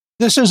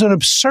This is an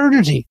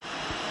absurdity.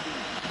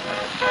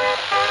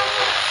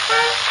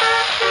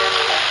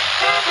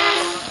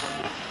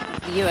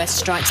 The US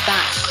strikes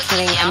back,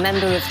 killing a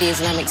member of the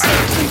Islamic State.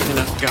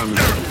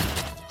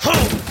 Whole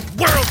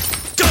world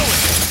going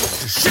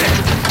to shit.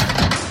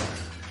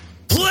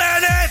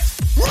 Planet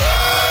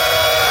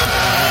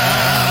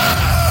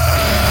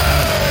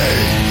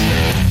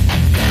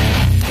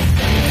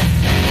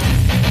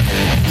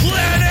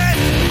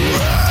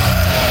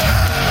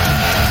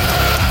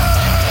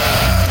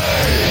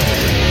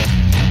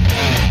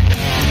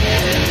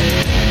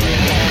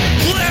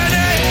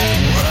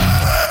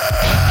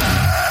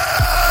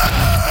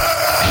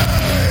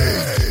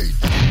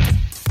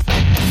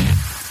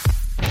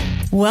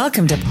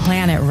Welcome to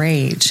Planet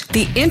Rage,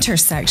 the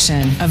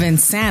intersection of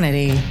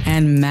insanity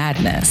and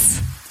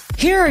madness.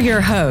 Here are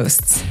your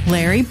hosts,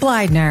 Larry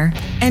Blydner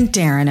and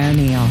Darren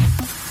O'Neill.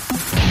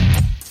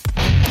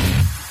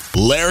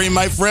 Larry,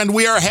 my friend,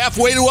 we are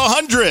halfway to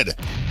 100.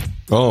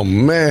 Oh,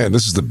 man,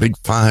 this is the big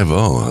 5-0,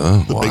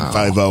 huh? The big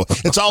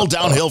 5-0. It's all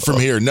downhill from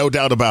here, no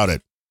doubt about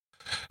it.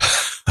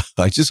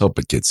 I just hope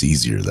it gets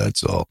easier,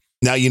 that's all.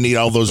 Now you need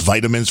all those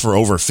vitamins for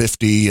over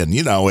 50, and,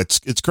 you know, it's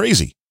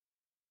crazy.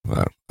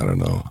 I don't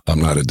know. I'm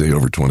not a day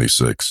over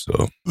 26,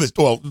 so.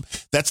 Well,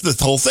 that's the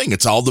whole thing.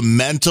 It's all the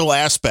mental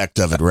aspect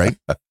of it, right?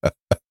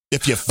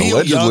 If you feel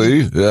allegedly,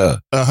 young, yeah.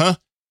 Uh-huh.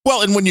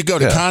 Well, and when you go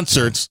to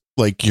concerts,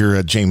 like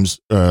you're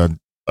James, why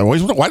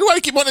do I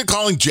keep wanting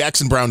calling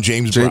Jackson Brown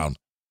James Brown?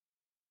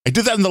 I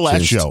did that in the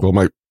last show.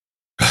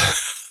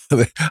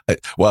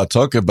 Well,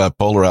 talk about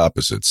polar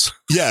opposites.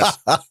 Yes.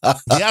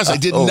 Yes, I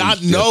did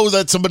not know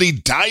that somebody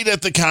died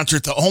at the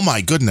concert. Oh,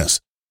 my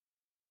goodness.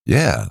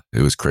 Yeah,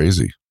 it was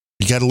crazy.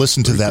 You got to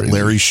listen to that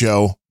Larry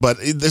show. But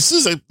this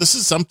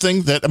is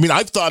something that, I mean,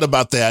 I've thought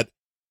about that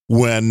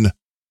when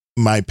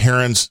my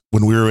parents,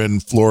 when we were in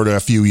Florida a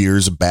few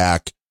years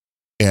back,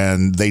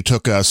 and they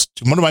took us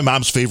to one of my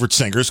mom's favorite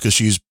singers, because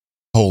she's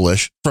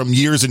Polish, from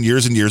years and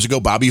years and years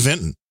ago, Bobby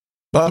Vinton.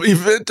 Bobby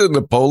Vinton,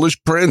 the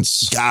Polish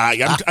prince. Guy,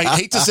 I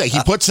hate to say,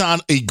 he puts on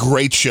a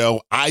great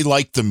show. I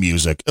like the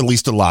music, at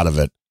least a lot of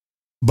it.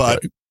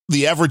 But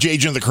the average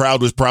age in the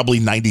crowd was probably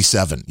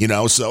 97, you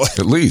know, so.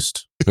 At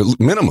least,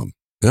 minimum.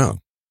 Yeah.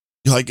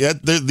 Like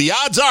the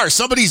odds are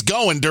somebody's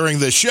going during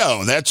the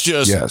show. That's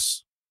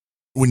just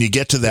when you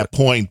get to that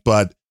point.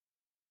 But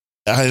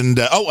I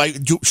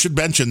should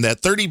mention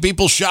that 30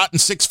 people shot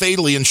and 6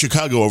 fatally in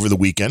Chicago over the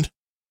weekend.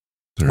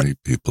 30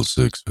 people,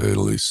 6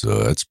 fatally.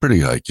 So that's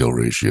pretty high kill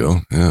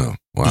ratio. Yeah.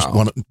 Wow. Just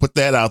want to put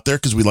that out there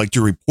because we like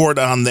to report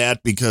on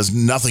that because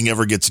nothing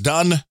ever gets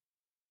done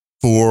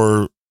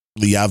for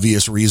the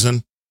obvious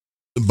reason.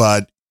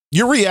 But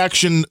your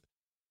reaction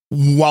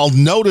while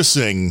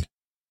noticing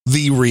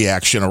the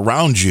reaction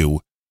around you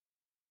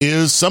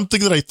is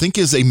something that I think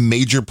is a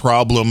major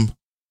problem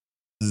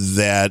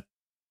that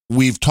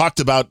we've talked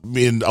about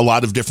in a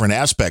lot of different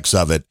aspects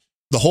of it.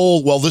 The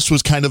whole, well, this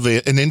was kind of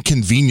an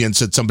inconvenience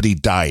that somebody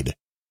died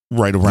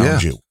right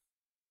around you.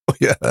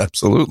 Yeah,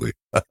 absolutely.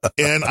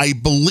 And I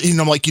believe,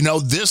 I'm like,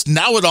 this,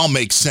 now it all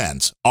makes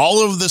sense.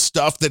 All of the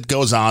stuff that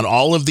goes on,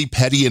 all of the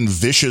petty and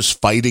vicious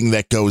fighting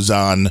that goes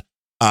on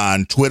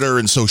Twitter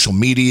and social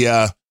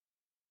media.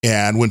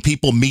 And when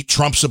people meet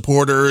Trump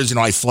supporters,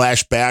 I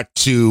flash back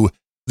to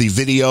the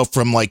video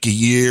from like a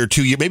year,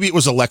 2 years, maybe it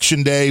was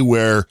election day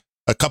where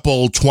a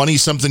couple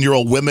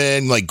 20-something-year-old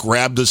women like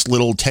grabbed this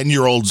little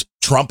 10-year-old's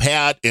Trump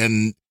hat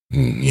and,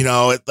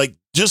 like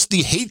just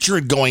the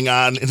hatred going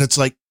on. And it's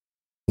like,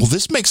 well,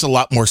 this makes a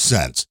lot more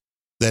sense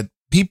that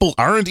people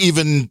aren't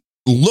even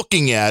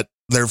looking at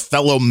their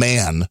fellow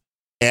man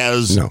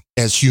as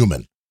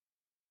human.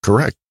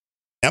 Correct.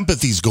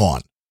 Empathy's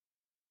gone.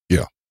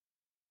 Yeah.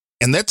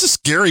 And that's a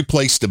scary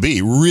place to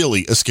be,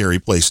 really a scary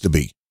place to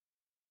be.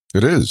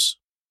 It is.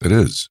 It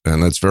is.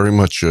 And that's very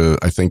much,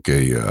 I think,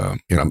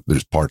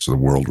 there's parts of the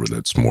world where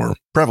that's more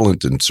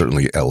prevalent, and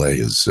certainly LA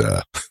is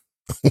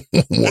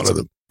one of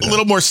them. A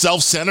little more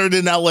self-centered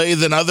in LA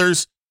than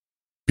others.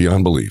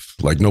 Beyond belief.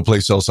 Like no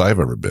place else I've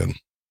ever been.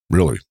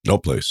 Really, no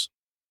place.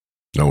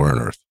 Nowhere on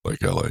earth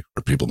like LA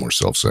are people more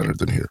self-centered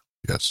than here.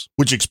 Yes.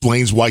 Which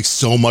explains why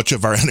so much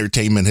of our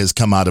entertainment has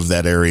come out of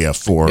that area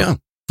for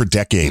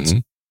decades. Mm-hmm.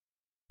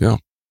 Yeah.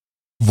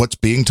 What's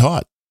being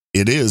taught.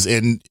 It is.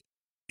 And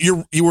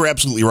you were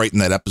absolutely right in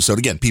that episode.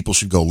 Again, people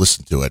should go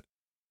listen to it.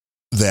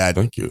 That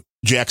Thank you.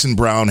 Jackson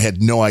Brown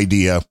had no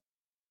idea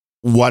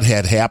what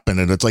had happened.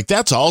 And it's like,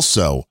 that's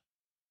also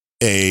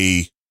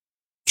a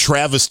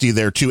travesty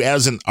there too.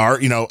 As an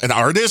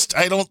artist,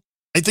 I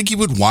think he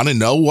would want to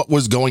know what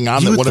was going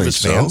on. That one of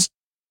his fans.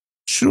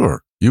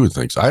 Sure. You would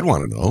think so. I'd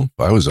want to know if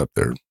I was up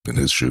there in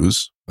his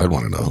shoes. I'd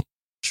want to know.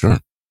 Sure.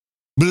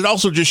 But it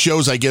also just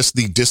shows, I guess,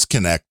 the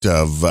disconnect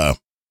of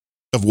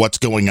what's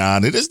going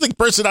on. Is the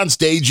person on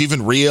stage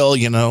even real?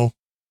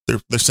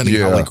 They're sending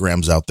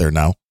holograms out there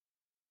now.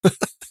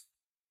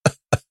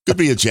 Could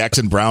be a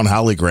Jackson Brown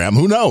hologram.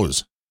 Who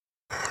knows?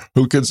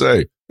 Who can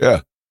say?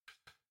 Yeah.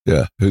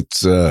 Yeah. It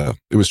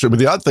was true. But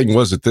the odd thing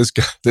was that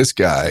this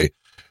guy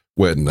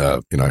when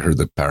I heard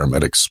the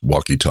paramedics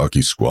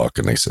walkie-talkie squawk,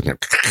 and they said,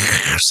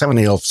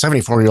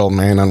 74-year-old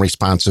man,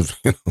 unresponsive,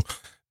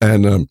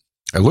 and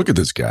I look at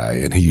this guy,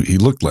 and he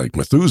looked like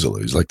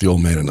Methuselah. He's like the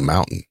old man in the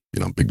mountain,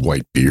 big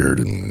white beard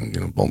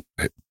and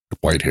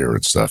white hair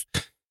and stuff.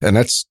 And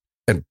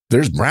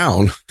there's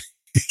Brown.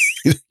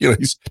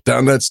 He's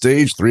down that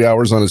stage, 3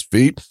 hours on his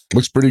feet,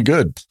 looks pretty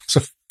good.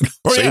 So,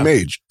 same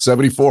age,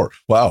 74.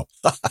 Wow.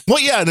 Well,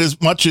 yeah, and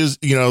as much as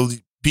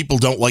people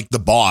don't like the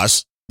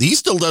boss, he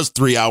still does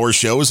 3-hour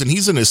shows, and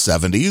he's in his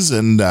 70s.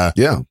 And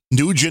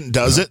Nugent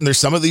does it, and there's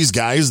some of these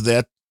guys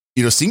that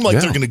seem like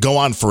they're going to go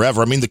on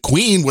forever. I mean, the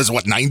Queen was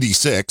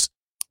 96?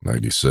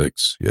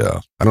 96,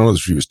 yeah. I don't know if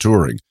she was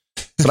touring,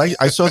 but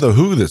I saw the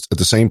Who at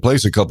the same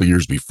place a couple of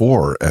years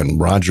before, and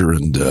Roger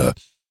and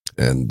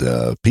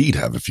Pete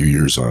have a few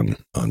years on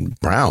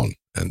Brown,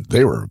 and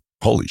they were,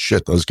 holy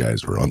shit, those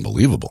guys were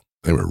unbelievable.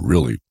 They were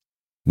really,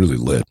 really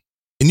lit.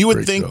 And you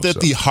would think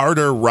that the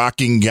harder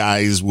rocking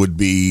guys would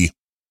be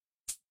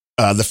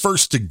the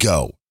first to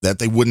go, that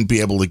they wouldn't be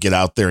able to get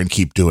out there and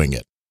keep doing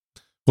it.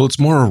 Well, it's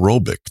more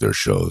aerobic, their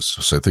shows.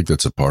 So I think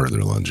that's a part of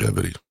their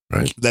longevity,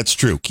 right? That's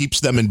true.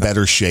 Keeps them in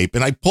better shape.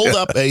 And I pulled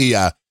up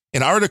an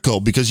article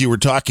because you were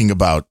talking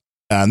about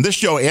on this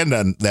show and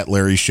on that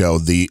Larry show,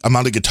 the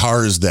amount of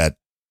guitars that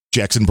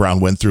Jackson Browne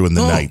went through in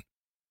the night.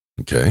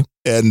 Okay.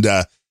 And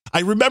I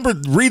remember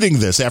reading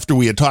this after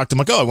we had talked. I'm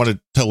like, I want to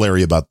tell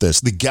Larry about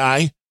this. The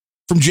guy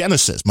from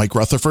Genesis, Mike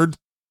Rutherford.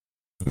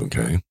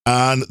 Okay.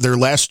 On their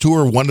last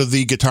tour, one of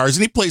the guitars,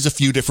 and he plays a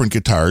few different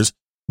guitars,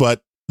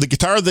 but the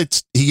guitar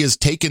that he has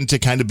taken to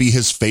kind of be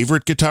his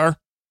favorite guitar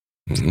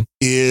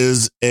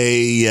is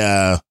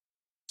a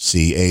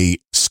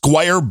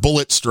Squier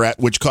Bullet Strat,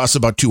 which costs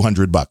about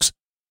 $200.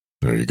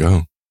 There you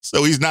go.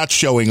 So he's not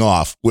showing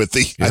off with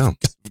the. Yeah.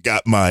 I've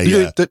got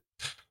my.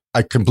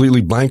 I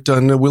completely blanked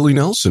on Willie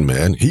Nelson,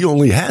 man. He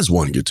only has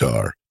one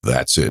guitar.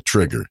 That's it.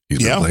 Trigger. He's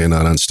been playing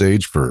on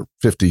stage for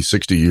 50,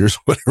 60 years,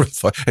 whatever.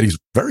 And he's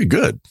very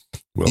good,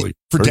 Willie.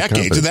 For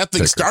decades. And that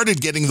thing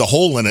started getting the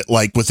hole in it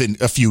like within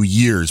a few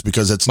years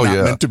because it's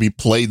not meant to be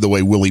played the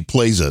way Willie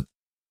plays it.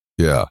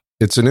 Yeah.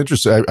 It's an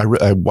interesting.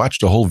 I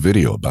watched a whole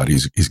video about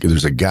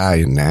there's a guy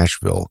in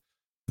Nashville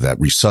that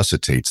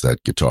resuscitates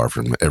that guitar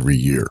from every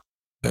year.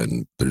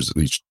 And there's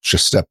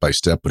just step by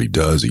step what he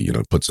does. He,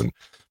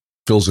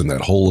 fills in that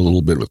hole a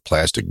little bit with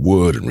plastic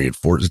wood and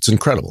reinforce. It's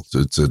incredible.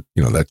 It's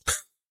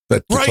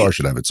that guitar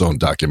should have its own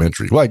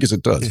documentary. Well, I guess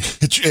it does.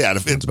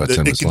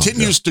 It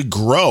continues to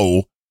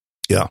grow.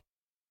 Yeah.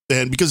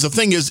 And because the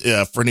thing is,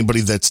 for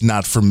anybody that's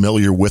not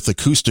familiar with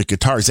acoustic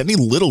guitars, any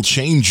little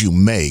change you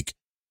make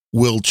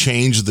will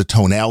change the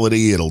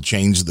tonality. It'll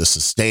change the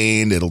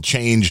sustain. It'll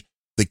change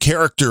the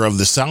character of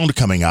the sound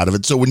coming out of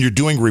it. So when you're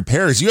doing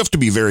repairs, you have to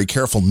be very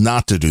careful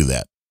not to do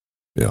that.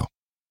 Yeah,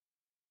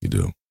 you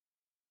do.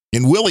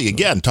 And Willie,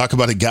 again, talk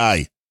about a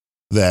guy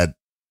that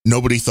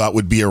nobody thought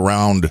would be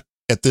around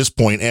at this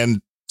point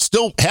and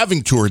still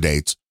having tour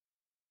dates.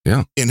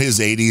 Yeah. In his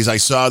 80s. I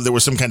saw there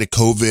was some kind of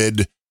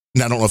COVID.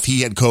 And I don't know if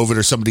he had COVID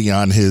or somebody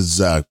on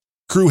his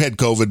crew had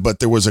COVID, but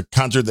there was a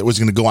concert that was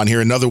going to go on here.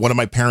 Another one of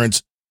my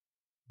parents,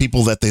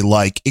 people that they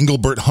like,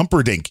 Engelbert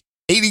Humperdinck,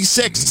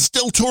 86,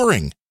 still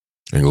touring.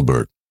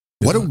 Engelbert.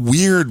 Yeah. What a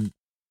weird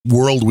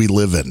world we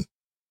live in.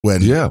 Well,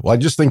 I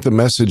just think the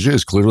message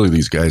is clearly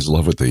these guys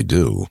love what they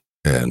do.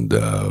 And,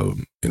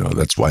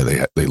 that's why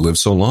they live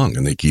so long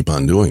and they keep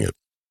on doing it.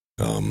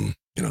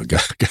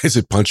 Guys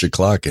that punch a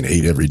clock and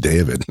hate every day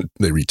of it,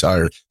 they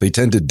retire. They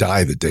tend to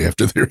die the day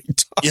after they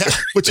retire. Yeah,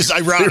 which is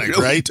ironic,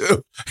 really right?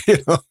 Do.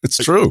 It's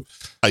true.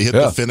 I hit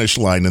the finish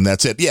line and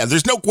that's it. Yeah,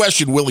 there's no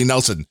question Willie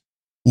Nelson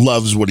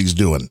loves what he's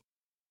doing.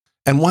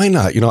 And why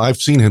not? I've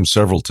seen him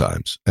several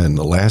times. And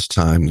the last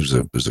time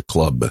there's a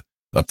club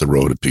up the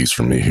road a piece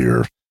from me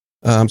here.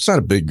 It's not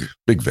a big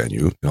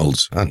venue. It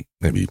holds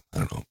maybe,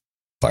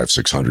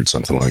 500-600,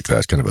 something like that.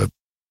 It's kind of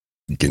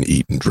you can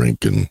eat and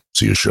drink and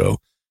see a show.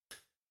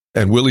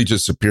 And Willie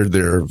just appeared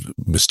there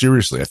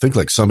mysteriously. I think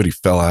like somebody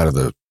fell out of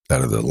the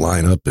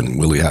lineup and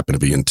Willie happened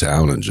to be in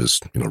town and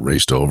just,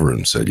 raced over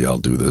and said, yeah, I'll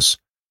do this.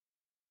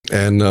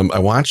 And I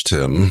watched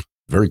him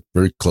very,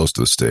 very close to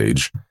the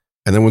stage.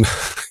 And then when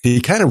he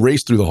kind of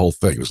raced through the whole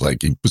thing, it was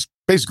like he was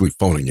basically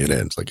phoning it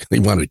in. It's like he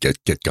wanted to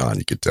get gone,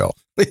 you could tell.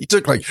 He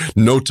took like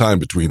no time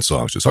between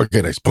songs. Just,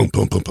 okay, next, boom,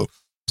 boom, boom, boom.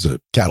 It was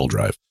a cattle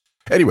drive.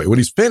 Anyway, when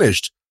he's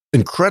finished,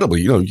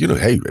 incredibly,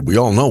 hey, we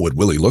all know what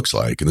Willie looks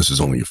like, and this is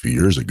only a few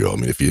years ago. I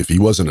mean, if he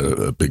wasn't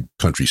a big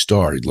country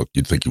star,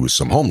 you'd think he was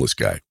some homeless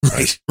guy.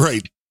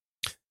 Right.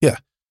 Yeah.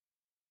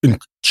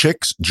 And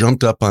chicks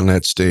jumped up on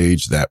that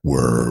stage that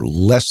were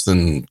less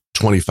than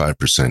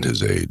 25%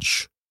 his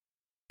age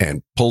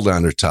and pulled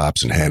down their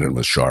tops and handed him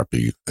a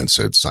Sharpie and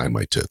said, sign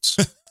my tits.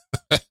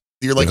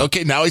 You're like,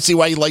 okay, now I see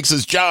why he likes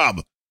his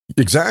job.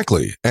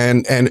 Exactly.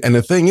 And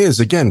the thing is,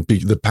 again,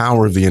 the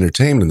power of the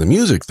entertainment and the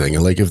music thing.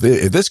 And like,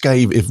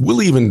 if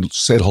Willie even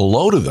said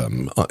hello to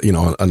them,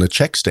 on the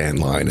check stand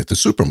line at the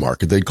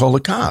supermarket, they'd call the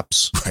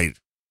cops. Right.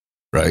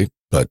 Right.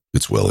 But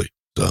it's Willie.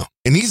 So,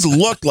 and he's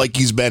looked like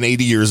he's been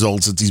 80 years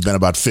old since he's been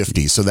about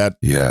 50. So that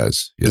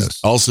yes. is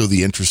also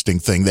the interesting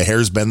thing. The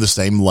hair's been the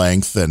same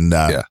length, and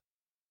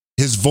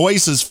his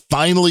voice is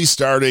finally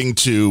starting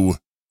to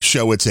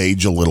show its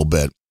age a little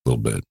bit.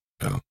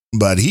 Yeah.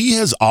 But he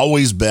has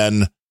always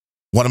been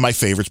one of my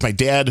favorites. My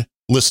dad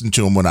listened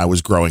to him when I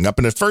was growing up,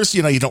 and at first,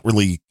 I didn't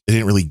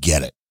really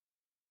get it.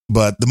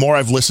 But the more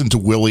I've listened to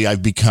Willie,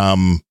 I've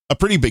become a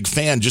pretty big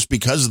fan just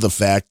because of the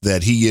fact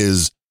that he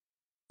is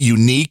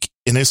unique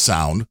in his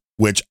sound,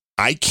 which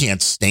I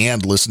can't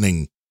stand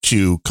listening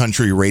to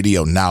country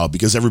radio now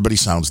because everybody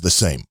sounds the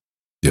same.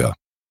 Yeah.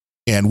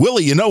 And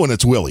Willie, when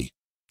it's Willie.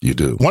 You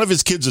do. One of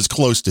his kids is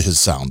close to his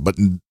sound, but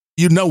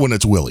when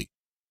it's Willie.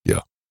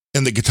 Yeah.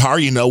 And the guitar,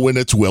 when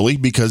it's Willie,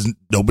 because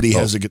nobody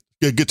has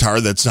a guitar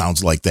that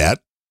sounds like that.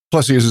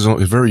 Plus, he has his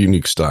own very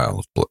unique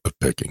style of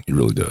picking. He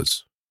really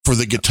does. For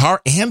the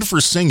guitar and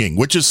for singing,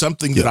 which is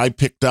something that I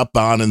picked up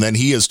on, and then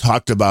he has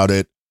talked about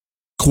it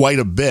quite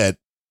a bit,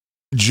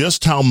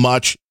 just how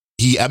much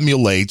he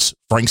emulates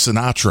Frank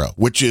Sinatra,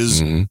 which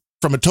is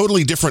from a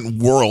totally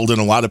different world. And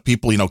a lot of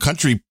people,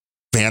 country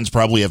fans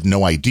probably have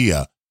no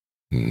idea.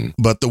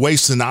 But the way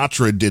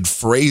Sinatra did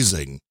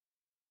phrasing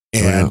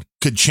and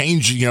could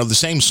change, the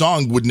same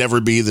song would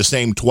never be the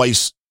same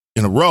twice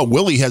in a row.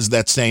 Willie has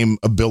that same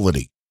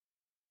ability.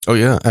 Oh,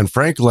 yeah. And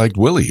Frank liked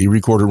Willie. He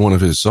recorded one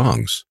of his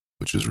songs,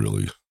 which is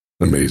really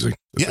amazing.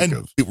 Yeah,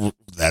 and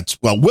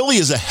Willie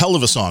is a hell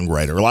of a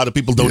songwriter. A lot of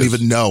people don't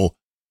even know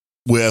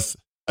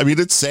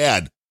it's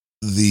sad.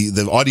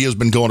 The audio's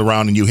been going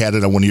around, and you had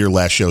it on one of your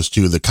last shows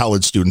too. The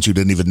college students who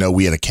didn't even know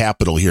we had a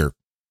capital here.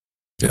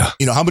 Yeah.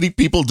 How many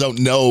people don't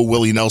know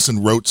Willie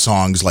Nelson wrote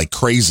songs like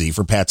Crazy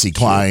for Patsy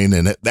Cline,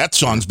 and that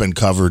song's been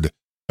covered.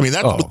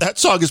 That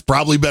song has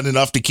probably been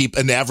enough to keep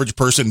an average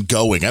person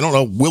going. I don't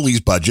know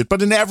Willie's budget,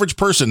 but an average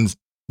person,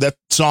 that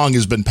song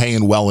has been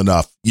paying well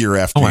enough year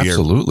after year.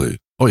 Absolutely.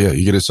 Oh, yeah.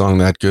 You get a song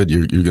that good,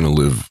 you're going to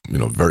live,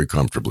 very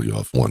comfortably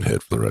off one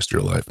hit for the rest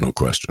of your life. No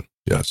question.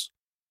 Yes.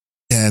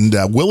 And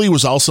Willie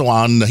was also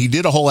he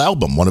did a whole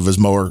album. One of his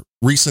more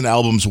recent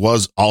albums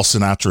was all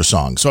Sinatra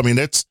songs. So,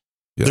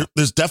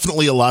 there's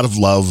definitely a lot of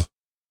love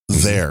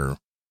there.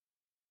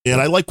 And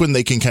I like when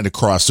they can kind of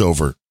cross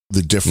over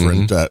the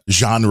different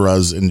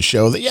genres and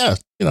show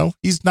that,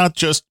 he's not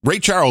just Ray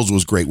Charles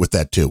was great with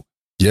that too.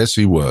 Yes,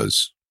 he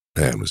was.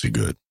 Man, was he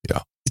good. Yeah.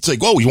 It's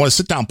like, whoa, you want to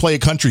sit down, play a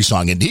country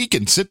song, and he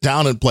can sit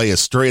down and play a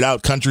straight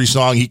out country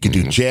song. He can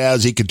do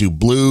jazz. He could do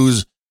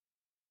blues.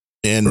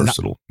 And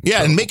versatile.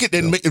 And make it,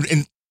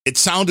 and it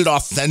sounded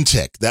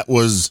authentic. That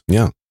was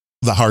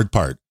the hard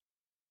part.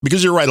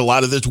 Because you're right, a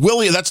lot of this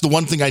Willie, that's the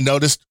one thing I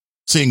noticed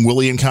seeing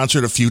Willie in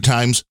concert a few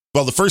times.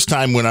 Well, the first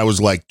time when I was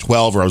like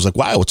 12, I was like,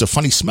 wow, it's a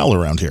funny smell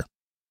around here.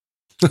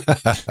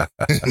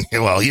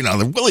 Well,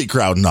 the Willie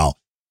crowd and all.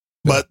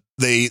 But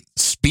they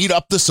speed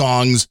up the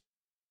songs.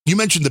 You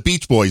mentioned the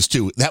Beach Boys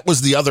too. That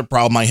was the other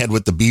problem I had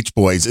with the Beach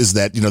Boys is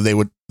that,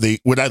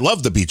 I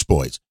love the Beach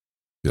Boys.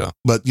 Yeah.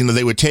 But,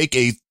 they would take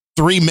a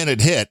 3-minute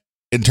hit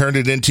and turn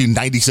it into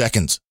 90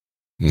 seconds.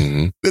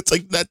 It's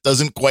like, that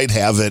doesn't quite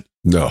have it.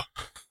 No.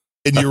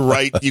 And you're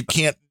right. You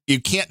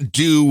can't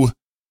do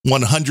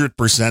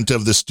 100%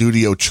 of the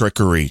studio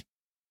trickery.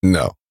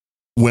 No.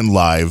 When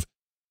live.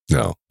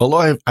 No.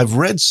 Although I've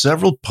read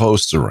several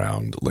posts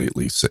around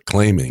lately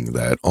claiming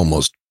that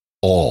almost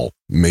all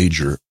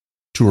major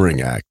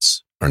touring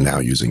acts are now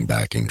using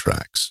backing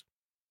tracks.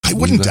 I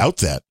wouldn't doubt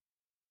that.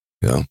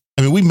 Yeah.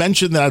 We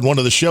mentioned that on one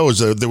of the shows,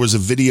 there was a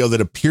video that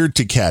appeared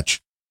to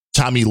catch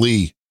Tommy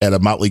Lee at a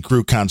Motley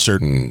Crue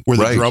concert where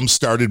the drums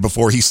started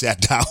before he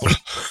sat down.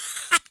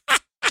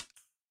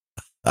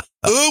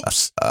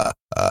 Oops.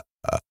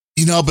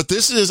 But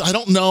this is, I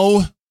don't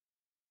know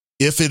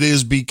if it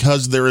is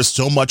because there is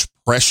so much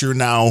pressure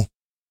now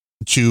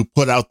to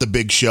put out the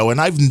big show. And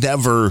I've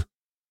never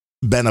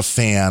been a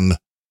fan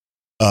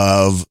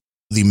of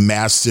the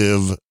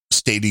massive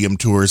stadium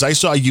tours. I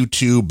saw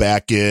U2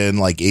 back in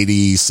like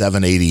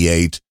 87,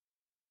 88,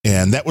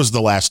 and that was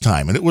the last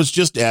time. And it was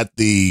just at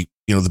the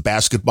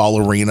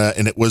basketball arena.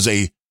 And it was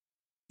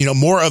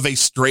more of a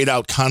straight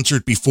out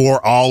concert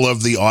before all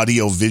of the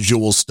audio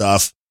visual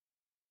stuff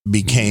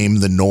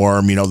became the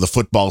norm, the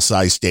football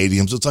size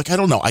stadiums. It's like, I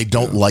don't know. I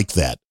don't like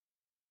that.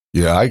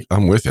 Yeah,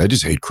 I'm with you. I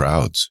just hate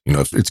crowds.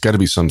 It's got to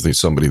be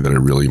somebody that I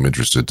really am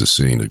interested to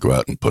see to go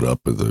out and put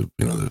up with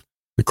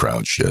the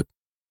crowd shit.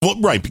 Well,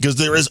 right. Because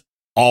there is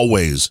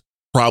always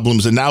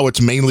problems. And now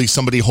it's mainly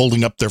somebody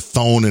holding up their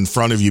phone in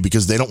front of you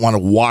because they don't want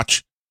to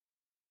watch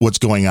what's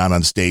going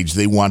on stage.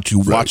 They want to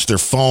watch their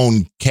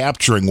phone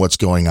capturing what's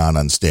going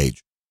on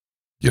stage.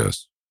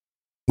 Yes.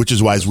 Which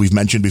is why, as we've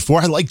mentioned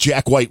before, I like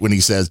Jack White when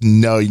he says,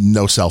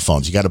 no cell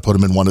phones. You got to put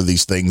them in one of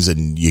these things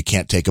and you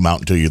can't take them out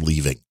until you're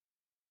leaving.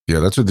 Yeah,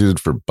 that's what they did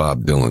for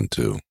Bob Dylan,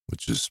 too,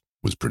 which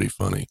was pretty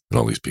funny. And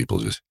all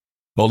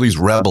these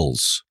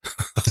rebels.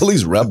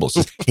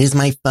 Here's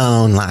my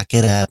phone. Lock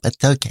it up.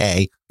 It's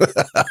okay.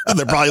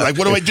 They're probably like,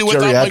 what do I do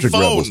without my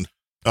phone? Rebels.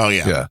 Oh,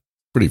 yeah. Yeah.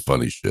 Pretty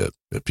funny shit.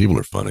 Yeah, people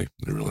are funny.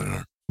 They really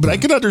are. But I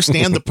can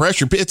understand the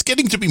pressure. It's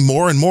getting to be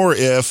more and more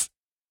if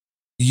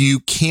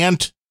you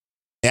can't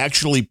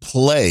actually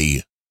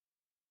play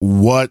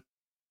what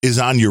is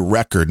on your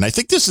record. And I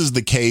think this is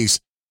the case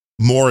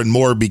more and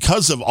more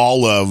because of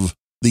all of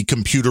the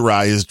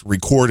computerized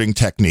recording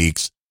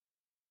techniques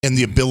and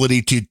the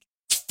ability to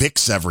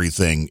fix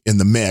everything in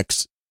the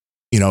mix,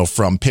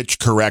 from pitch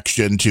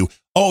correction to,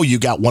 oh, you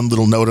got one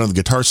little note on the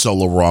guitar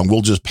solo wrong.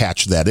 We'll just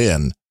patch that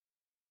in.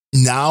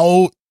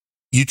 Now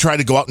you try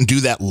to go out and do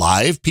that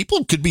live.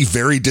 People could be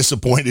very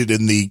disappointed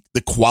in the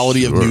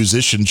quality of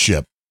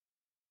musicianship.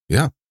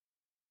 Yeah,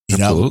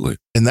 absolutely.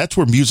 And that's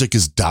where music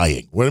is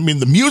dying. Well, I mean,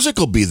 the music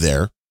will be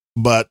there,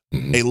 but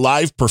a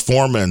live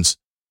performance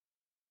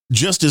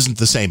just isn't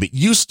the same. It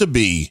used to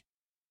be,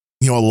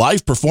 a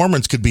live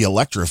performance could be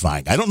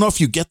electrifying. I don't know if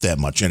you get that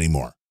much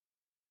anymore.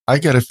 I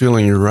got a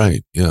feeling you're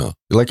right. Yeah.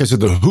 Like I said,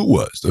 The Who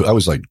was. I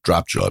was like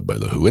drop-jawed by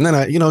The Who. And then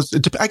I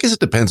guess it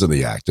depends on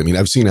the act. I mean,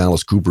 I've seen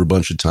Alice Cooper a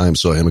bunch of times,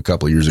 saw him a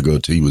couple of years ago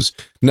too. He was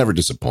never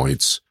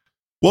disappoints.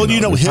 Well,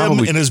 him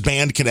probably, and his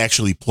band can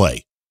actually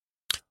play.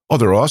 Oh,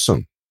 they're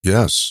awesome.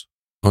 Yes.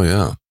 Oh,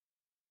 yeah.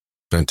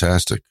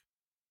 Fantastic.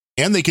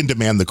 And they can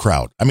demand the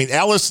crowd. I mean,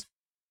 Alice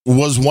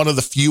was one of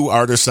the few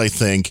artists, I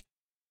think,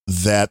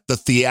 that the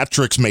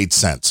theatrics made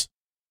sense.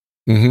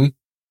 Mm-hmm.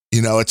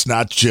 It's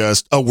not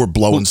just, we're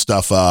blowing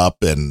stuff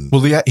up and.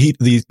 Well, the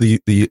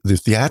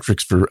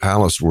theatrics for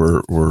Alice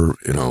were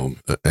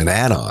an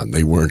add-on.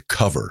 They weren't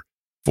cover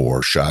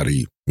for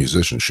shoddy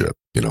musicianship,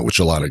 which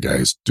a lot of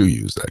guys do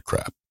use that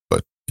crap.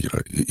 But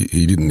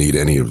he didn't need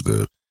any of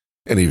the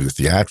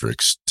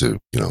theatrics to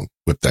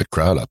whip that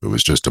crowd up. It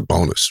was just a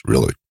bonus,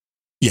 really.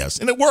 Yes,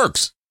 and it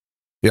works.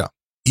 Yeah,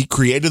 he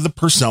created the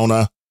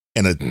persona,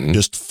 and it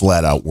just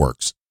flat out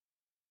works.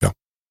 Yeah,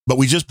 but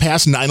we just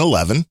passed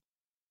 9/11.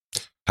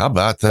 How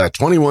about that?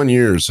 21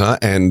 years, huh?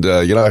 And,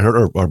 I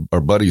heard our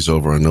buddies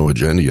over on No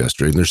Agenda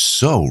yesterday, and they're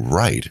so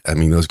right. I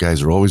mean, those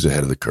guys are always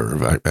ahead of the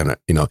curve.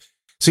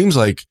 Seems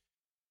like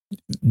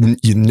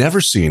you never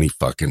see any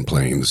fucking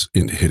planes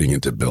hitting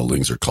into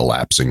buildings or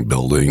collapsing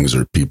buildings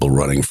or people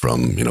running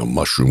from,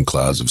 mushroom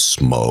clouds of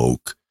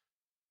smoke.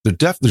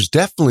 There's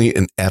definitely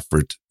an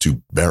effort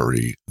to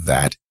bury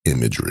that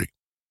imagery.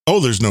 Oh,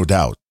 there's no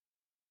doubt.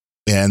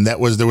 And there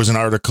was an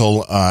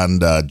article on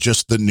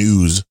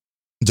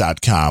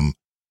justthenews.com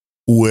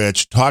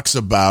which talks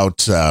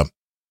about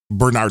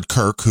Bernard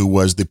Kirk, who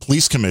was the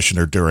police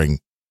commissioner during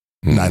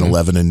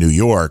 9/11 in New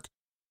York,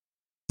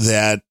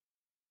 that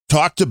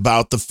talked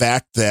about the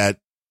fact that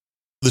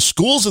the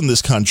schools in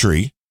this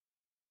country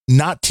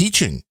not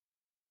teaching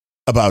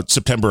about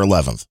September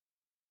 11th.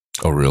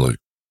 Oh, really?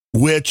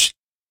 Which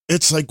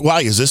it's like,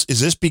 why is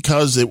this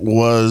because it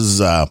was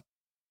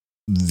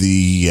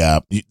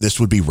this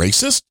would be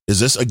racist? Is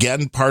this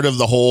again part of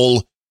the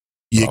whole?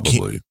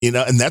 Probably. And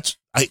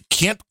I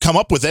can't come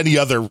up with any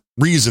other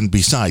reason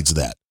besides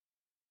that.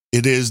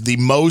 It is the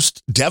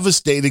most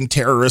devastating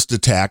terrorist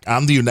attack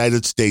on the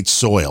United States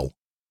soil.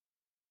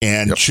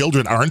 And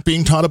children aren't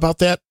being taught about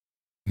that.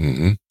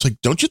 Mm-hmm. It's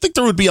like, don't you think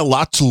there would be a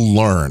lot to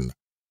learn?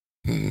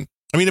 Mm-hmm.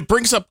 I mean, it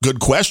brings up good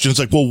questions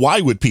like, well,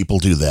 why would people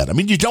do that? I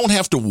mean, you don't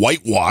have to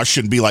whitewash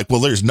and be like,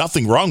 well, there's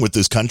nothing wrong with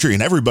this country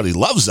and everybody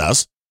loves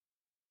us.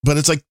 But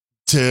it's like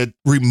to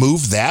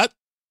remove that.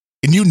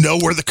 And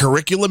where the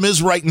curriculum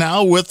is right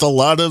now with a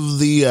lot of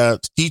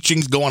the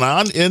teachings going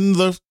on in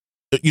the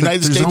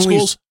United States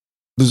schools.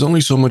 There's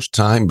only so much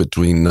time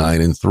between 9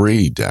 and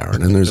 3,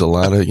 Darren. And there's a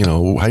lot of,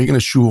 how are you going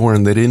to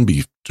shoehorn that in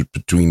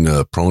between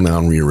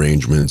pronoun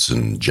rearrangements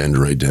and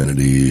gender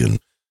identity and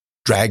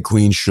drag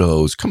queen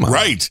shows? Come on.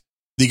 Right.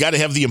 You got to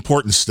have the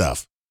important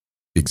stuff.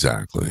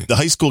 Exactly. The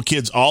high school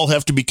kids all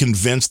have to be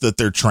convinced that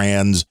they're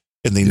trans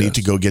and they need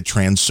to go get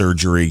trans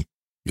surgery.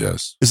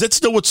 Yes. Is that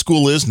still what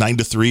school is? 9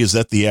 to 3? Is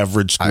that the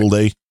average school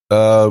day?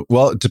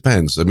 Well, it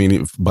depends. I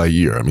mean, by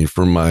year. I mean,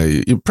 for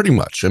pretty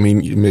much. I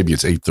mean, maybe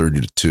it's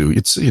 8:30 to 2.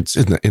 It's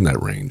in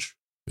that range.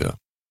 Yeah.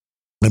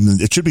 I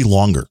mean, it should be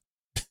longer.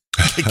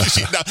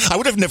 I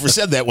would have never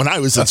said that when I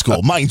was in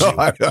school, mind you. No,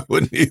 I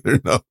wouldn't either.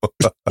 No.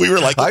 We were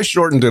like, I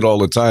shortened it all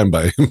the time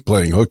by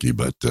playing hooky,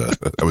 but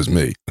that was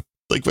me.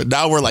 But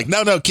now we're like,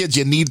 no, kids,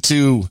 you need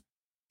to.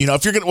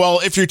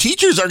 If your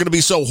teachers are going to be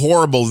so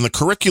horrible and the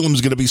curriculum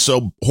is going to be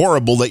so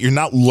horrible that you're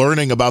not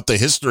learning about the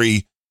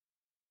history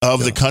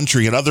of the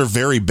country and other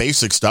very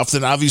basic stuff,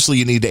 then obviously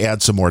you need to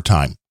add some more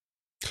time.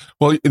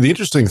 Well, the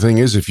interesting thing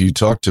is if you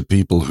talk to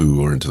people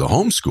who are into the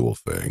homeschool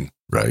thing,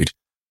 right,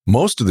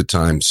 most of the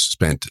time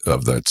spent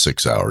of that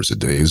 6 hours a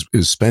day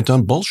is spent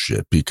on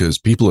bullshit because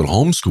people that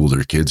homeschool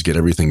their kids get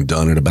everything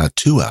done in about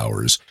 2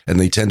 hours and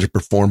they tend to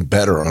perform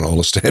better on all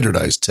the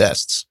standardized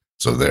tests.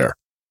 So there.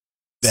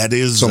 That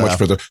is so much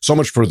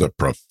for the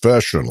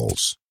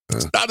professionals.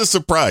 It's not a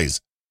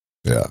surprise.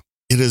 Yeah,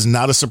 it is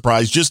not a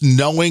surprise. Just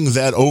knowing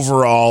that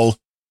overall,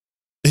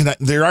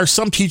 there are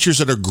some teachers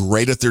that are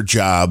great at their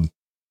job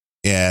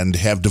and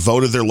have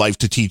devoted their life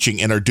to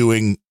teaching and are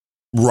doing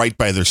right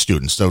by their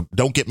students. So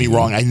don't get me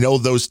wrong. I know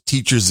those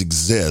teachers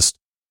exist.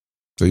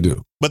 They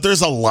do. But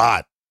there's a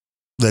lot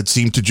that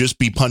seem to just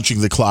be punching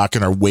the clock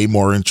and are way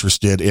more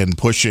interested in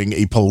pushing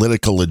a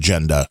political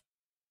agenda.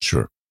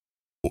 Sure.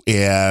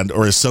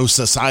 Or a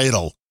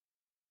societal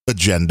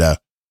agenda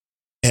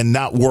and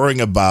not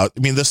worrying about,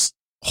 this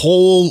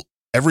whole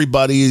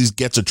everybody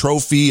gets a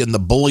trophy and the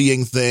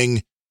bullying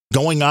thing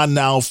going on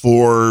now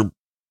for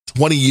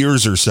 20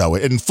 years or so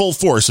in full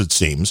force, it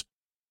seems,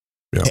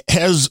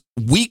 has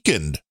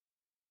weakened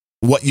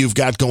what you've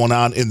got going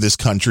on in this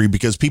country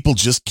because people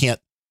just can't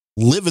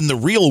live in the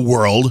real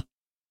world.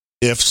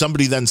 If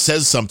somebody then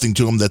says something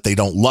to them that they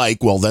don't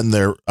like, well, then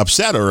they're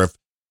upset. Or if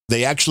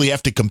they actually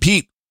have to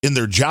compete in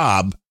their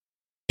job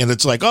and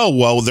it's like, oh,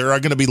 well, there are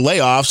going to be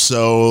layoffs.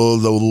 So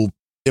the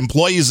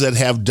employees that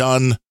have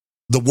done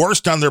the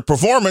worst on their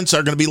performance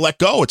are going to be let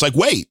go. It's like,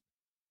 wait,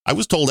 I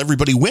was told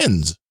everybody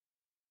wins.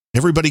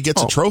 Everybody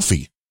gets a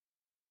trophy.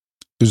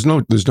 There's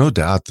no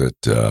doubt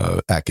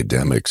that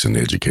academics and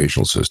the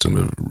educational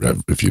system,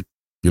 if you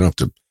don't have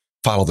to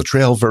follow the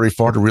trail very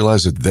far to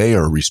realize that they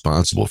are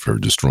responsible for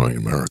destroying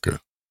America.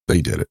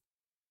 They did it.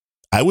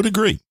 I would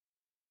agree.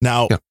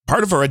 Now,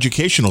 part of our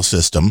educational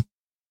system,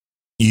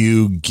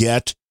 you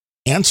get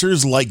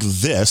answers like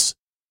this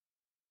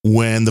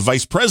when the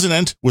vice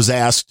president was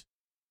asked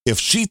if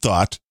she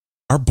thought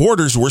our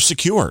borders were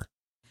secure.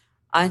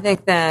 I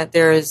think that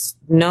there is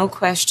no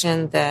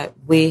question that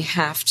we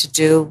have to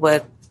do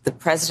what the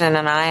president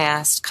and I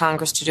asked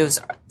Congress to do. Is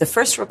the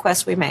first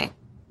request we made: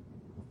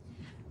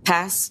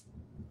 pass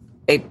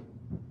a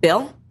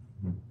bill.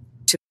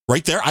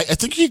 Right there. I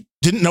think she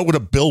didn't know what a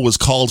bill was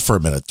called for a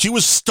minute. She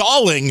was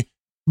stalling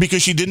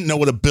because she didn't know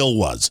what a bill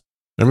was.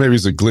 Or maybe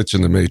it's a glitch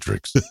in the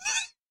matrix. But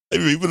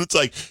it's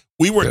like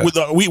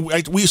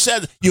we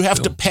said you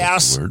have to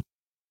pass.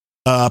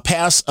 What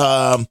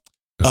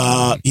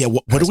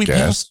do we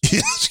pass?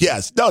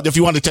 Yes. No, if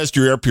you want to test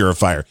your air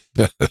purifier,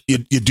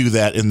 you do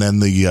that, and then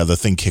the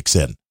thing kicks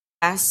in.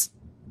 Pass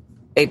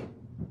a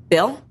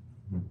bill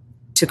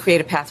to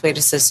create a pathway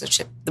to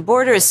citizenship. The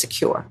border is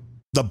secure.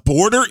 The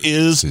border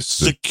is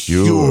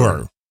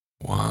secure.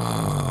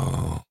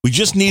 Wow. We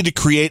just need to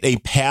create a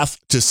path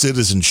to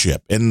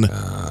citizenship. And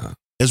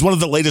as one of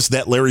the latest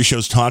That Larry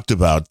shows talked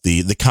about,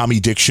 the Commie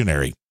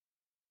Dictionary.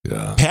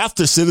 Yeah. Path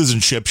to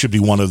citizenship should be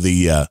one of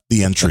the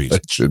entries.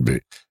 It should be.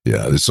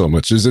 Yeah, there's so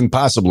much. It's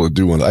impossible to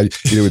do one.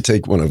 It would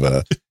take one of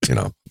it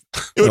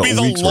would be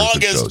the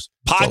longest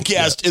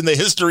podcast in the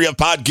history of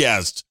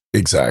podcasts.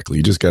 Exactly.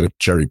 You just got to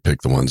cherry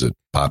pick the ones that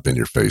pop in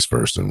your face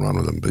first and run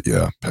with them. But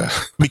yeah.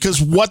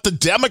 Because what the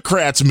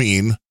Democrats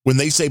mean when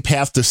they say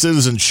path to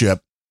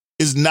citizenship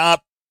is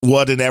not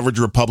what an average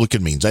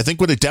Republican means. I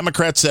think when a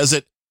Democrat says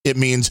it, it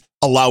means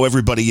allow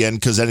everybody in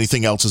because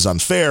anything else is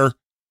unfair.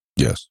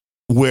 Yes.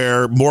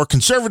 Where more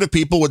conservative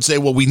people would say,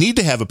 well, we need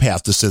to have a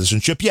path to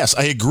citizenship. Yes,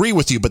 I agree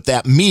with you, but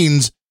that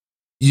means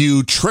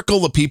you trickle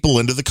the people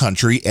into the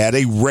country at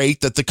a rate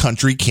that the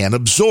country can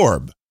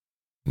absorb.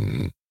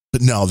 Mm.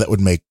 But no, that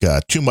would make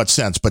too much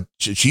sense. But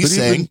she's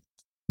saying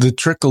the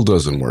trickle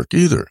doesn't work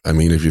either. I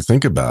mean, if you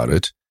think about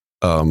it,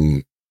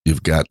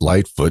 you've got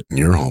Lightfoot in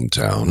your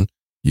hometown.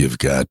 You've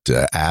got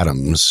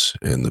Adams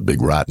and the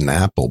Big Rotten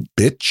Apple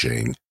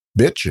bitching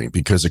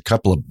because a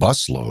couple of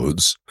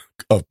busloads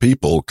of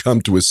people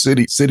come to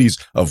cities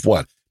of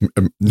what?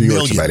 New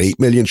York's about 8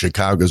 million.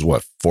 Chicago's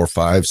what? 4 or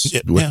 5?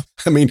 Yeah.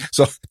 I mean,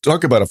 so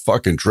talk about a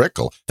fucking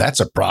trickle. That's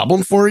a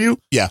problem for you?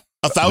 Yeah.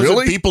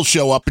 1,000 people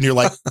show up and you're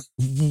like,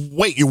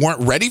 wait, you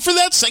weren't ready for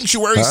that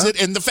sanctuary city?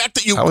 And the fact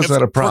that you How is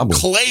that a problem?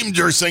 Proclaimed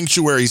your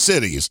sanctuary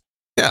cities.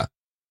 Yeah.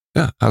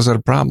 Yeah. How's that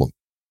a problem?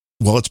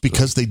 Well, it's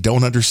because they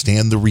don't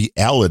understand the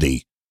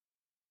reality.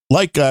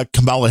 Like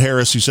Kamala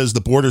Harris, who says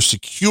the border's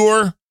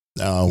secure.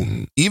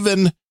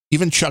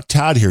 Even Chuck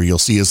Todd here, you'll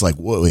see, is like,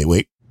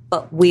 wait.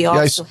 But we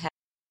also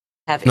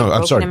have a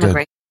broken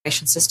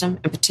immigration system,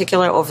 in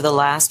particular over the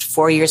last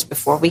 4 years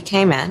before we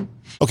came in.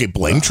 Okay,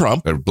 blame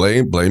Trump.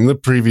 Blame the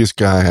previous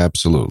guy.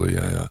 Absolutely,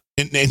 yeah.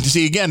 And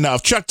see, again, now,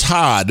 if Chuck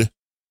Todd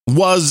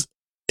was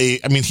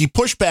he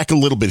pushed back a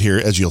little bit here,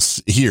 as you'll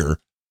hear,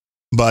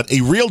 but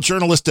a real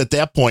journalist at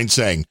that point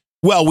saying,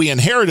 well, we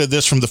inherited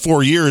this from the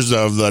 4 years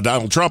of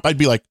Donald Trump, I'd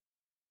be like,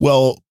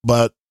 well,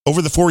 but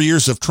over the 4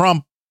 years of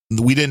Trump,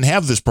 we didn't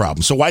have this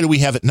problem. So why do we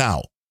have it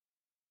now?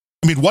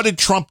 I mean, what did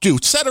Trump do?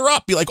 Set her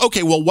up. Be like,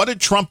 okay, well, what did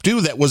Trump do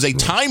that was a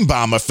time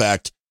bomb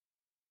effect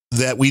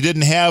that we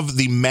didn't have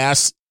the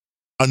mass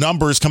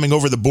numbers coming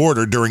over the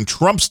border during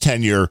Trump's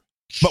tenure,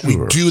 but we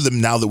do them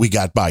now that we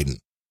got Biden?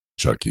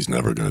 Chuck, he's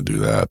never going to do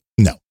that.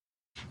 No.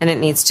 And it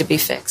needs to be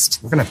fixed.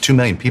 We're going to have 2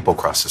 million people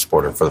cross this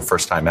border for the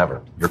first time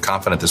ever. You're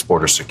confident this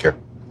border's secure?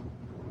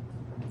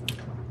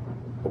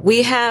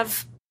 We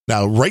have.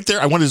 Now, right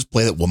there, I want to just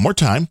play that one more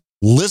time.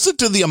 Listen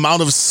to the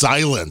amount of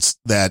silence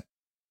that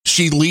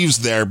she leaves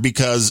there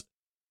because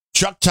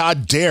Chuck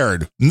Todd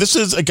dared. And this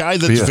is a guy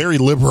that's very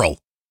liberal.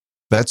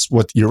 That's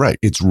what you're right.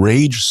 It's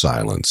rage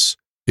silence.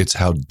 It's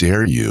how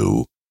dare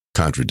you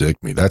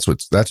contradict me. That's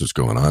what's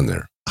going on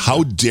there.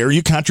 How dare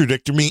you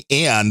contradict me?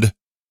 And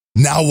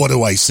now what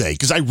do I say?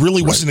 Because I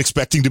really wasn't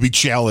expecting to be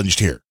challenged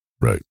here.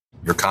 Right.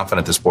 You're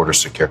confident this border's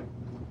secure?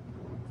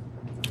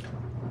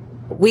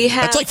 We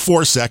have. That's like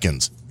 4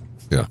 seconds.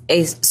 Yeah.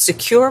 A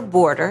secure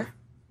border.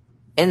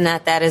 In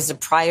that is a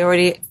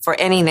priority for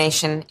any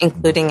nation,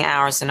 including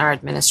ours and our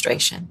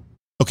administration.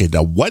 Okay,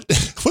 now what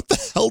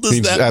the hell does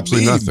Means that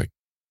absolutely mean? nothing.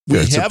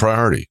 Yeah, it's a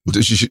priority.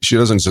 She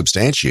doesn't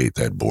substantiate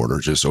that border,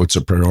 just so it's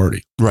a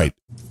priority. Right.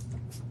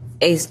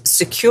 A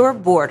secure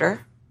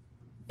border,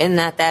 in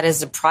that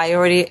is a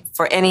priority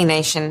for any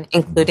nation,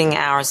 including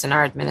ours and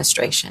our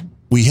administration.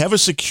 We have a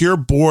secure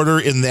border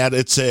in that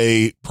it's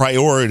a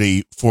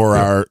priority for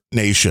our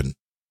nation.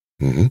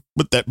 Mm-hmm.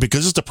 But that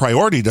because it's a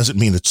priority doesn't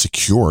mean it's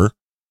secure.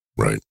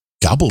 Right.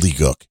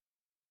 Gobbledygook.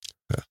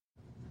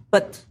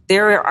 But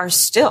there are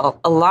still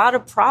a lot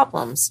of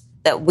problems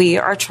that we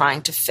are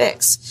trying to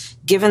fix,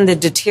 given the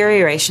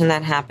deterioration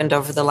that happened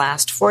over the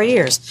last 4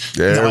 years.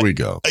 There we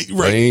go. Right.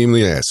 Blame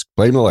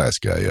the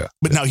last guy, yeah.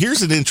 But now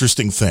here's an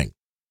interesting thing.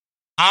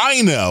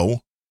 I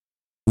know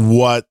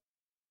what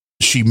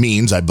she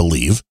means, I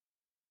believe.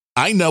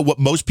 I know what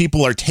most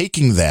people are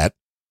taking that,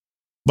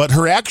 but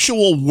her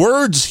actual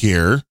words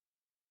here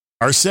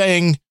are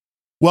saying,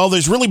 well,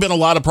 there's really been a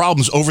lot of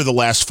problems over the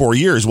last 4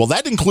 years. Well,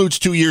 that includes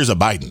 2 years of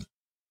Biden.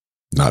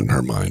 Not in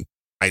her mind.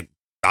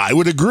 I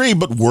would agree,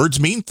 but words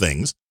mean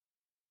things.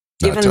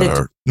 Not to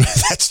her.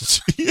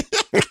 That's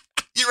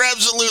you're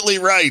absolutely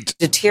right.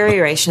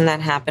 Deterioration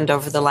that happened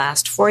over the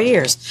last 4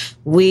 years.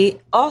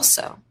 We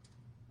also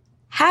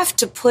have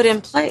to put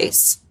in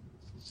place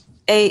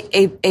a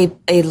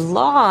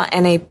law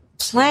and a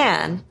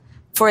plan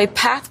for a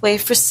pathway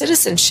for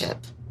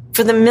citizenship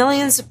for the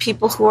millions of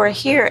people who are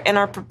here and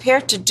are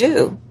prepared to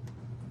do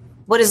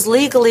what is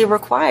legally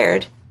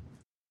required.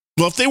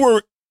 Well, if they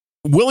were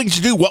willing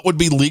to do what would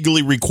be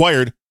legally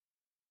required,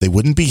 they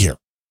wouldn't be here.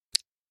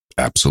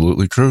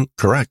 Absolutely true.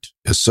 Correct.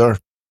 Yes, sir.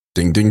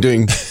 Ding, ding,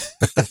 ding.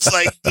 It's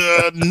like,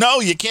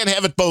 no, you can't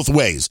have it both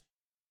ways.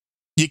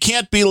 You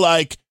can't be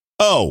like,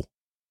 oh,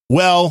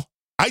 well,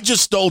 I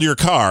just stole your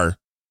car,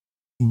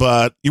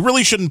 but you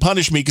really shouldn't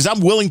punish me because I'm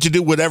willing to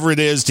do whatever it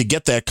is to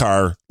get that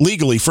car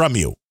legally from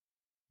you.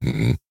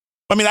 Mm-hmm.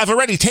 I mean, I've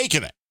already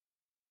taken it,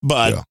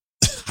 but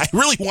I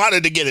really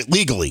wanted to get it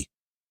legally.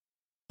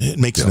 It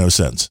makes no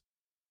sense.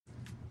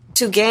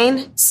 To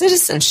gain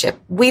citizenship,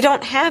 we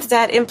don't have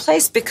that in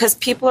place because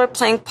people are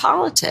playing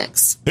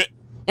politics.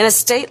 In a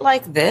state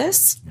like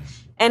this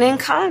and in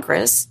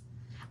Congress,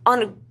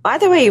 by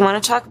the way, you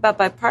want to talk about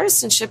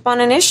bipartisanship on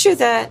an issue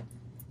that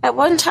at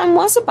one time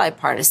was a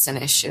bipartisan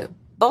issue,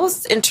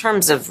 both in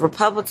terms of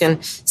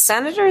Republican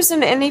senators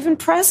and even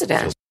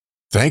presidents.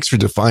 Thanks for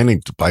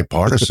defining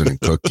bipartisan,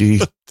 Cookie.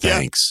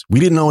 Thanks. We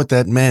didn't know what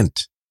that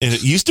meant. And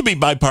it used to be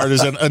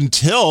bipartisan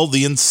until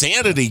the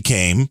insanity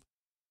came.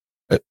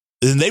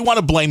 And they want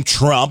to blame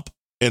Trump,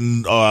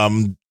 and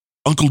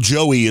Uncle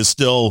Joey is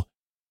still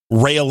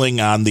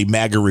railing on the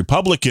MAGA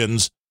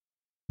Republicans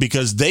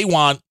because they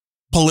want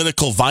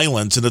political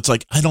violence. And it's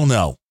like, I don't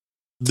know.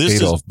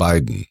 Adolf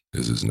Biden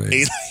is his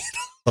name.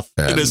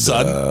 And his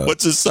son.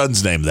 What's his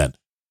son's name then?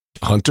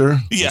 Hunter?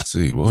 Yeah. Let's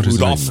see. What is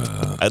his name?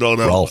 I don't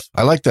know. Ralph.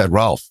 I like that.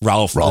 Ralph.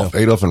 Yeah.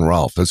 Adolf and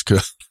Ralph. That's good.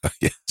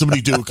 Yeah.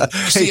 Somebody do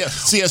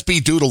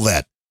CSB doodle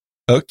that.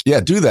 Okay, yeah,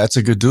 do that. It's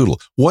a good doodle.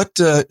 What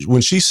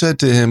when she said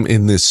to him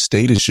in this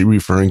state, is she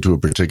referring to a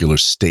particular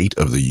state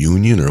of the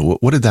union, or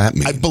what did that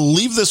mean? I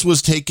believe this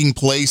was taking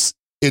place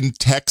in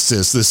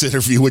Texas, this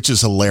interview, which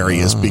is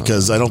hilarious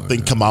because I don't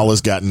think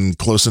Kamala's gotten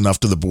close enough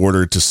to the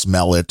border to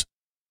smell it.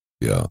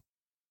 Yeah.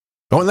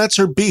 Oh, and that's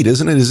her beat,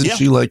 isn't it? Isn't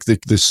she like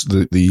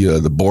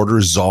the border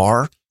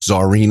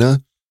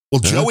czarina?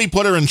 Well, Joey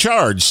put her in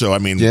charge, so I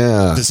mean,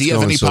 does he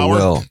have any power?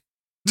 Well.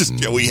 Does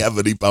Joey have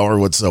any power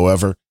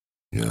whatsoever?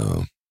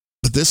 Yeah.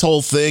 But this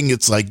whole thing,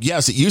 it's like,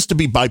 yes, it used to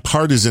be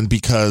bipartisan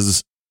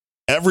because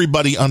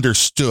everybody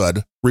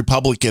understood,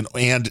 Republican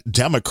and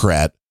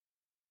Democrat,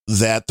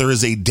 that there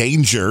is a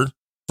danger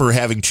for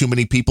having too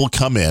many people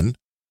come in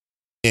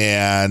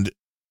and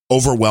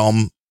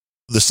overwhelm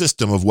the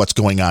system of what's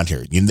going on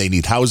here. They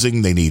need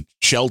housing, they need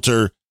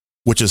shelter,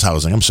 which is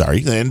housing, I'm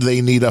sorry, and they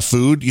need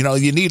food.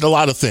 You need a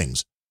lot of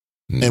things.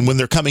 And when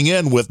they're coming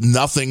in with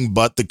nothing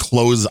but the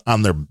clothes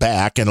on their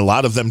back, and a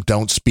lot of them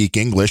don't speak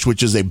English,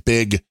 which is a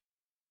big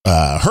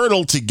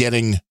hurdle to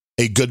getting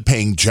a good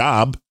paying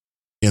job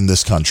in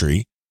this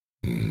country.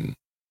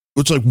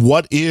 It's like,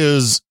 what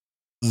is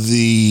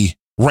the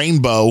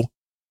rainbow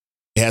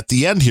at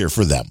the end here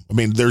for them? I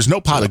mean, there's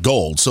no pot of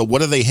gold. So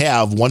what do they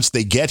have once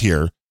they get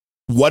here?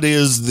 What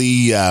is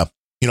the,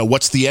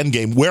 what's the end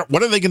game? What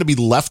are they going to be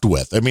left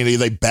with? I mean, are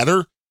they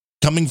better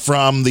coming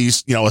from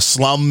these, a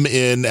slum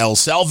in El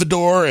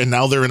Salvador and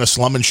now they're in a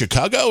slum in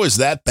Chicago? Is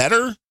that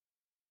better?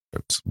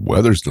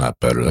 Weather's not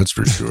better. That's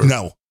for sure.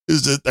 No.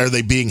 Are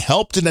they being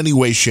helped in any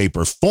way, shape,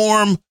 or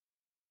form?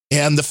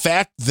 And the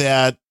fact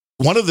that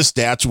one of the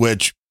stats,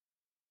 which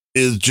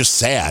is just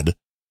sad,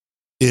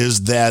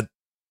 is that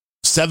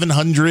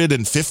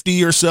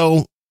 750 or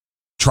so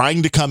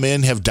trying to come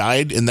in have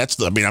died. And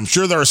I'm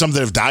sure there are some that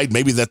have died,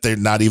 maybe that they're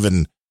not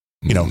even,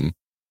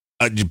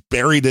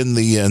 buried in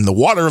the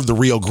water of the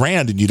Rio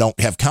Grande and you don't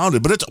have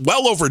counted, but it's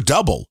well over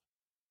double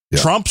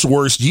Trump's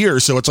worst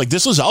year. So it's like,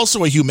 this is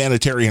also a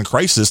humanitarian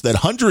crisis that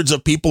hundreds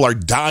of people are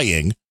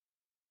dying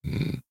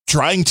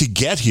trying to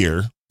get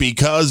here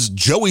because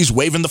Joey's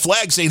waving the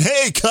flag saying,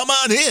 hey, come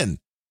on in.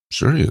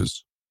 Sure he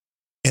is.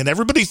 And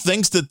everybody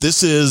thinks that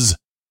this is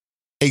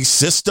a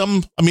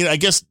system. I mean, I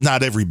guess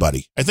not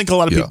everybody. I think a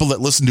lot of people that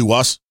listen to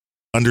us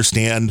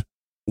understand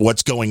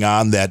what's going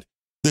on, that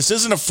this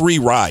isn't a free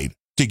ride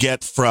to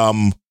get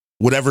from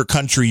whatever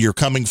country you're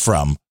coming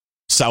from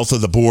south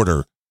of the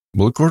border.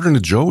 Well, according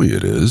to Joey,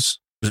 it is.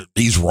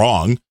 He's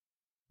wrong.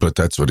 But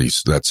that's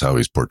how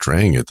he's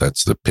portraying it.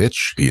 That's the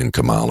pitch he and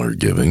Kamala are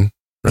giving.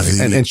 Right.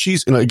 And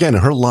she's, again,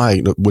 her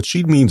lie, what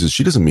she means is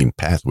she doesn't mean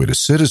pathway to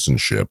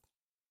citizenship.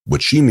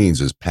 What she means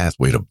is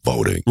pathway to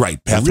voting.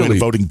 Right. Pathway to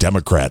voting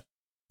Democrat.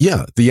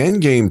 Yeah. The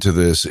end game to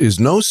this is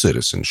no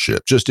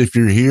citizenship. Just if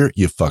you're here,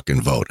 you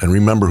fucking vote. And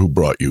remember who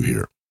brought you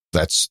here.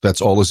 That's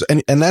all this.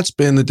 And that's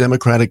been the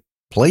Democratic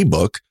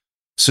playbook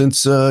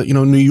since,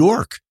 New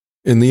York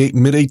in the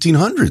mid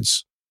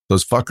 1800s.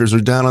 Those fuckers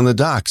are down on the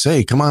docks.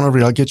 Hey, come on over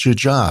here. I'll get you a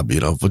job.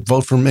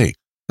 Vote for me.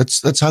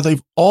 That's how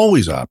they've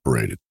always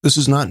operated. This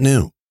is not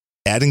new.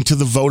 Adding to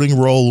the voting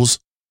rolls,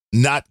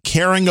 not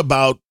caring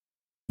about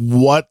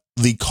what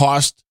the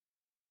cost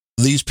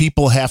these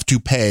people have to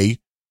pay,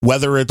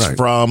 whether it's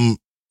from,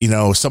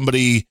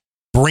 somebody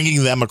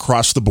bringing them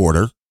across the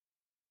border.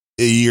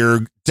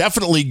 You're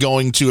definitely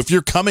going to, if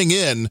you're coming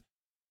in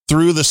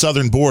through the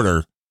southern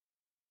border,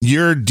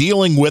 you're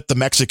dealing with the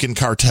Mexican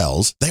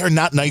cartels. They are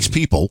not nice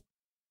people.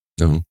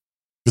 No.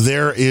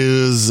 There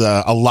is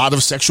a lot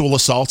of sexual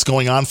assaults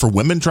going on for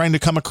women trying to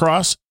come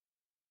across.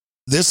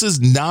 This is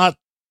not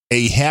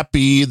a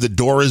happy, the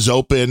door is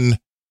open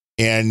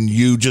and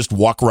you just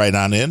walk right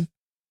on in.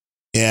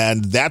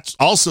 And that's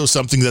also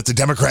something that the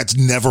Democrats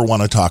never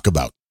want to talk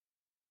about.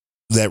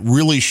 That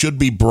really should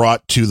be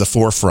brought to the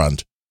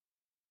forefront.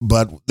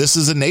 But this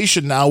is a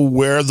nation now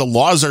where the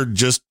laws are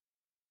just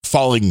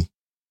falling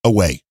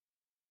away.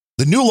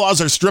 The new laws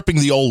are stripping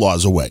the old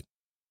laws away.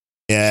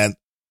 And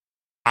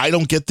I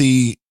don't get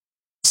the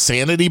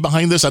sanity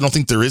behind this. I don't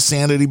think there is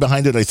sanity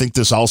behind it. I think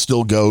this all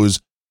still goes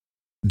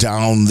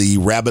down the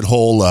rabbit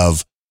hole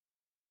of,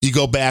 you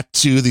go back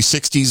to the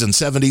 60s and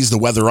 70s, the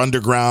Weather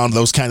Underground,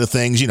 those kind of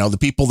things, the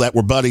people that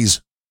were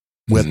buddies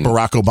with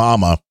Barack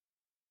Obama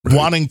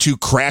wanting to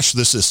crash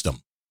the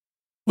system.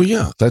 Well,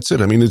 yeah, that's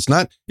it. I mean,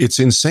 it's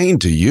insane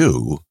to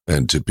you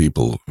and to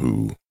people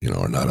who,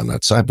 are not on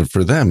that side, but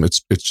for them,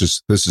 it's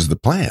just, this is the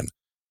plan.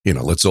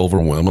 Let's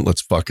overwhelm it.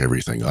 Let's fuck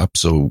everything up.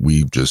 So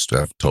we just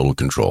have total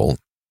control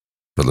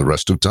for the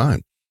rest of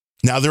time.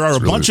 Now, there are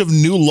a bunch of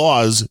new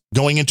laws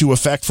going into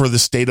effect for the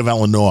state of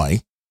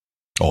Illinois.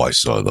 Oh, I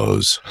saw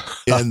those.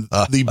 And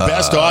the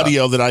best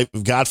audio that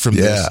I've got from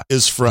this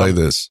is from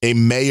a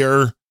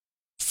mayor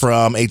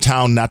from a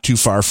town not too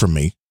far from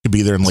me. Could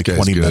be there in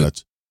 20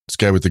 minutes. This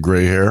guy with the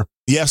gray hair?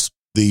 Yes.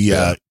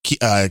 The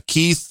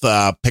Keith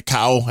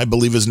Picow, I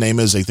believe his name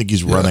is. I think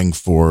he's running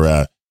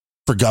for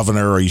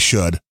governor, or he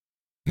should.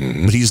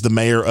 Mm-hmm. But he's the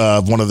mayor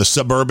of one of the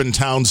suburban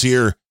towns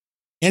here.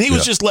 And he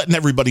was just letting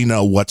everybody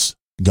know what's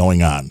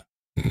going on.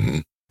 Mm-hmm.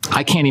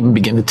 I can't even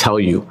begin to tell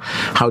you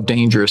how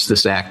dangerous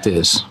this act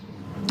is.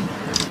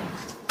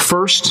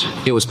 First,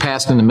 it was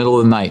passed in the middle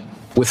of the night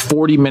with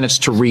 40 minutes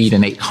to read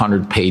an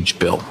 800-page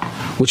bill,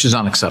 which is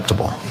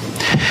unacceptable.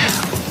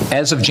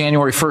 As of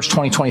January 1st,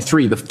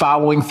 2023, the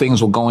following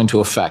things will go into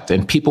effect,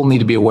 and people need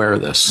to be aware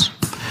of this.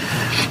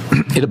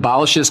 It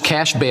abolishes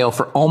cash bail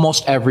for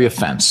almost every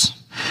offense.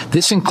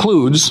 This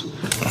includes,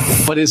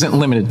 but isn't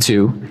limited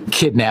to,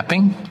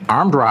 kidnapping,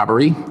 armed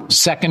robbery,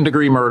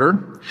 second-degree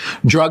murder,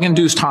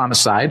 drug-induced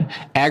homicide,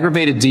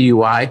 aggravated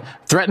DUI,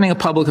 threatening a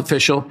public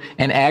official,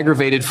 and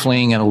aggravated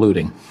fleeing and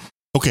eluding.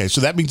 Okay,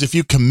 so that means if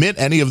you commit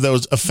any of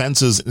those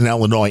offenses in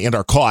Illinois and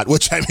are caught,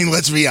 which, I mean,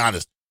 let's be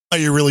honest, are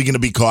you really going to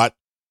be caught?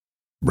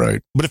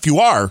 Right. But if you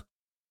are,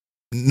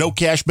 no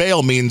cash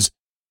bail means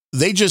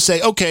they just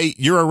say, okay,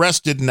 you're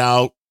arrested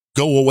now,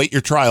 go await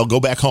your trial, go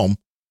back home.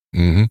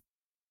 Mm-hmm.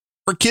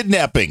 For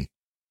kidnapping.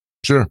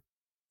 Sure.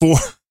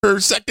 For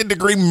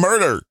second-degree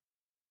murder.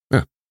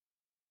 Yeah.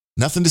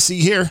 Nothing to see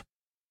here.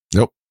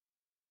 Nope.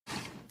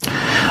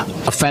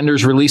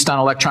 Offenders released on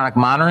electronic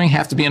monitoring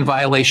have to be in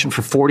violation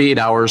for 48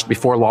 hours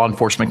before law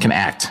enforcement can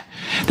act.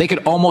 They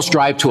could almost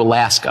drive to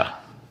Alaska.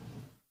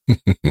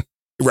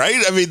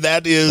 Right? I mean,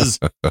 that is...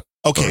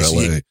 Okay,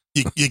 so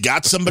you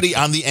got somebody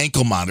on the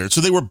ankle monitor.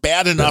 So they were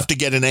bad enough to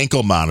get an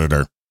ankle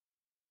monitor.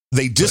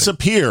 They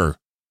disappear. Right.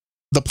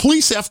 The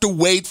police have to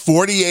wait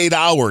 48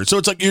 hours. So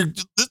it's like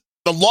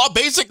the law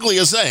basically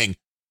is saying,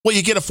 well,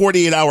 you get a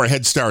 48-hour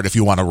head start if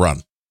you want to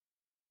run.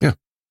 Yeah.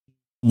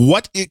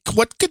 What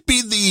could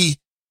be the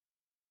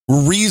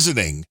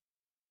reasoning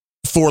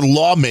for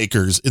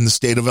lawmakers in the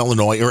state of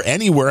Illinois or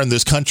anywhere in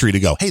this country to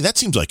go, hey, that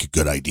seems like a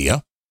good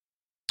idea?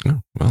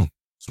 Oh, well,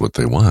 it's what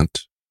they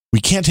want.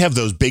 We can't have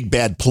those big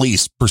bad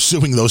police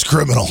pursuing those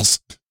criminals.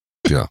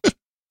 Yeah.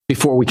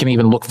 Before we can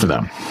even look for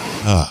them.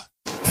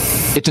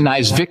 It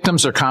denies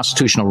victims their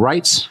constitutional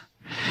rights.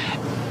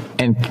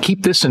 And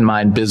keep this in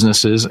mind,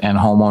 businesses and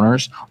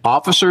homeowners.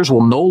 Officers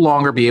will no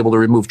longer be able to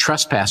remove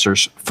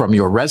trespassers from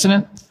your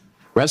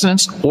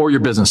residence or your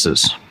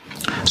businesses.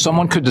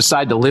 Someone could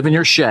decide to live in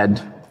your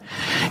shed,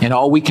 and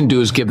all we can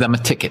do is give them a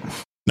ticket.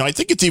 Now, I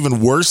think it's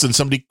even worse than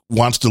somebody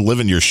wants to live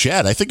in your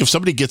shed. I think if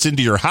somebody gets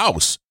into your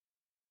house,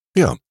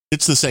 Yeah.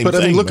 It's the same but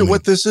thing. I mean, look at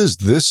what this is.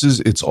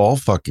 It's all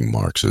fucking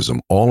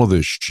Marxism. All of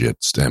this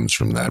shit stems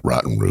from that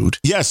rotten root.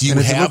 Yes, you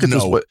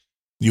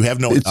have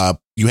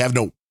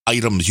no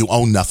items. You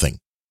own nothing.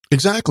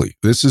 Exactly.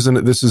 This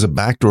is a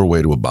backdoor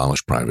way to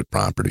abolish private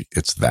property.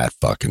 It's that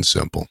fucking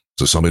simple.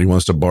 So somebody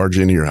wants to barge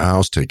into your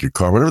house, take your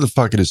car, whatever the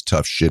fuck it is,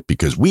 tough shit,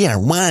 because we are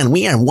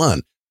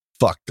one.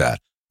 Fuck that.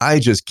 I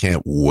just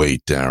can't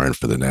wait, Darren,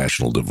 for the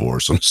national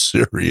divorce. I'm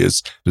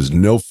serious. There's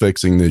no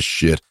fixing this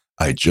shit.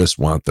 I just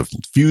want the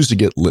fuse to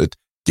get lit,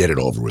 get it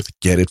over with,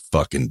 get it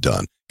fucking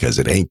done, because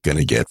it ain't going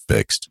to get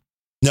fixed.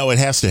 No, it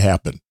has to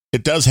happen.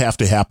 It does have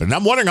to happen. And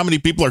I'm wondering how many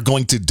people are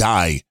going to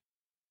die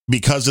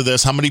because of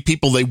this, how many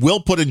people they will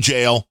put in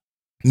jail,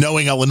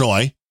 knowing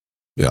Illinois.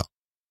 Yeah.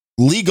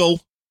 Legal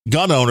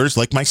gun owners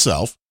like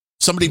myself.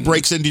 Somebody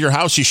breaks into your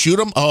house, you shoot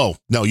them. Oh,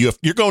 no,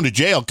 you're going to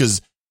jail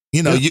because,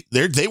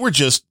 they were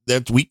just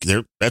that week.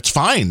 That's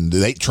fine.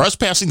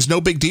 Trespassing's no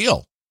big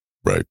deal.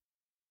 Right.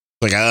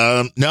 Like,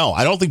 no,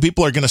 I don't think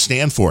people are going to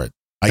stand for it.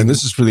 And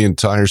this is for the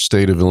entire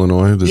state of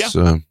Illinois.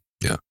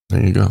 Yeah,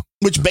 there you go.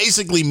 Which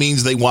basically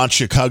means they want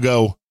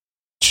Chicago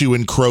to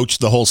encroach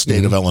the whole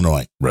state of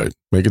Illinois. Right.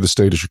 Make it the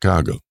state of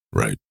Chicago.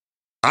 Right.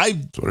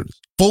 I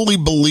fully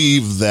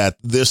believe that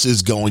this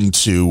is going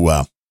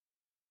to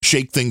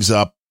shake things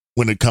up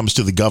when it comes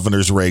to the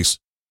governor's race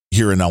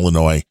here in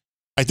Illinois.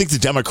 I think the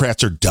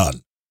Democrats are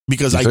done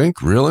because I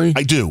think really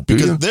I do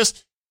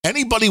because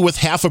anybody with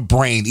half a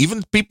brain,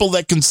 even people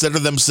that consider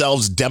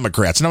themselves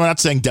Democrats, and I'm not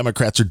saying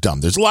Democrats are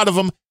dumb. There's a lot of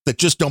them that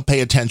just don't pay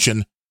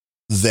attention,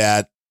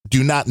 that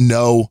do not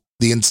know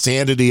the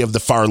insanity of the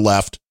far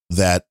left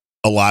that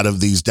a lot of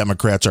these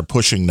Democrats are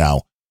pushing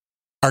now,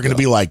 are going to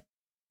be like,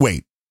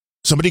 wait,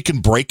 somebody can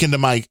break into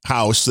my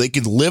house. They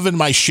can live in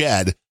my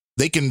shed.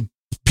 They can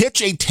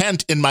pitch a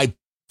tent in my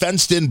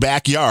fenced in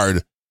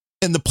backyard,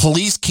 and the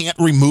police can't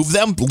remove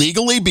them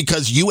legally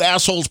because you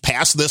assholes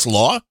passed this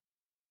law.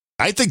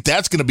 I think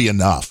that's going to be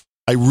enough.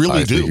 I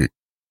really do.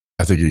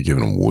 I think you're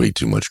giving them way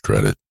too much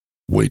credit.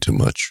 Way too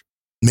much.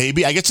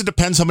 Maybe. I guess it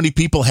depends how many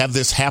people have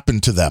this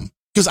happen to them.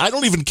 Because I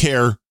don't even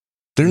care.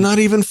 They're not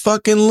even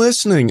fucking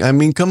listening. I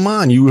mean, come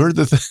on. You heard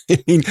the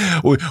thing.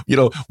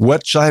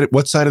 What side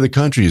of the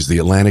country is the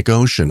Atlantic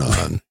Ocean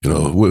on?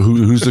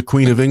 Who's the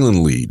Queen of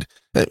England lead?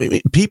 I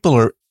mean, people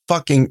are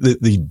fucking,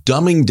 the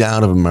dumbing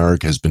down of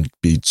America has been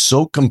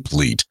so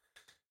complete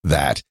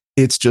that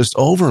it's just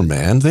over,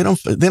 man. They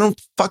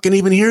don't fucking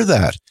even hear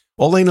that.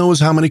 All they know is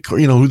how many,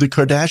 who the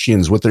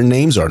Kardashians, what their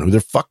names are, and who they're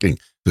fucking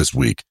this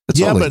week.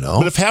 That's all they know.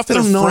 But if half they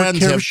their don't friends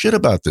care shit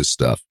about this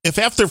stuff. If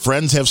half their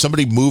friends have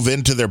somebody move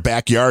into their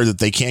backyard that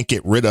they can't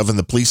get rid of, and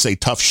the police say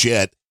tough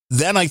shit,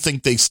 then I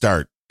think they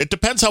start. It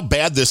depends how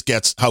bad this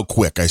gets, how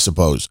quick, I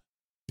suppose.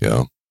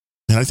 Yeah.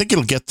 And I think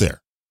it'll get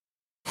there.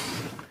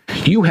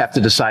 You have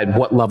to decide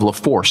what level of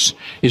force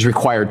is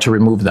required to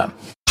remove them.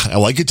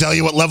 I can tell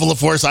you what level of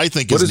force I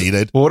think is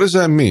needed. What does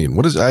that mean?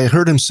 I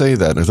heard him say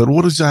that. I thought,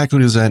 what exactly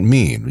does that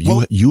mean?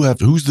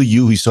 Who's the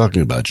you he's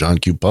talking about? John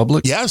Q.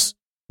 Public? Yes.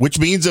 Which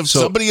means if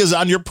somebody is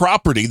on your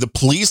property, the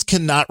police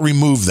cannot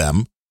remove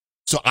them.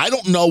 So I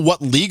don't know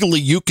what legally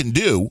you can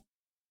do.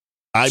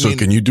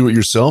 Can you do it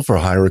yourself or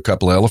hire a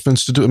couple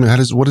elephants to do it? I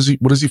mean, what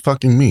does he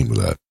fucking mean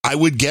with that? I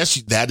would guess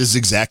that is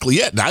exactly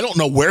it. And I don't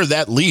know where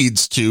that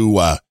leads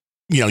to,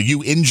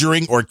 you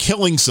injuring or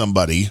killing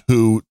somebody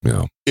who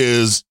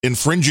is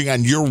infringing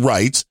on your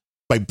rights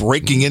by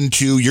breaking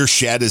into your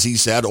shed, as he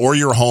said, or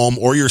your home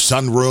or your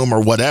sunroom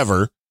or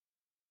whatever,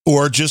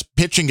 or just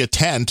pitching a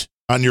tent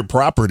on your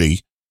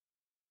property.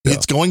 Yeah.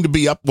 It's going to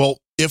be up. Well,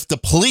 if the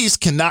police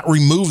cannot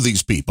remove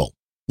these people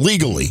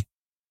legally,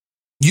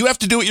 you have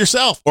to do it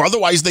yourself, or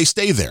otherwise they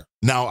stay there.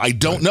 Now, I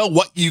don't know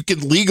what you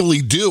can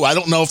legally do. I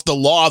don't know if the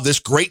law, this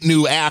great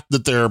new act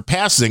that they're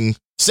passing,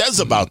 says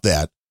about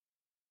that.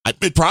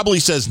 It probably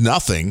says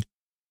nothing.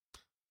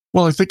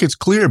 Well, I think it's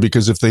clear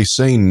because if they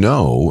say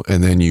no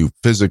and then you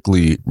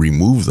physically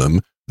remove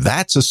them,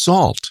 that's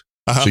assault.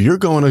 So you're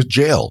going to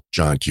jail,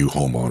 John Q.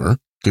 homeowner,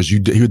 because you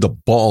had the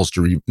balls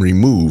to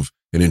remove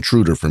an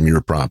intruder from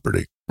your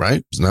property,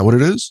 right? Isn't that what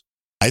it is?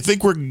 I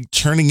think we're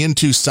turning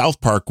into South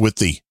Park with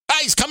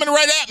he's coming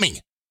right at me.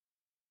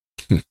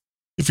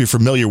 If you're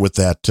familiar with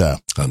that,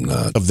 I'm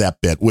not. Of that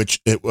bit,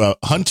 which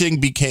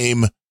hunting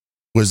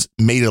was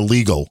made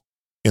illegal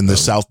in the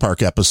South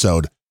Park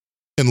episode,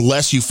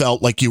 unless you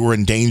felt like you were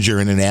in danger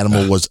and an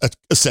animal was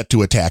set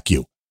to attack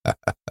you.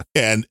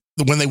 And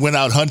when they went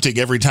out hunting,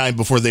 every time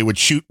before they would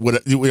shoot,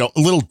 a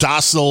little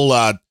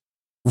docile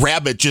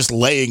rabbit just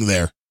laying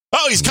there.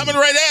 Oh, he's coming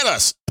right at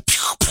us.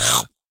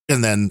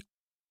 And then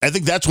I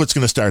think that's what's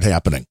going to start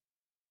happening.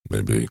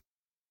 Maybe.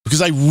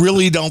 Because I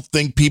really don't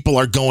think people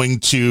are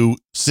going to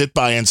sit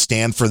by and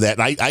stand for that.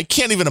 And I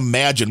can't even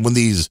imagine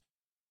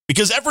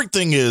because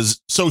everything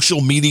is social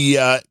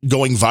media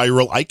going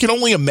viral. I can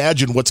only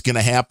imagine what's going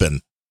to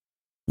happen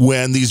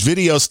when these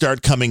videos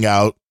start coming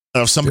out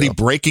of somebody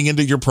breaking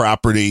into your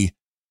property,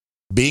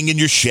 being in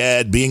your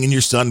shed, being in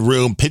your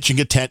sunroom, pitching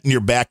a tent in your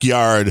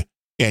backyard,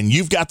 and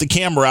you've got the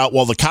camera out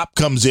while the cop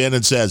comes in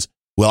and says,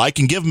 well, I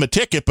can give him a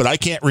ticket, but I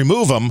can't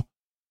remove him.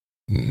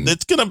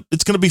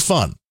 it's gonna be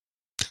fun.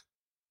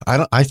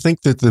 I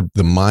think that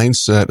the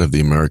mindset of the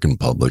American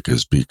public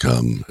has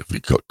become, if we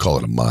call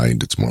it a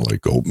mind, it's more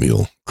like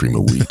oatmeal, cream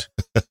of wheat.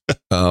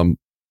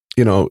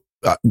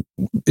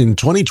 In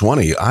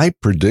 2020, I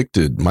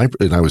predicted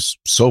and I was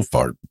so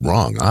far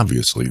wrong,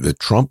 obviously, that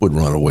Trump would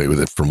run away with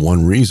it from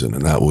one reason,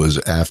 and that was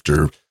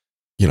after,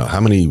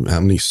 how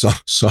many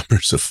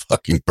summers of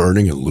fucking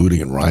burning and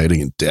looting and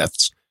rioting and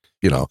deaths.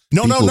 No,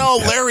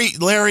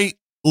 Larry.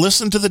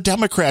 Listen to the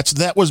Democrats.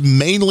 That was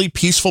mainly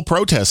peaceful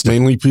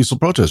protesting.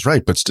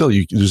 Right? But still,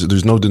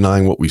 there's no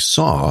denying what we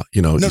saw.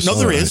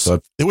 There is.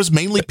 It was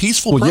mainly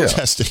peaceful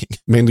protesting. Yeah,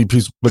 mainly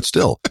peaceful, but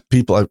still,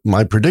 people.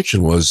 My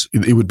prediction was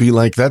it would be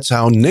like that's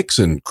how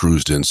Nixon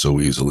cruised in so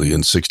easily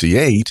in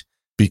 '68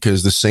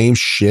 because the same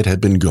shit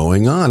had been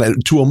going on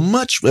to a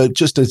much,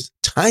 just a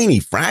tiny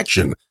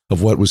fraction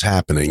of what was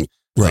happening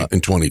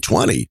in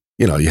 2020.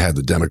 You had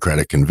the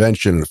Democratic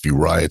convention and a few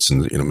riots,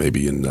 and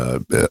maybe in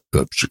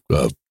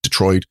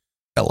Detroit,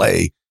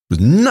 LA, was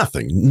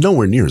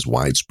nowhere near as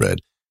widespread.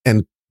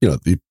 And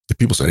the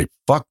people say, hey,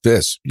 "Fuck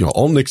this!"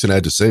 All Nixon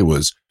had to say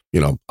was,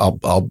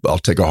 "I'll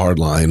take a hard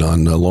line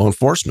on law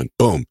enforcement."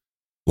 Boom,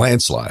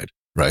 landslide,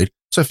 right?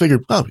 So I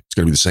figured, it's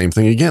going to be the same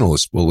thing again. All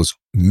this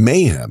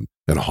mayhem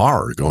and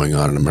horror going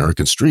on in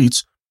American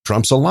streets.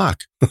 Trump's a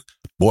lock.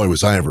 Boy,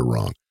 was I ever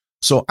wrong.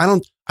 So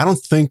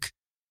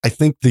I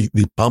think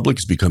the public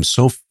has become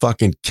so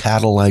fucking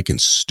cattle-like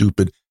and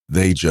stupid,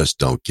 they just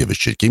don't give a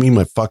shit. Give me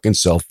my fucking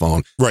cell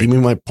phone. Right. Give me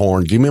my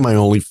porn. Give me my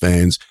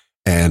OnlyFans.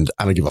 And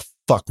I don't give a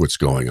fuck what's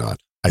going on.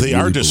 They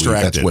are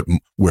distracted. That's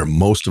where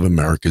most of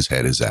America's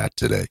head is at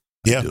today.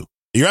 Yeah,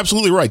 you're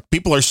absolutely right.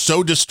 People are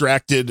so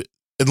distracted,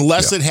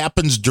 unless it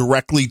happens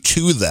directly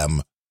to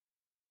them,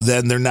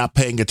 then they're not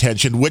paying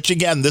attention, which,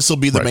 again, this will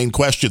be the main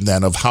question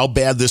then of how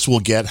bad this will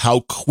get,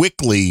 how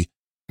quickly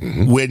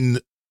when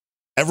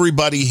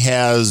everybody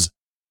has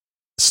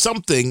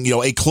something,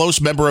 a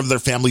close member of their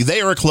family,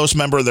 they are a close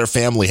member of their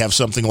family, have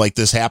something like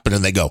this happen,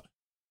 and they go,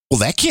 well,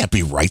 that can't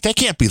be right. That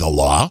can't be the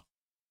law.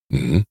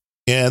 Mm-hmm.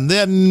 And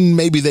then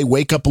maybe they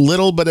wake up a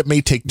little, but it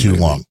may take too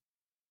long.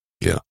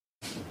 Yeah.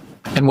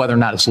 And whether or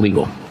not it's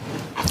legal.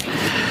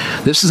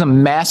 This is a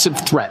massive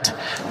threat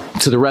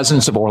to the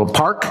residents of Orland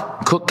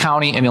Park, Cook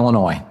County, and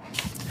Illinois.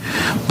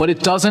 But it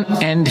doesn't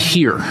end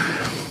here.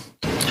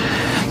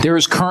 There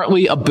is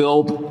currently a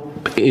bill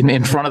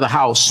in front of the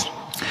House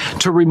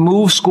to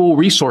remove school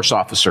resource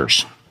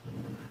officers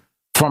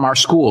from our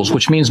schools,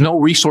 which means no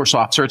resource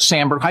officer at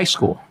Sandburg High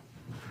School.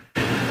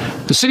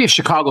 The city of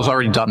Chicago has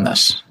already done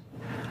this.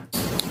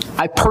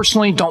 I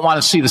personally don't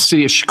want to see the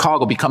city of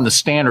Chicago become the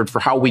standard for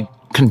how we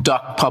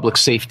conduct public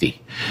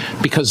safety,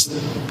 because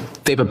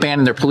they've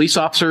abandoned their police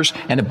officers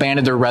and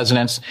abandoned their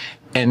residents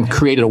and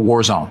created a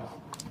war zone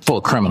full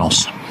of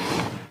criminals.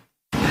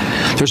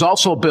 There's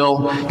also a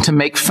bill to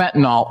make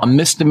fentanyl a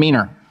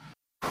misdemeanor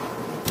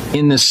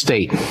in this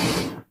state.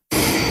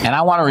 And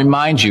I want to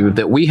remind you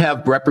that we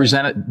have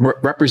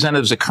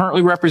representatives that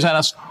currently represent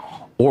us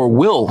or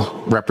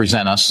will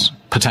represent us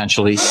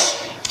potentially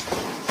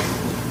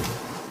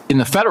in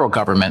the federal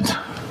government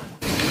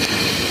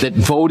that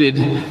voted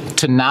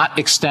to not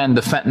extend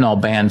the fentanyl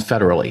ban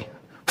federally.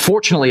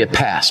 Fortunately, it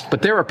passed,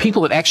 but there are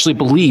people that actually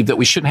believe that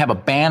we shouldn't have a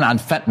ban on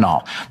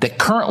fentanyl that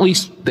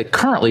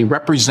currently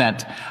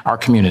represent our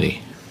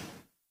community.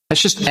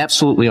 That's just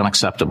absolutely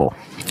unacceptable.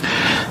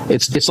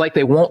 It's like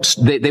they won't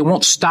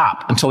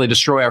stop until they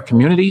destroy our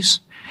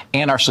communities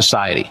and our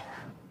society.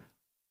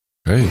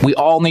 Hey. We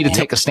all need to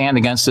take a stand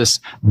against this.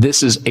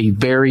 This is a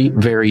very,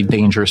 very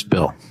dangerous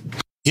bill.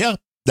 Yeah.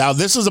 Now,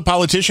 this is a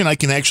politician I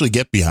can actually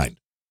get behind.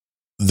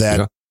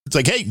 It's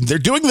like, hey, they're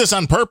doing this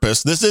on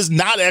purpose. This is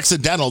not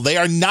accidental. They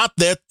are not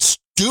that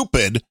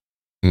stupid.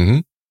 Mm-hmm.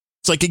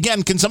 It's like,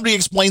 again, can somebody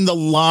explain the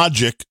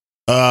logic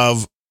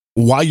of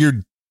why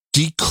you're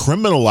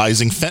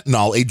decriminalizing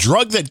fentanyl, a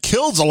drug that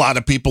kills a lot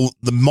of people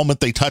the moment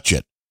they touch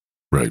it?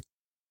 Right.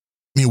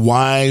 I mean,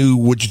 why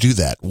would you do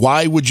that?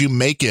 Why would you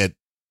make it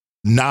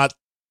not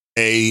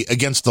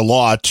against the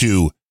law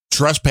to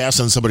trespass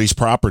on somebody's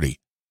property?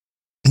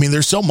 I mean,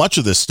 there's so much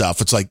of this stuff.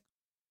 It's like,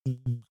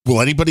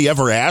 will anybody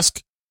ever ask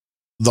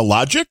the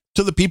logic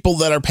to the people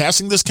that are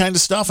passing this kind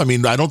of stuff? I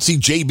mean, I don't see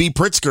J.B.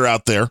 Pritzker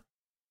out there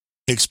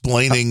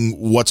explaining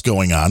what's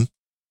going on.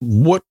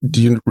 What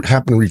do you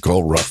happen to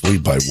recall roughly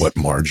by what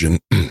margin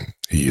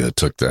he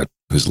took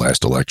his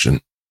last election?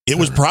 It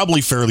was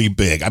probably fairly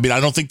big. I mean, I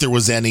don't think there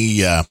was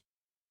any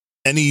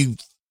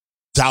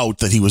doubt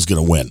that he was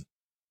going to win.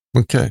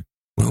 Okay.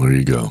 Well, there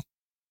you go.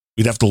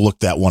 We'd have to look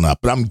that one up,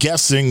 but I'm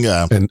guessing.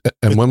 And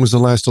when was the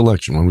last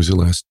election? When was he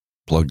last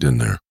plugged in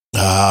there?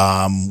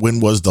 When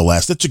was the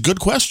last? That's a good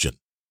question.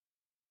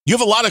 You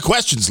have a lot of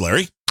questions,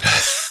 Larry.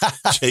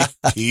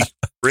 J.B.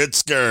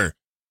 Pritzker,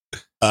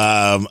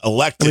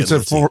 elected.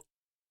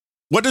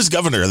 What is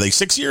governor? Are they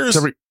 6 years?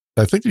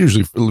 I think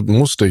usually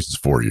most states it's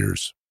 4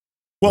 years.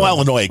 Well,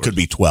 Illinois, it could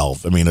be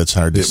 12. I mean, it's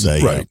hard to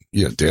say. Right.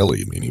 Yeah,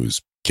 Daley. I mean, he was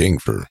king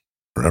for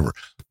forever.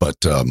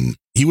 But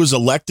he was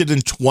elected in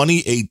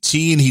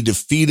 2018. He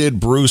defeated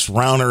Bruce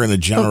Rauner in a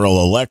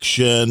general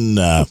election.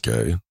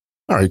 Okay.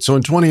 All right. So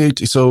in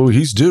 2018, so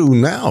he's due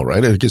now,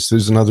 right? I guess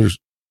there's another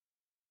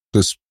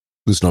this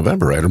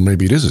November, right? Or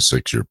maybe it is a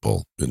 6-year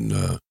poll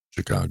in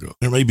Chicago.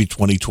 Or maybe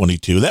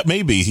 2022. That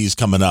may be he's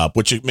coming up,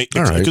 which it makes,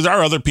 because there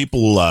are other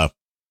people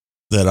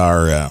that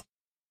are,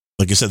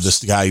 like I said,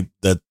 this guy,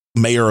 that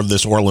mayor of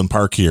this Orland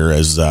Park here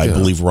is, I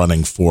believe,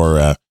 running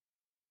for.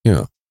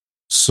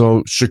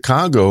 So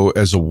Chicago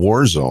as a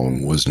war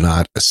zone was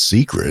not a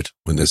secret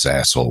when this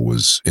asshole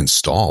was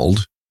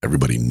installed.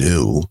 Everybody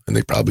knew, and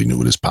they probably knew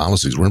what his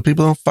policies were, and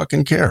people don't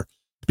fucking care.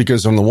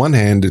 Because on the one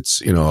hand,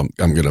 it's,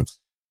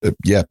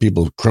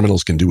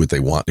 criminals can do what they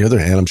want. On the other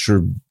hand, I'm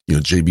sure,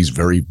 JB's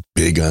very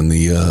big on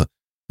the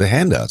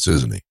handouts,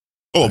 isn't he?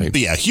 Oh, right?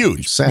 Yeah,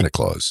 huge. Santa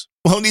Claus.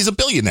 Well, and he's a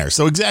billionaire,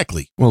 so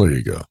exactly. Well, there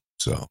you go.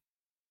 So,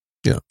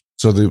 yeah.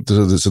 So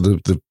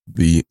the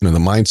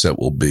mindset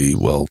will be,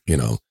 well,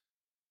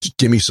 just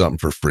give me something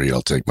for free.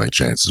 I'll take my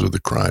chances with the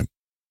crime.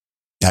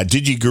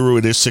 DigiGuru,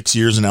 it is 6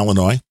 years in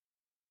Illinois.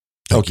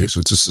 Okay,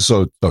 so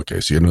so you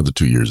have another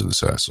 2 years of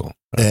this asshole.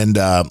 Right. And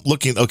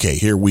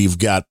here we've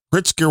got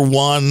Pritzker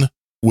won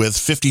with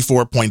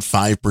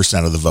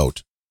 54.5% of the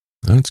vote.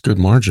 That's good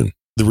margin.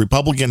 The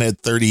Republican had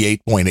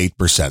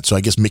 38.8%. So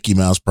I guess Mickey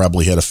Mouse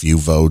probably had a few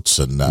votes,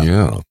 and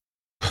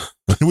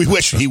we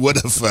wish he would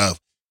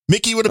have.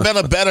 Mickey would have been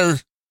a better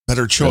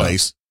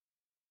choice. Yeah.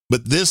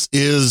 But this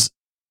is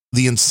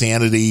the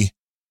insanity.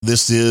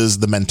 This is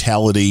the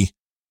mentality,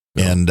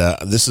 and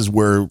this is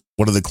where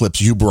one of the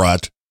clips you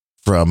brought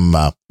from,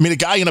 a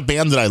guy in a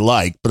band that I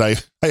like, but I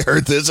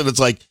heard this and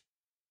it's like,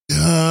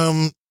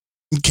 Ken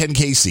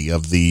Casey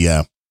of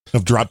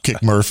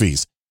Dropkick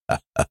Murphys.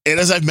 And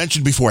as I've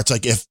mentioned before, it's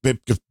like, if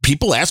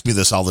people ask me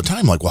this all the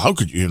time, like, well, how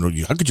could you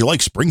like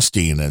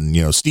Springsteen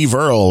and, Steve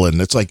Earle?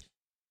 And it's like,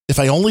 if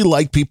I only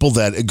liked people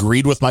that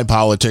agreed with my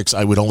politics,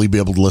 I would only be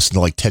able to listen to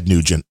like Ted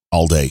Nugent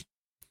all day,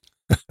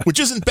 which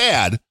isn't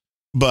bad,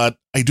 but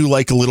I do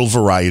like a little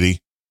variety.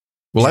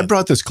 Well, I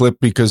brought this clip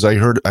because I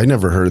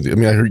never heard.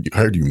 I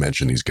heard you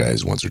mention these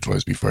guys once or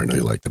twice before. I know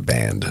you like the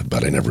band,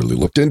 but I never really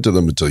looked into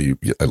them until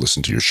I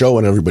listened to your show,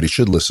 and everybody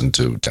should listen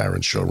to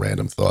Taran's show,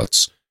 Random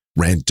Thoughts,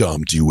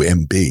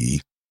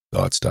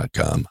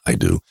 randomthoughts.com. I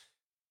do.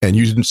 And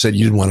you said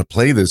you didn't want to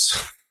play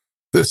this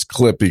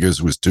clip because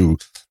it was too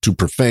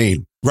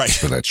profane, right,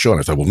 for that show. And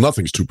I thought, well,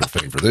 nothing's too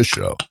profane for this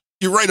show.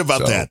 You're right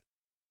about that.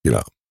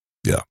 Yeah.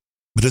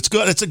 But it's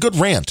good. It's a good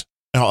rant.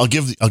 I'll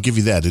give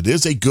you that. It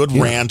is a good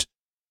rant.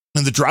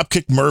 And the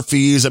Dropkick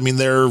Murphys,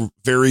 they're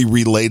very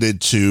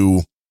related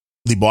to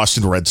the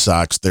Boston Red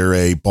Sox. They're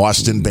a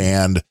Boston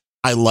band.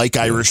 I like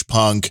Irish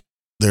punk.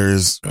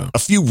 There's a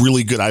few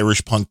really good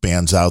Irish punk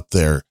bands out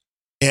there.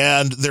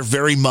 And they're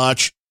very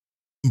much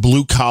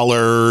blue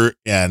collar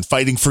and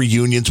fighting for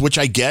unions, which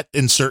I get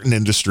in certain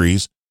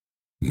industries.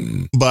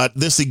 But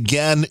this,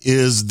 again,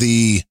 is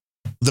the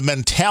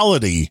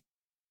mentality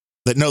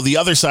that, no, the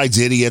other side's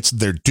idiots.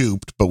 They're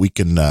duped, but we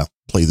can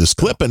play this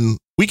clip and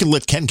we can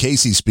let Ken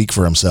Casey speak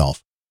for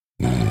himself.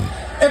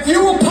 If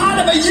you were part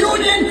of a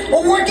union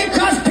or working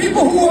class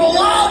people who were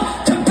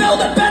allowed to build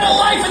a better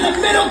life in the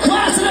middle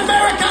class in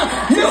America,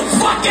 you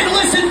fucking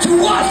listen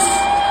to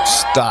us.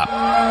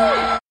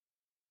 Stop.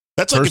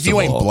 That's like, if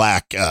you ain't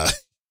black.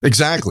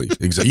 Exactly.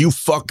 You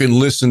fucking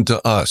listen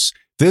to us.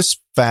 This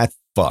fat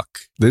fuck,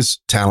 this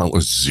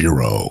talentless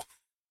zero,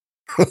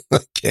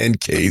 Ken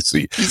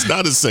Casey. He's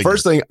not a singer.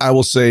 First thing I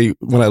will say,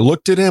 when I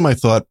looked at him, I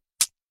thought,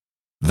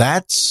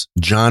 that's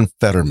John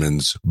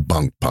Fetterman's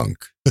bunk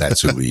punk.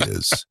 That's who he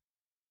is.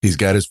 He's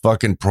got his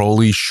fucking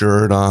Proli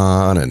shirt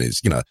on and his,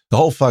 the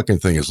whole fucking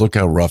thing is, look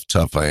how rough,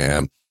 tough I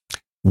am.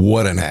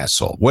 What an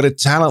asshole. What a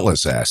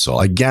talentless asshole.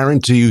 I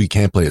guarantee you he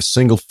can't play a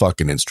single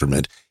fucking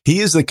instrument.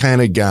 He is the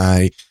kind of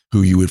guy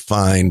who you would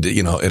find,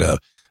 at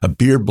a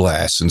beer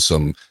blast in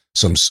some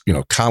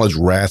college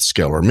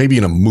Rathskeller, maybe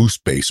in a moose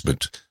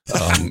basement,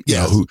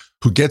 who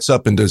gets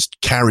up and does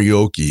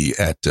karaoke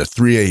at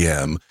 3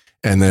 a.m.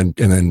 and then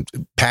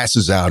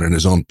passes out in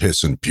his own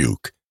piss and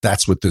puke.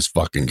 That's what this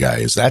fucking guy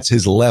is. That's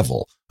his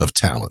level of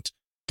talent.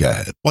 Go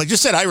ahead. Well, I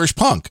just said Irish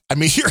punk.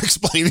 You're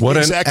explaining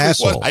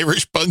exactly what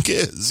Irish punk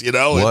is,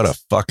 What a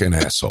fucking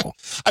asshole.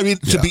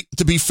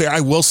 To be fair, I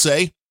will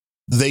say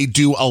they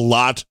do a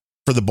lot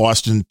for the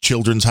Boston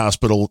Children's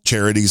Hospital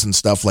charities and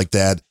stuff like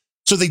that.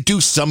 So they do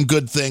some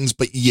good things,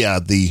 but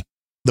the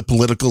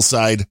political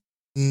side,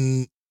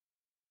 they've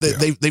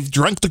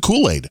drunk the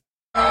Kool-Aid.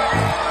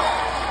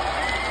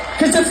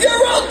 Because if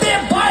you're out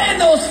there buying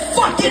those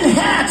fucking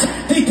hats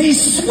that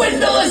these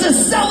swindlers are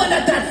selling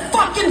at that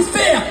fucking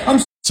fair,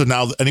 so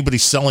now anybody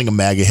selling a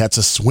MAGA hat's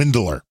a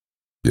swindler.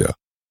 Yeah.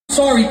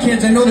 Sorry,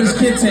 kids. I know there's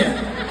kids here.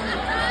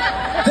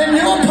 Then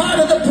you're part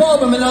of the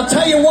problem, and I'll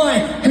tell you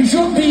why. Because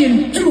you're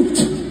being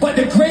duped by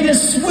the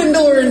greatest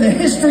swindler in the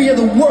history of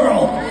the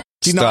world.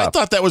 See, now I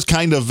thought that was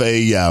kind of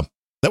that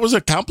was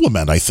a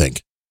compliment, I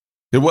think.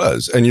 It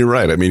was. And you're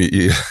right.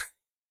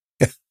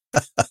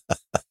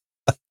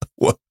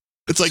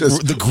 It's like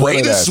the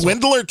greatest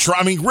swindler.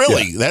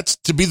 Really, that's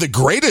to be the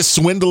greatest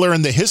swindler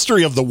in the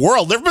history of the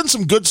world. There have been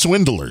some good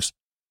swindlers.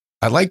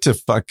 I'd like to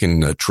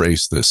fucking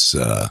trace this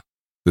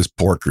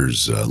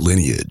Porker's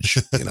lineage.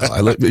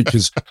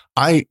 Because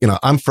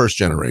I'm first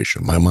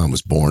generation. My mom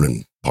was born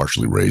and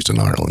partially raised in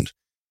Ireland.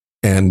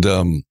 And,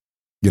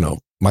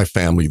 my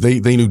family,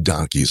 they knew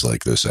donkeys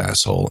like this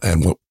asshole.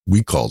 And what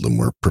we called them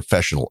were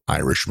professional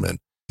Irishmen.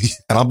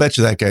 And I'll bet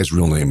you that guy's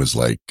real name is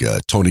like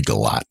Tony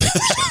Galat or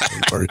something.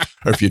 or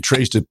if you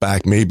traced it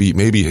back,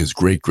 maybe his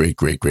great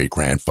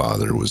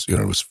grandfather was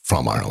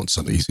from Ireland.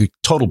 Something. He's a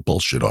total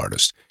bullshit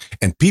artist.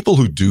 And people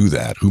who do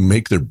that, who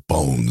make their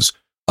bones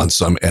on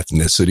some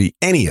ethnicity,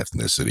 any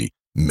ethnicity,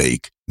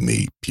 make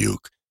me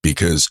puke,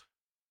 because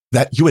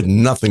that you had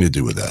nothing to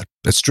do with that.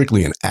 That's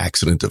strictly an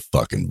accident of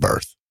fucking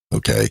birth.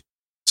 Okay,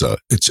 so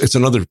it's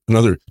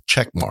another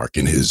check mark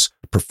in his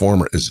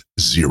performer is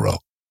 0.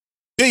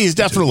 Yeah, he's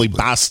definitely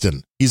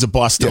Boston. He's a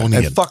Bostonian.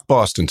 Yeah, and fuck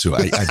Boston too.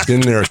 I've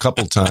been there a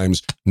couple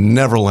times.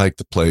 Never liked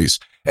the place.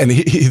 And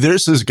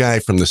there's this guy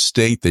from the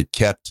state that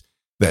kept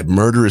that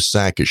murderous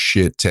sack of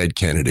shit, Ted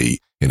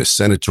Kennedy, in a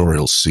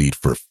senatorial seat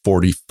for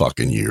 40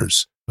 fucking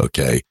years.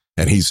 Okay,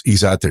 and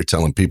he's out there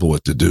telling people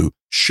what to do.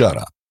 Shut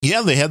up.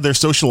 Yeah, they had their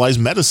socialized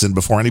medicine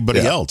before anybody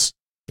else.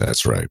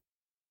 That's right.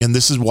 And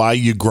this is why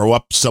you grow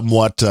up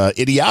somewhat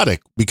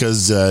idiotic,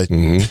 because of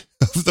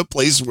the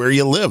place where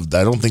you lived.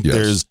 I don't think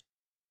there's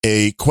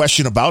a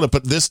question about it,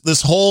 but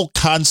this whole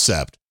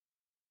concept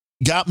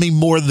got me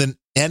more than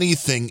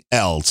anything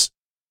else,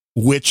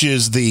 which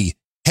is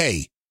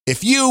hey,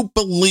 if you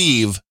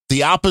believe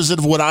the opposite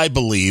of what I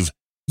believe,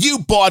 you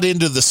bought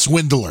into the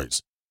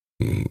swindlers.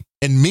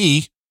 And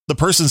me, the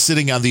person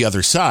sitting on the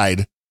other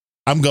side,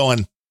 I'm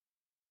going,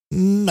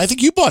 I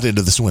think you bought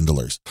into the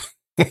swindlers.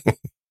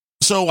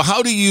 So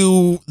how do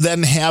you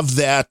then have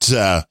that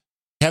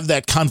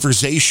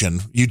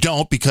conversation? You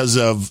don't, because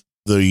of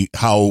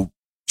how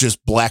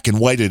just black and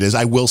white it is.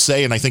 I will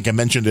say, and I think I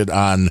mentioned it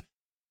on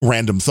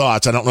Random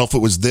Thoughts, I don't know if it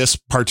was this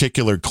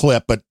particular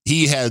clip, but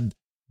he had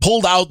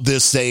pulled out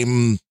this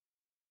same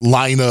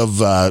line of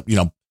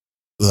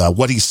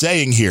what he's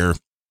saying here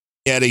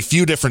at a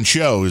few different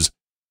shows,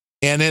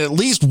 and at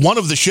least one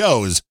of the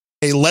shows,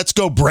 a "Let's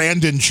Go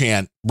Brandon"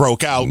 chant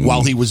broke out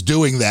while he was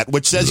doing that,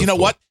 which says, you know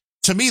what?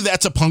 To me,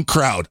 that's a punk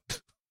crowd.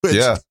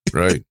 Yeah,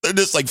 right. They're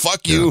just like,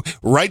 fuck you,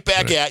 right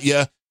back at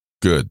you.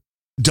 Good.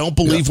 Don't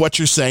believe what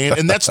you're saying.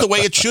 And that's the way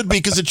it should be,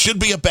 because it should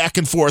be a back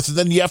and forth. And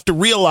then you have to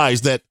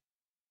realize that,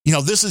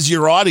 this is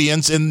your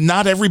audience, and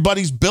not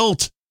everybody's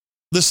built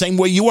the same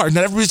way you are.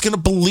 Not everybody's going to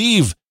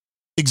believe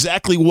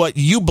exactly what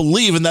you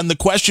believe. And then the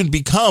question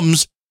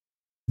becomes,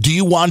 do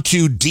you want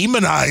to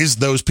demonize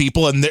those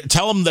people and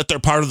tell them that they're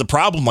part of the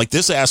problem like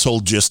this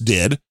asshole just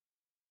did?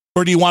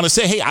 Or do you want to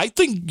say, hey, I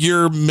think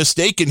you're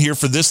mistaken here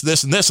for this,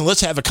 this, and this, and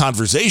let's have a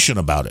conversation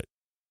about it?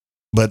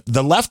 But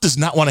the left does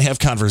not want to have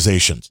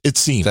conversations, it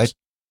seems.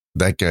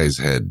 That guy's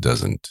head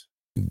doesn't,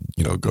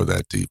 go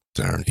that deep,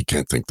 Darren. He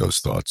can't think those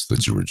thoughts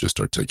that you were just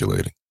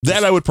articulating.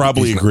 That I would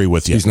probably agree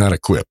with you. He's not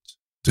equipped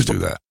to do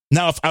that.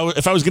 Now,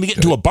 if I was going to get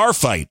into a bar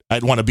fight,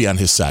 I'd want to be on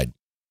his side.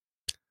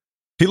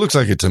 He looks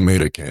like a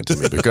tomato can to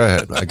me, but go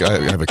ahead.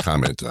 I have a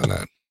comment on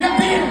that. You're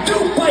being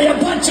duped by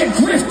a bunch of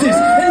grifters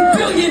and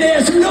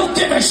billionaires who don't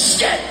give a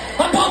shit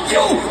about you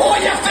or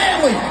your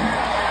family.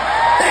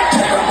 They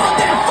care about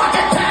their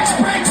fucking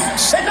tax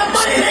breaks and the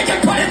money they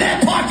can put in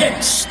their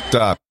pocket.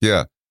 Stop.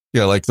 Yeah.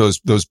 Yeah, like those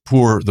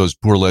poor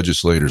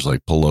legislators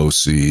like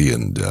Pelosi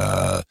and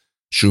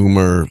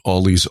Schumer,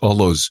 all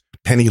those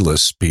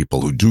penniless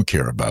people who do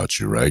care about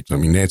you, right? I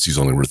mean, Nancy's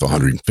only worth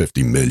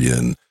 $150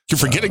 million. You're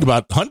forgetting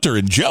about Hunter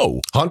and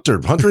Joe. Hunter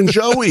and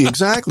Joey,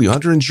 exactly.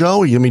 Hunter and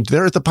Joey. I mean,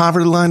 they're at the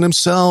poverty line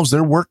themselves.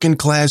 They're working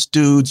class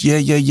dudes. Yeah.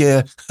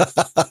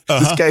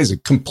 This guy's a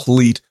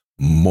complete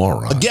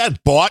moron. Again,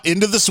 bought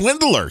into the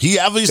swindler. He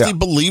obviously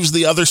believes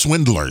the other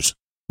swindlers.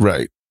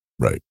 Right.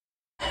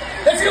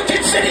 If you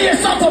consider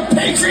yourself a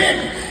patriot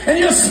and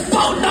you're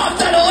spouting off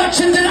that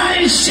election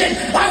denying shit,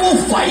 I will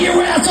fight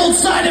your ass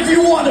outside if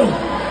you want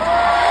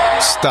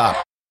to.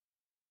 Stop.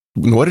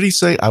 What did he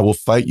say? I will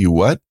fight you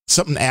what?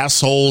 Something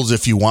assholes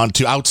if you want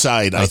to.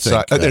 Outside. I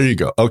think. There you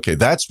go. Okay,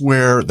 that's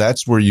where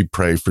you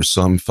pray for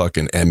some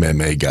fucking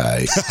MMA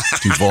guy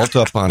to vault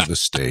up onto the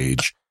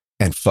stage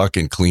and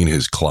fucking clean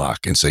his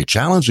clock and say,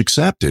 challenge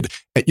accepted.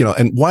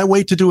 And why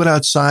wait to do it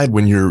outside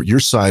when your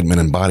sidemen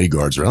and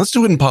bodyguards are? Let's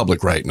do it in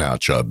public right now,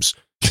 Chubbs.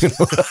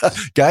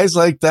 Guys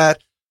like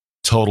that,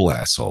 total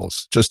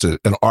assholes. Just an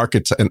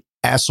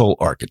asshole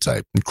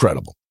archetype.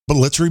 Incredible. But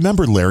let's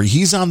remember, Larry,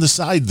 he's on the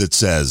side that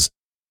says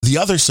the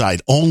other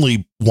side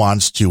only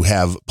wants to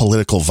have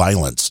political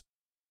violence.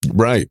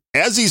 Right.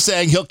 As he's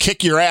saying, he'll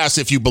kick your ass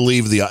if you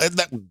believe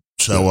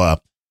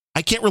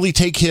I can't really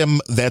take him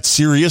that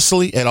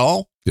seriously at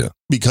all. Yeah.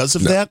 Because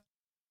of that.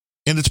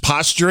 And it's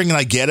posturing, and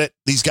I get it.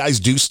 These guys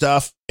do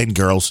stuff, and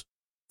girls,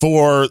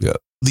 for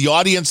the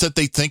audience that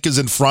they think is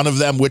in front of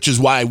them, which is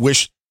why I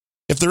wish,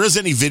 if there is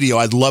any video,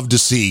 I'd love to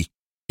see,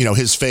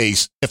 his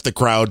face if the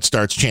crowd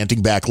starts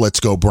chanting back,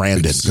 "Let's go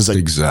Brandon."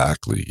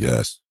 Exactly.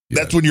 Yes.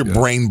 That's when your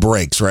brain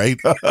breaks, right?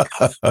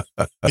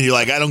 And you're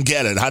like, I don't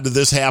get it. How did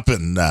this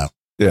happen?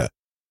 Yeah.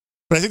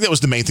 But I think that was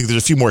the main thing.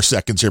 There's a few more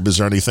seconds here, but is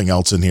there anything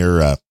else in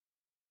here?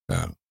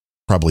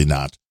 Probably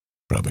not.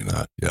 Probably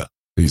not. Yeah.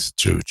 He's a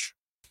chooch.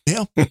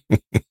 Yeah.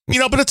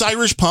 But it's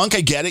Irish punk.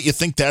 I get it. You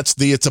think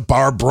it's a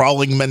bar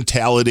brawling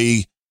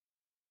mentality.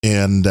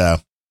 And I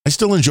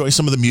still enjoy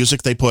some of the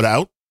music they put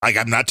out.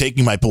 I'm not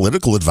taking my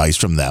political advice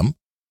from them.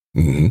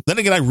 Mm-hmm. Then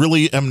again, I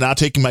really am not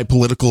taking my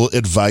political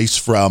advice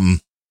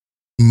from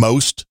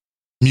most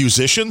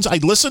musicians. I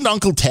listen to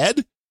Uncle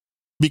Ted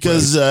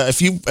because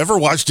if you've ever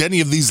watched any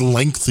of these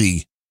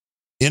lengthy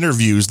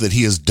interviews that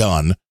he has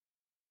done,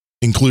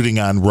 including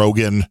on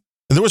Rogan,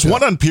 and there was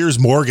one on Piers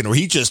Morgan where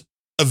he just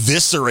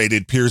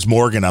eviscerated Piers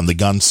Morgan on the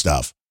gun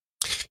stuff.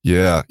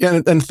 Yeah.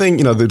 Yeah. And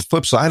the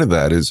flip side of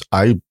that is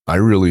I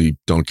really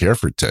don't care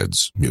for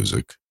Ted's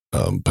music,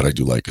 but I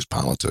do like his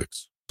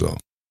politics. So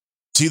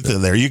see,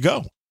 there you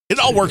go. It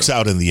all works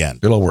out in the end.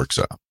 It all works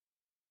out.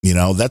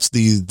 That's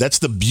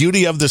the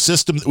beauty of the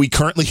system that we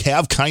currently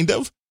have, kind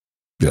of.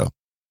 Yeah.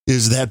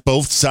 Is that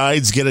both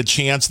sides get a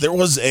chance. There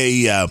was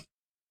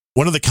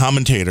one of the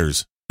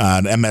commentators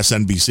on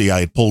MSNBC, I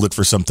had pulled it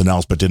for something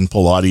else, but didn't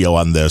pull audio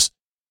on this,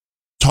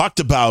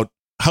 talked about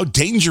how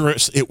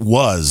dangerous it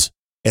was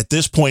at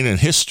this point in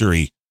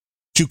history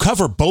to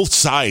cover both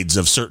sides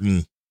of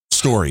certain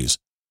stories.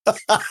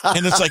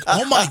 And it's like,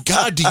 oh my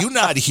God, do you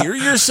not hear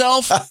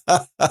yourself?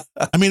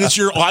 I mean, is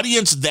your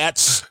audience that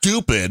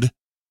stupid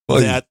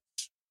that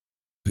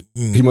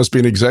he must be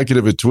an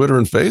executive at Twitter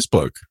and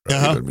Facebook? Right?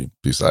 Uh-huh. I mean,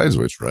 besides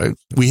which, right?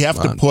 We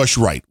have to push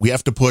We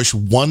have to push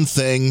one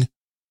thing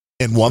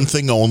and one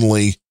thing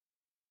only.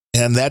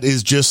 And that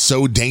is just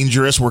so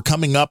dangerous. We're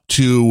coming up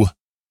to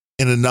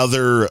in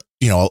another,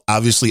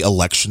 obviously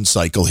election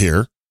cycle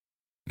here.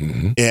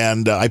 Mm-hmm.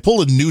 And I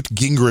pulled a Newt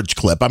Gingrich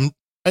clip.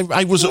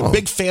 I was a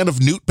big fan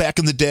of Newt back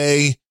in the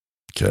day.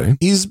 Okay.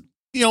 He's,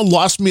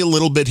 lost me a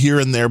little bit here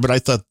and there, but I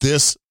thought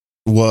this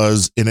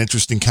was an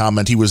interesting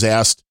comment. He was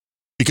asked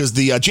because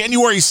the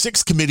January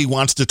 6th committee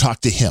wants to talk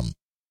to him.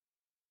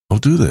 Oh,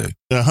 do they?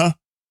 Uh-huh.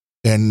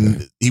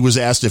 And he was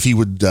asked if he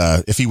would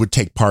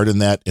take part in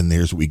that. And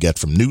there's what we get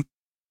from Newt.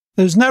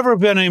 There's never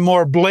been a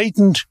more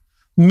blatant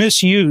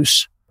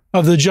misuse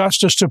of the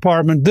Justice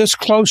Department this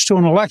close to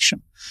an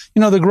election.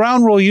 The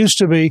ground rule used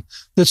to be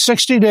that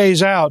 60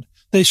 days out,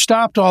 they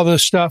stopped all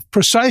this stuff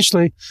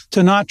precisely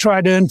to not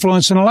try to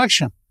influence an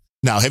election.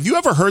 Now, have you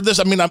ever heard this?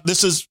 I mean,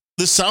 this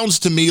sounds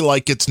to me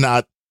like it's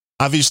not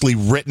obviously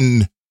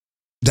written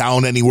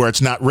down anywhere.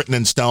 It's not written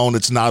in stone.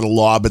 It's not a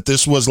law, but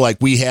this was like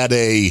we had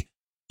a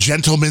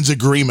gentleman's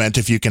agreement,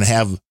 if you can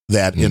have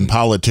that in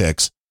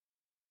politics,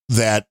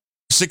 that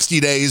 60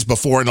 days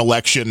before an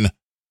election,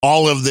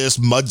 all of this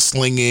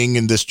mudslinging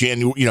and this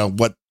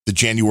what the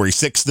January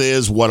 6th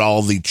is, what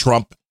all the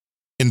Trump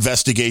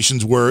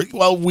investigations were.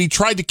 Well, we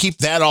tried to keep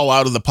that all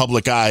out of the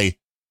public eye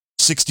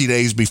 60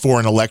 days before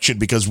an election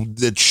because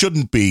it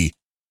shouldn't be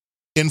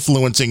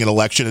influencing an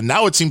election. And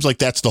now it seems like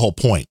that's the whole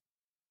point.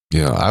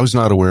 Yeah, I was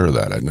not aware of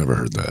that. I'd never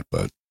heard that,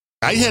 but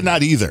I had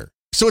not either.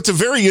 So it's a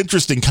very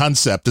interesting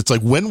concept. It's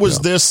like, when was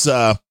this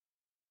even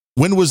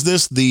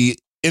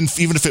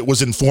if it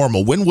was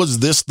informal, when was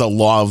this the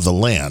law of the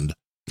land?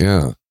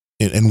 Yeah.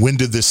 And when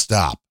did this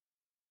stop?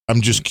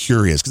 I'm just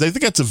curious because I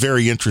think that's a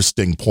very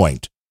interesting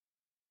point.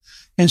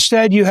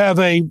 Instead, you have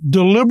a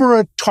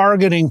deliberate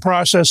targeting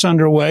process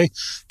underway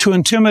to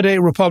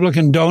intimidate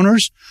Republican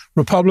donors,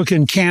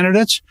 Republican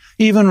candidates,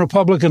 even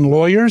Republican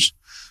lawyers.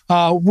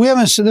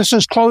 This is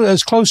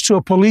as close to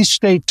a police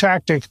state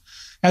tactic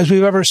as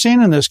we've ever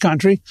seen in this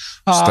country.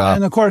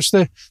 And of course,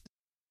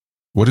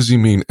 what does he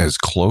mean as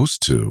close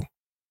to?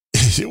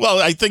 Well,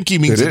 I think he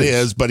means it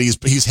is, but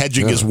he's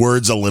hedging his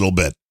words a little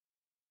bit.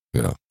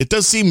 Yeah, it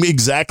does seem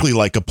exactly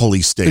like a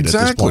police state at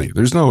this point.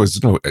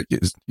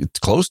 It's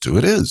close to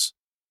it is,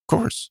 of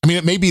course. I mean,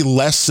 it may be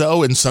less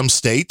so in some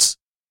states.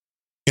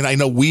 And I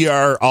know we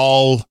are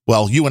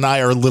you and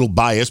I are a little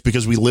biased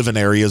because we live in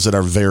areas that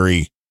are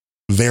very,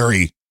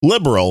 very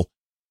liberal.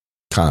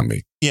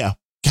 Commie. Yeah,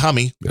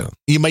 commie. Yeah.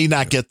 You may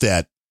not get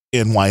that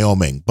in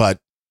Wyoming, but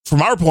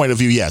from our point of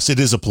view, yes, it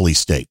is a police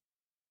state.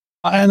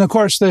 And of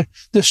course,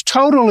 this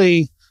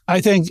totally, I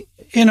think,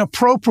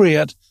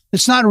 inappropriate.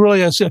 It's not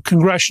really a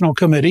congressional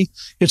committee.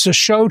 It's a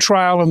show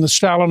trial in the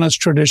Stalinist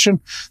tradition.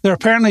 They're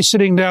apparently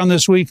sitting down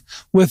this week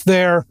with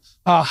their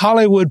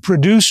Hollywood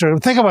producer.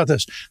 Think about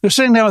this. They're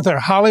sitting down with their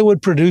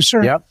Hollywood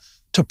producer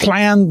to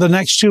plan the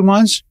next 2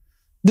 months.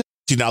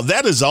 See, now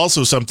that is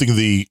also something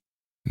the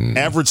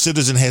average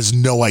citizen has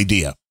no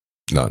idea.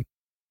 None.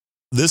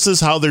 This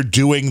is how they're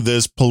doing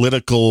this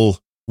political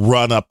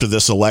run up to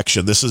this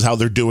election. This is how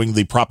they're doing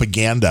the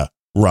propaganda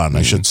run,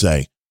 I should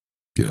say.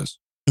 Yes.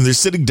 And they're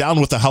sitting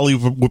down with the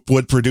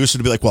Hollywood producer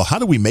to be like, well, how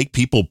do we make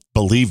people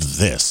believe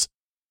this?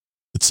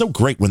 It's so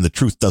great when the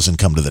truth doesn't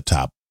come to the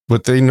top.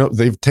 But they know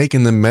they've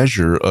taken the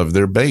measure of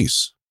their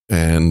base,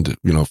 and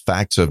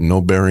facts have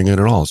no bearing at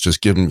all. It's just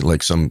given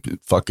like some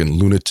fucking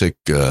lunatic,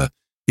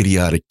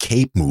 idiotic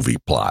Cape movie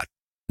plot.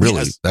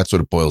 Really, that's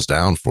what it boils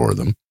down for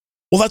them.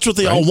 Well, that's what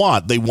they all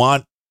want. They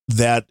want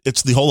that.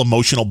 It's the whole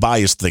emotional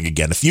bias thing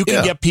again. If you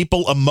can get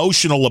people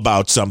emotional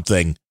about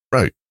something,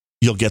 right,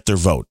 you'll get their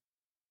vote.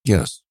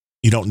 Yes.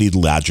 You don't need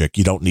logic.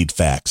 You don't need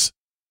facts.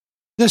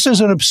 This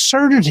is an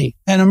absurdity,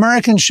 and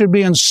Americans should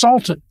be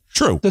insulted.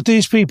 True. That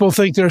these people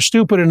think they're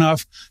stupid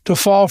enough to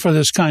fall for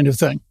this kind of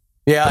thing.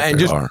 Yeah, but and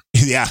they just are.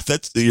 Yeah,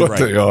 you're right.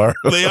 They are.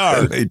 They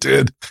are. They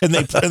did. And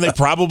they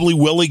probably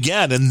will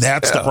again, and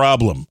that's the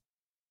problem.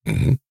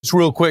 Mm-hmm. Just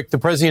real quick, the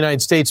President of the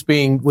United States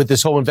being with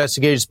this whole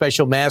investigation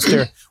special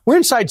master, we're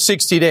inside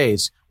 60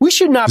 days. We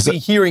should not be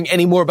hearing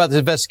any more about this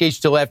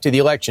investigation till after the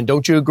election.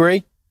 Don't you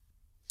agree?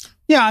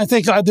 Yeah, I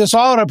think this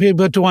all ought to be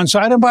put to one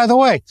side. And by the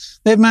way,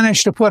 they've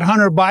managed to put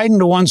Hunter Biden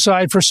to one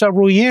side for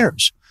several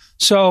years.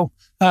 So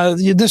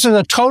this is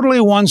a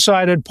totally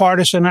one-sided,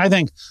 partisan, I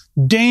think,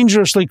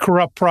 dangerously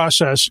corrupt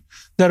process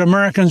that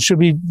Americans should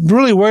be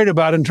really worried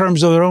about in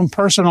terms of their own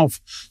personal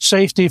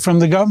safety from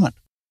the government.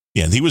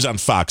 Yeah, and he was on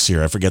Fox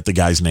here. I forget the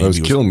guy's name. It was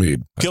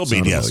Kilmeade.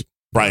 Kilmeade, yes.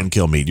 Brian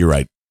Kilmeade, you're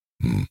right.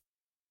 Hmm.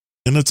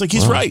 And it's like,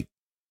 he's right.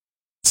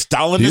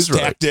 Stalinist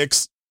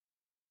tactics.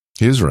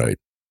 He's right.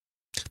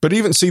 But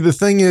even, see, the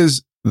thing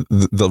is,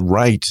 the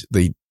right,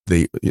 they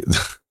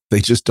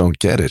just don't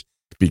get it,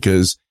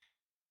 because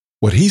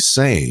what he's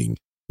saying,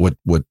 what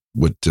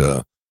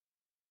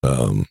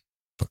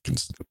fucking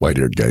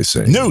white-haired guy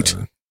saying. Newt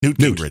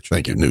Gingrich.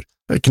 Thank you, Newt.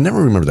 I can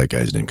never remember that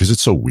guy's name because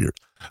it's so weird.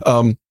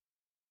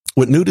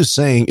 What Newt is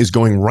saying is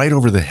going right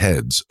over the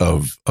heads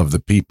of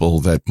the people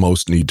that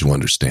most need to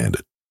understand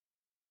it.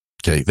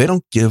 Okay. They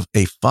don't give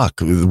a fuck.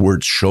 The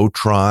word show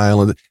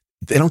trial,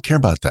 they don't care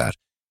about that.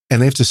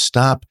 And they have to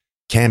stop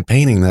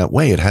campaigning that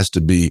way. It has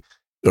to be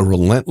a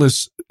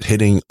relentless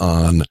hitting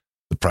on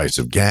the price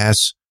of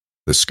gas,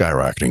 the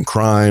skyrocketing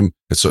crime.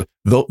 And so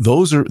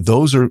those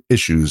are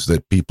issues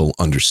that people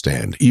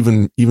understand,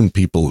 even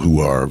people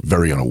who are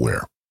very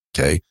unaware.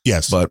 Okay.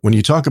 Yes. But when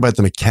you talk about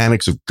the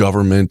mechanics of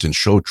government and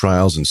show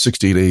trials and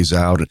 60 days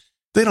out,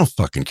 they don't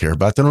fucking care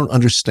about it. They don't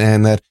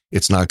understand that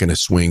it's not going to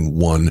swing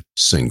one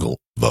single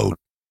vote.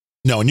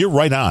 No, and you're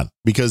right on,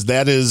 because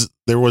there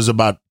was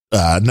about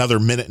another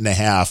minute and a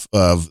half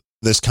of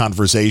this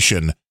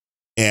conversation,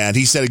 and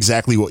he said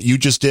exactly what you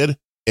just did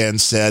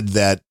and said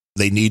that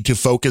they need to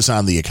focus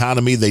on the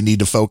economy. They need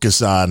to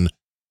focus on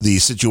the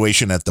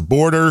situation at the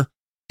border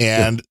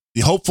and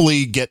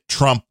hopefully get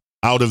Trump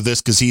out of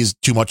this, because he's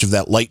too much of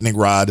that lightning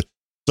rod. It's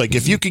like,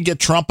 if you can get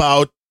Trump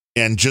out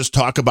and just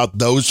talk about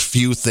those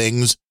few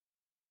things,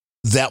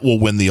 that will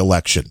win the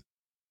election.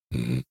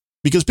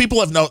 Because people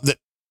have known that.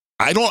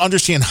 I don't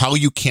understand how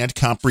you can't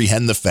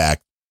comprehend the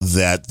fact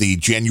that the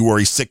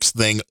January 6th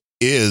thing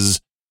is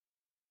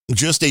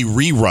just a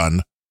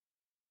rerun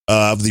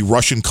of the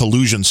Russian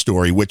collusion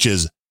story, which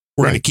is,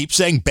 we're going to keep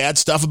saying bad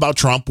stuff about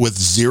Trump with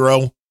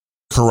zero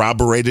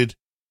corroborated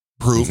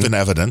proof and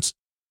evidence.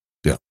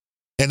 Yeah.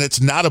 And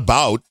it's not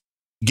about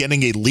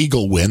getting a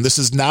legal win. This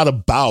is not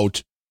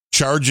about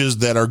charges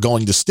that are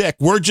going to stick.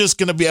 We're just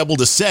going to be able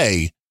to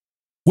say,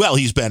 well,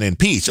 he's been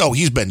impeached. Oh,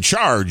 he's been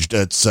charged.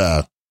 It's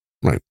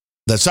right.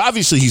 That's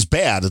obviously he's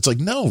bad. It's like,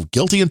 no,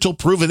 guilty until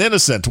proven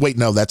innocent. Wait,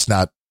 no, that's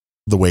not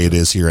the way it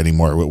is here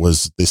anymore. It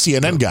was the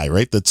CNN guy,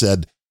 right, that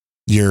said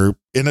you're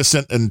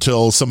innocent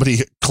until somebody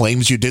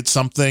claims you did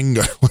something,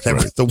 or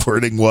whatever the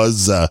wording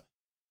was.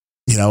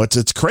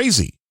 It's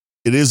crazy.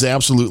 It is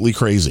absolutely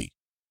crazy.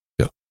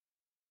 Yeah.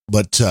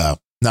 But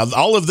now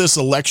all of this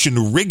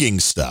election rigging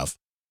stuff,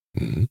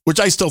 which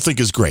I still think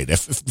is great.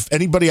 If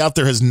anybody out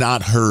there has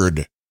not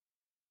heard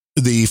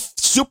the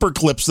super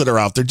clips that are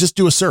out there, just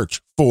do a search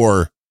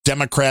for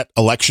Democrat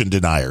election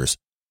deniers.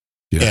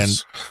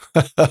 Yes.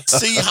 And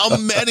see how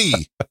many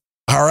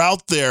are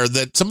out there.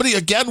 That somebody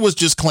again was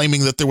just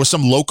claiming that there was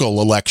some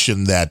local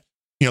election that,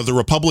 the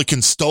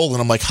Republicans stole.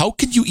 And I'm like, how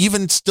can you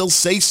even still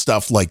say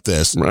stuff like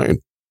this? Right.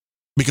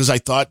 Because I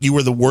thought you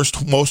were the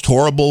worst, most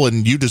horrible,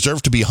 and you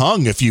deserve to be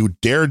hung if you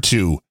dared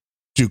to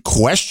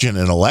question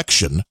an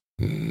election.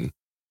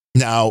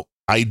 Now,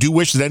 I do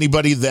wish that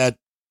anybody that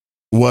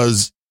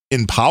was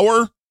in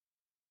power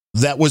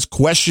that was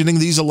questioning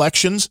these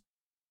elections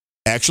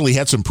actually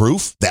had some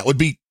proof. That would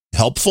be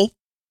helpful.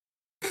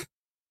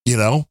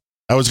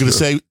 I was going to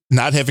say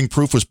not having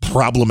proof was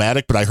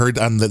problematic, but I heard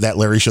on that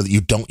Larry show that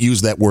you don't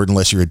use that word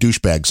unless you're a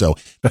douchebag. So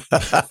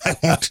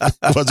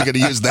I wasn't going to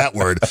use that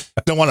word.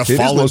 Don't want to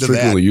fall into that. It is most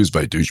frequently used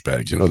by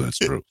douchebags. That's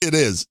true. It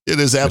is. It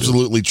is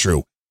absolutely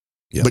true.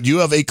 Yeah. But you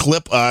have a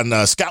clip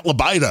on Scott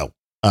Libido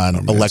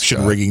on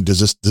election rigging.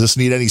 Does this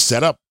need any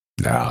setup?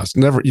 No, it's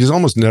never. You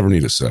almost never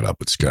need a setup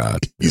with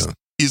Scott.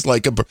 He's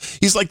like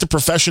the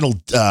professional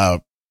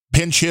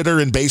pinch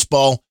hitter in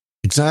baseball.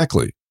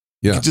 Exactly.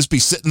 Yeah. You'd just be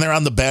sitting there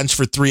on the bench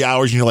for 3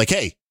 hours and you're like,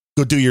 hey,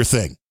 go do your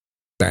thing.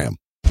 Bam.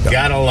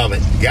 Gotta love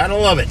it. Gotta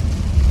love it.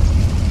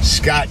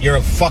 Scott, you're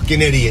a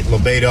fucking idiot,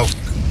 Libido.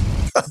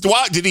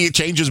 Why? Did he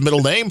change his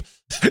middle name?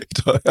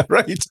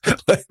 Right.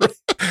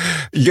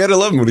 You gotta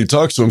love him when he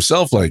talks to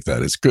himself like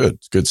that. It's good.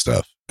 It's good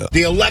stuff. Yeah.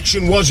 The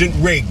election wasn't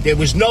rigged. There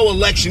was no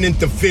election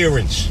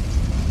interference.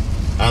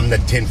 I'm the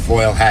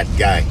tinfoil hat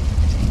guy.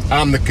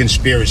 I'm the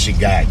conspiracy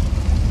guy.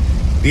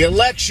 The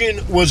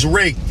election was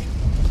rigged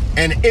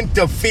and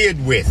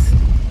interfered with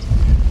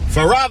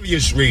for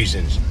obvious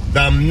reasons.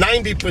 The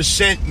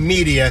 90%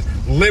 media,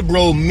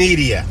 liberal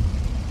media,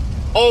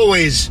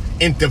 always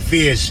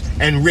interferes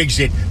and rigs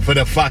it for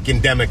the fucking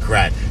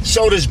Democrat.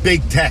 So does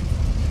big tech.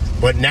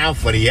 But now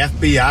for the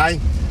FBI,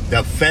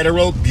 the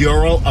Federal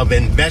Bureau of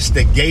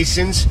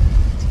Investigations,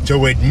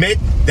 to admit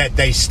that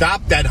they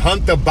stopped that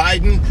Hunter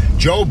Biden,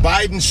 Joe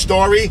Biden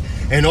story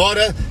in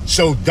order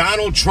so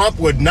Donald Trump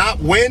would not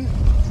win?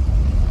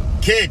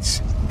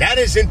 Kids, that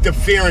is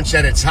interference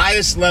at its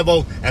highest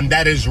level, and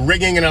that is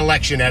rigging an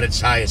election at its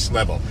highest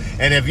level.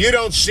 And if you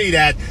don't see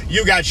that,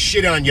 you got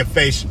shit on your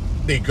face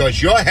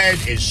because your head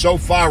is so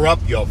far up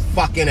your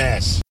fucking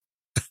ass.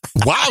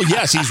 Wow,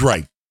 yes, he's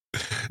right.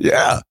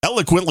 Yeah.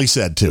 Eloquently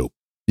said, too.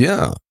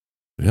 Yeah.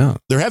 Yeah.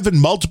 There have been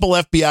multiple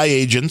FBI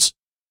agents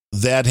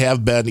that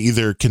have been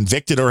either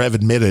convicted or have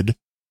admitted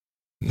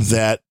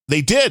that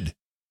they did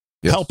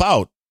help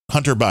out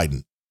Hunter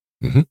Biden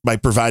by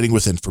providing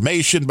with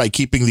information, by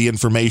keeping the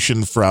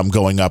information from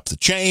going up the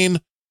chain.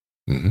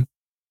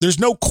 There's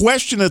no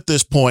question at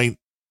this point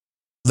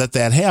that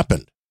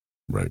happened.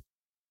 Right.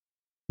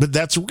 But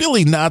that's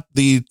really not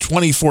the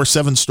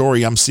 24/7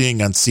 story I'm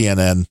seeing on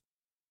CNN,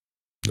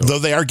 though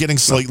they are getting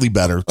slightly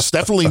better. It's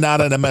definitely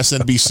not on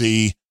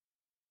MSNBC.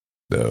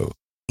 No.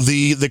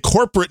 The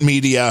corporate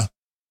media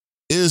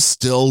is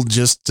still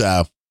just,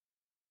 they're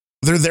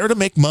there to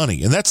make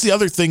money. And that's the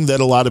other thing that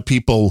a lot of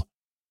people,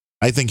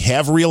 I think,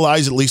 have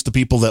realized, at least the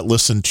people that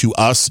listen to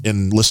us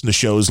and listen to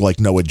shows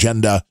like No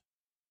Agenda.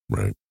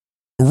 Right.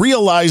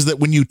 Realize that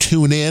when you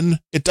tune in,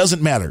 it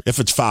doesn't matter if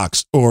it's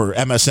Fox or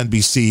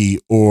MSNBC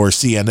or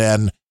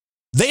CNN.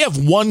 They have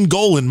one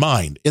goal in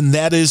mind, and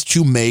that is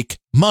to make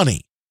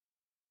money.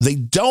 They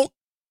don't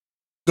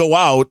go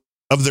out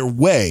of their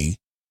way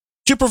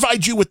to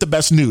provide you with the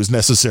best news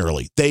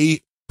necessarily.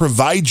 They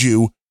provide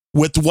you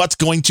with what's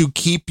going to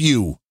keep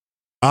you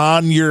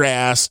on your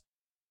ass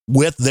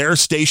with their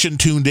station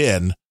tuned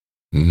in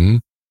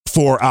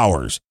for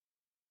hours.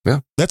 Yeah.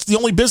 That's the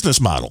only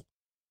business model.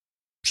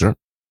 Sure.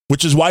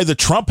 Which is why the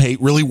Trump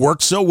hate really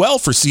worked so well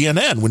for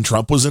CNN when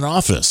Trump was in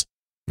office.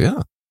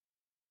 Yeah.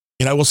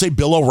 And I will say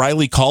Bill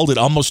O'Reilly called it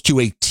almost to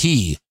a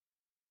T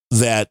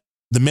that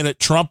the minute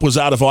Trump was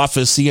out of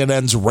office,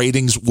 CNN's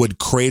ratings would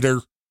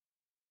crater.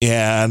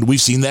 And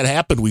we've seen that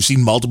happen. We've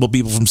seen multiple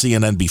people from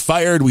CNN be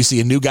fired. We see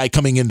a new guy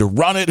coming in to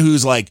run it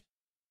who's like,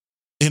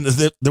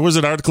 there was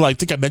an article, I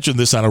think I mentioned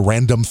this on a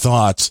Random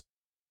Thoughts,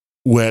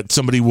 where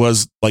somebody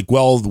was like,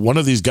 well, one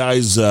of these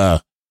guys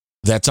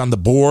that's on the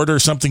board or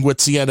something with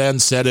CNN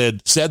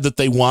said that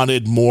they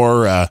wanted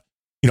more,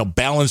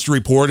 balanced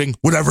reporting,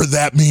 whatever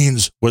that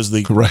means, was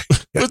the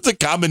was the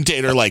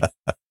commentator like,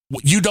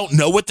 you don't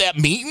know what that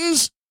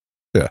means?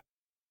 Yeah.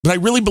 But I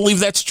really believe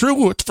that's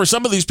true for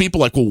some of these people.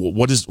 Like, well,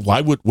 what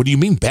do you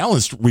mean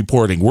balanced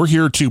reporting? We're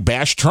here to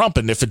bash Trump.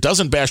 And if it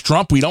doesn't bash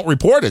Trump, we don't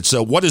report it.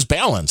 So what is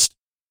balanced?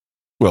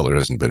 Well, there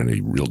hasn't been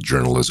any real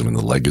journalism in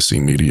the legacy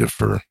media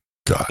for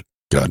God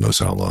knows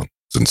how long.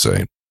 It's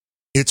insane.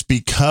 It's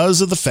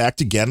because of the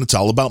fact, again, it's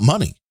all about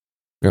money.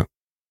 Yeah.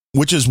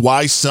 Which is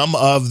why some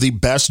of the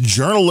best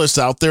journalists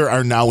out there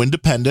are now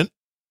independent.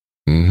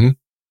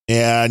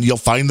 And you'll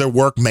find their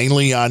work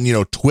mainly on,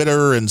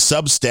 Twitter and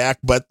Substack.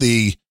 But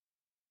the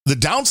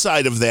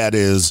downside of that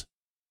is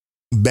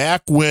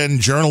back when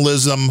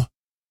journalism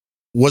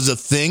was a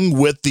thing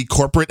with the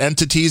corporate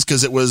entities,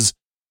 because it was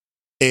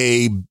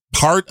a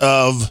part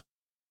of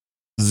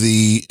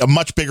a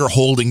much bigger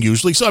holding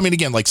usually. So, I mean,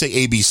 again, like say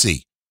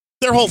ABC,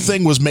 their whole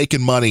thing was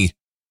making money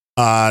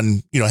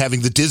on,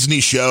 having the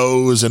Disney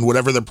shows and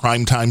whatever the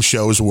primetime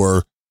shows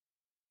were.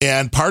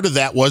 And part of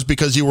that was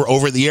because you were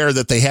over the air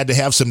that they had to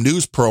have some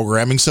news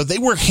programming. So they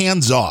were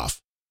hands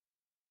off.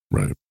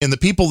 Right. And the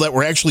people that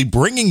were actually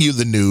bringing you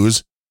the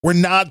news were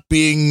not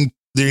being,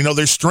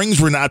 their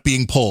strings were not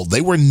being pulled.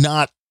 They were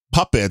not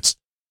puppets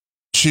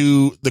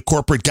to the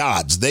corporate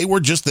gods. They were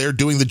just there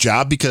doing the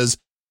job because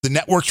the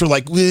networks were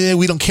like,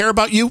 we don't care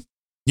about you.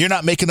 You're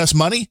not making us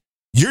money.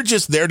 You're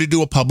just there to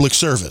do a public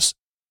service.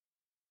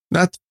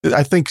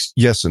 I think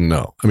yes and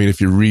no. I mean,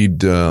 if you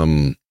read,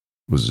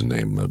 what's his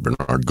name?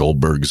 Bernard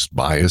Goldberg's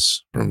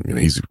Bias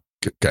he's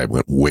a guy who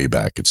went way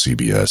back at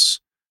CBS.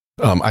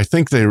 I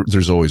think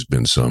there's always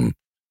been some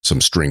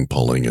string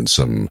pulling and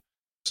some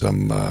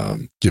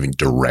giving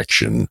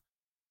direction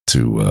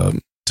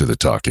to the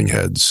talking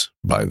heads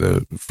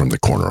from the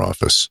corner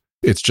office.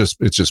 It's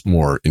just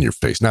more in your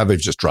face. Now they've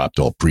just dropped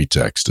all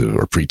pretext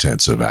or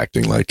pretense of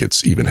acting like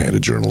it's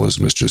even-handed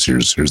journalism. It's just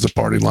here's the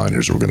party line.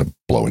 Here's what we're going to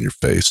blow in your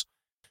face.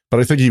 But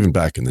I think even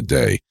back in the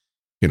day,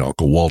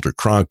 Uncle Walter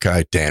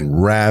Cronkite, Dan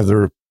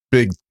Rather,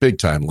 big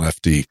time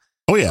lefty.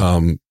 Oh yeah.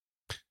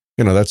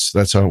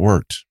 That's how it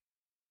worked.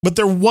 But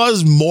there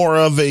was more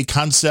of a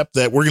concept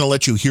that we're going to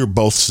let you hear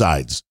both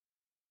sides.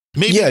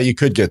 Maybe. Yeah, you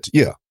could get.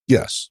 Yeah.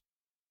 Yes.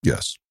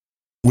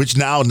 Which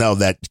now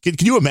that can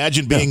you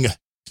imagine being? Yeah.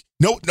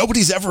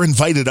 Nobody's ever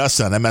invited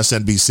us on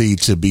MSNBC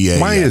to be a.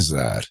 Why is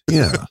that?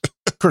 Yeah.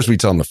 Of course, we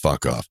tell them to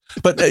fuck off.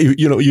 But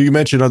you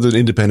mentioned other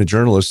independent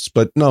journalists,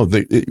 but no,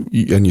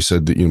 and you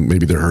said that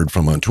maybe they're heard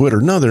from on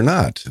Twitter. No, they're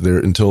not. They're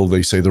until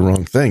they say the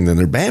wrong thing, then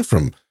they're banned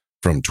from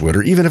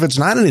Twitter. Even if it's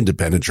not an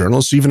independent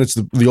journalist, even if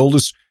it's the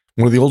oldest,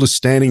 one of the oldest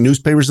standing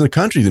newspapers in the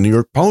country, the New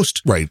York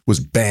Post, was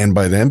banned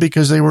by them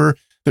because they were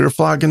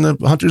flogging the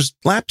Hunter's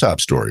laptop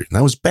story. And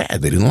that was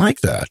bad. They didn't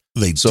like that.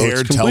 They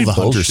dared tell the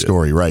Hunter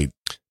story, right?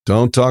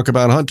 Don't talk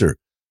about Hunter.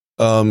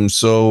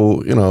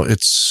 So, you know,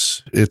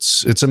 it's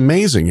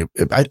amazing.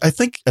 I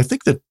think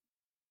that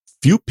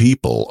few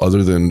people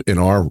other than in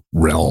our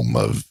realm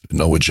of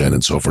Noah Gen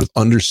and so forth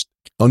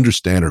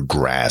understand or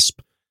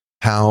grasp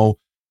how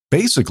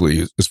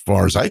basically, as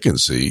far as I can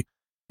see,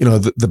 you know,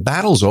 the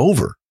battle's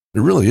over.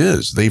 It really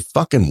is. They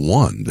fucking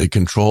won. They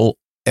control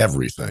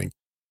everything.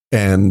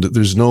 And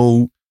there's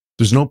no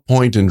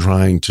point in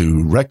trying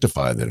to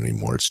rectify that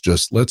anymore. It's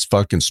just, let's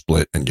fucking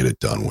split and get it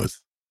done with.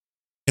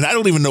 And I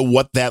don't even know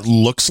what that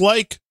looks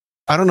like.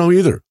 I don't know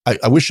either.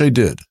 I wish I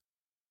did.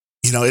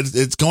 You know,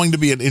 it's going to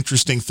be an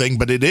interesting thing,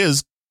 but it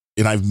is,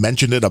 and I've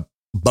mentioned it a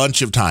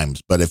bunch of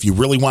times, but if you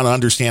really want to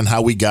understand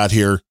how we got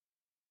here,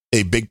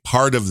 a big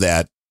part of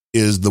that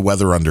is the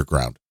Weather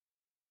Underground.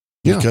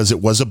 Yeah. Because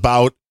it was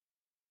about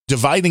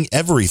dividing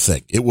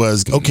everything. It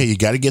was, okay, you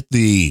got to get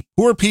the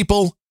poor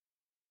people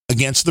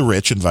against the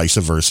rich and vice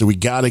versa. We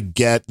got to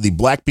get the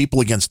black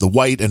people against the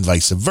white and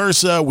vice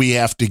versa. We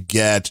have to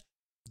get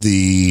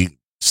the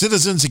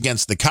citizens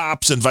against the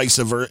cops and vice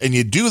versa. And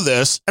you do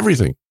this.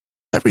 Everything.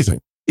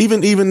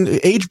 Even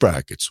age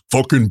brackets,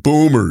 fucking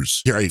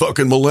boomers, right.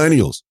 Fucking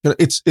millennials.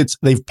 It's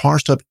they've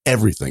parsed up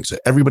everything. So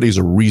everybody's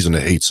a reason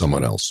to hate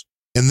someone else.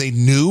 And they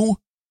knew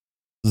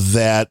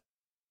that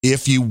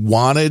if you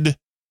wanted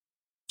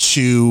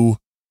to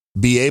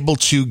be able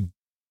to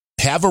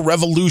have a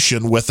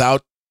revolution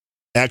without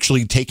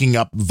actually taking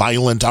up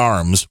violent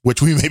arms,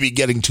 which we may be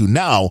getting to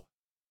now,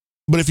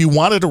 but if you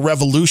wanted a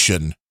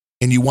revolution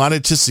and you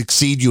wanted to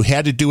succeed, you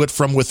had to do it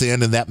from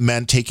within. And that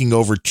meant taking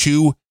over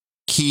two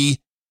key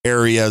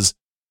areas,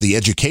 the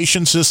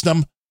education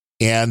system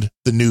and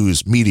the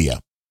news media.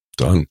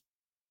 Done.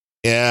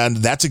 And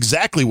that's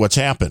exactly what's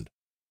happened.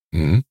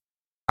 Mm-hmm.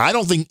 I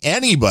don't think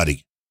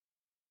anybody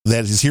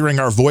that is hearing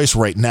our voice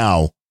right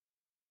now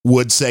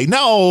would say,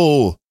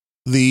 no,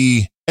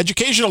 the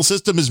educational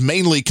system is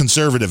mainly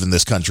conservative in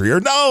this country,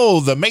 or no,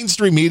 the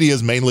mainstream media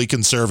is mainly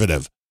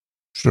conservative.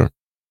 Sure.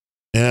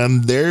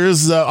 And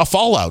there's a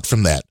fallout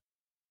from that.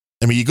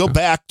 I mean, you go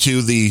back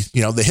to the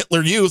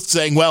Hitler Youth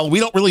saying, well, we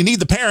don't really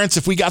need the parents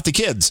if we got the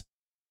kids,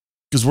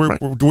 because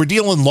we're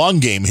dealing long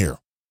game here.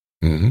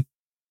 Mm-hmm.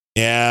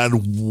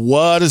 And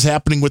what is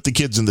happening with the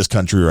kids in this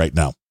country right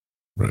now?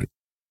 Right.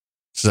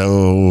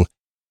 So,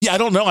 yeah, I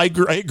don't know. I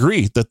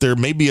agree that there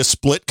may be a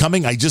split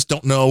coming. I just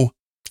don't know.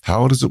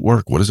 How does it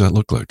work? What does that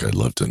look like? I'd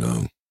love to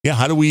know. Yeah.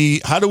 How do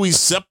we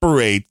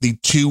separate the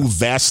two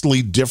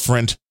vastly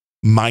different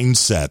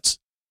mindsets?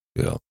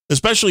 Yeah.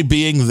 Especially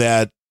being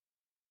that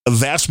a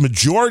vast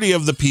majority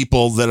of the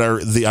people that are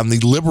on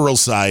the liberal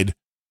side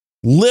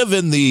live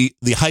in the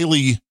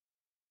highly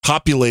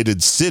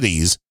populated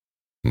cities,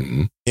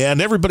 mm-hmm.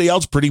 and everybody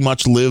else pretty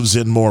much lives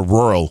in more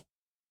rural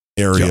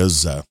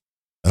areas. Yep.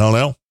 I don't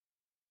know.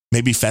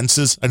 Maybe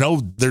fences. I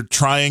know they're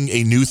trying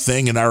a new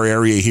thing in our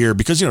area here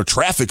because,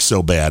 traffic's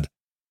so bad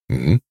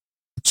mm-hmm.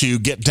 to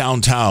get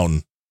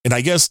downtown. And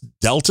I guess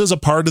Delta's a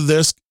part of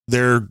this.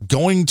 They're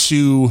going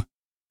to,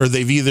 or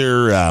they've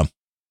either,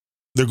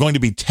 they're going to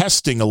be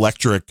testing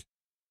electric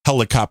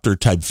helicopter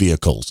type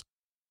vehicles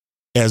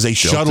as a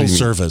shuttle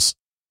service.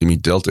 You mean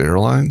Delta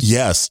Airlines?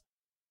 Yes.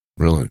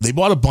 Really? They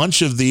bought a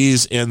bunch of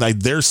these, and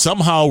they're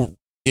somehow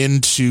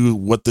into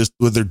what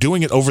they're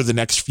doing it over the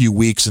next few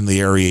weeks in the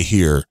area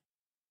here,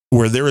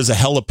 where there is a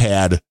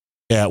helipad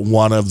at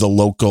one of the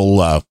local,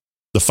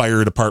 the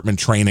fire department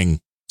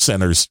training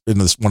centers in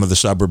one of the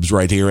suburbs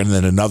right here, and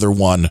then another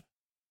one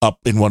up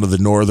in one of the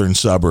northern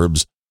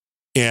suburbs.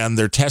 And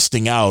they're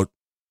testing out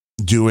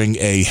doing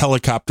a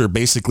helicopter,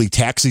 basically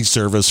taxi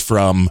service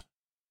from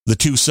the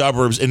two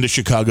suburbs into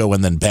Chicago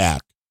and then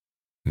back.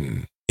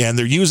 Hmm. And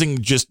they're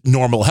using just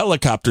normal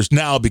helicopters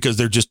now because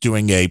they're just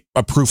doing a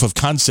proof of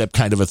concept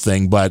kind of a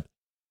thing. But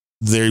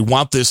they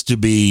want this to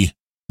be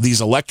these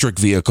electric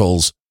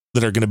vehicles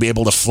that are going to be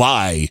able to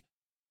fly.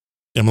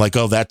 I'm like,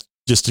 oh, that's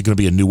just going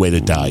to be a new way to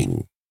die.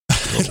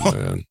 Oh,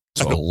 man.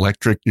 So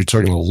electric, you're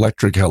talking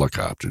electric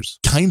helicopters.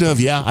 Kind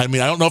of, yeah. I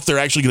mean, I don't know if they're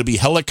actually going to be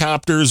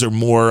helicopters or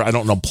more, I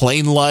don't know,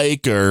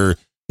 plane-like, or,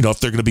 if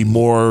they're going to be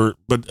more,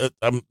 but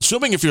I'm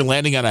assuming if you're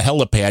landing on a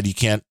helipad, you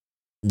can't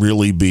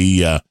really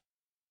be,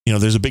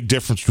 there's a big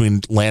difference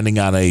between landing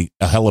on a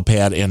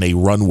helipad and a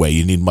runway.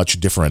 You need much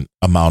different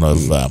amount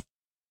of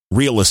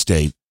real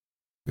estate.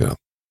 Yeah.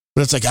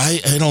 But it's like,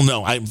 I don't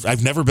know.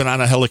 I've never been on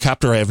a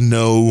helicopter. I have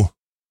no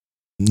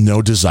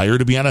desire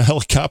to be on a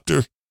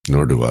helicopter.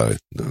 Nor do I.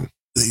 No.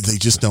 They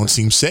just don't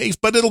seem safe,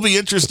 but it'll be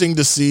interesting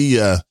to see,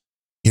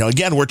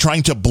 again, we're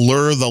trying to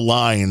blur the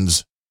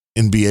lines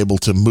and be able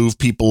to move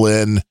people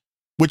in,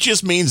 which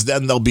just means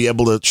then they'll be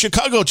able to,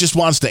 Chicago just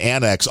wants to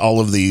annex all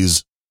of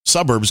these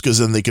suburbs because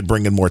then they could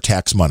bring in more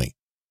tax money.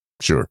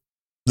 Sure.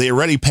 They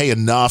already pay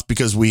enough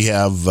because we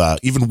have,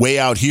 even way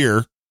out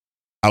here,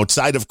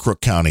 outside of Crook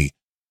County,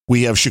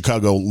 we have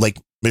Chicago, Lake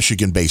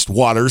Michigan based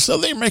water. So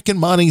they're making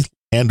money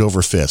hand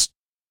over fist.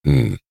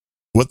 Hmm.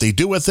 What they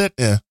do with it,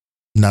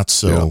 not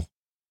so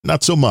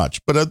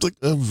much. But I'd like,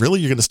 really,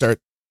 you're going to start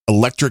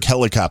electric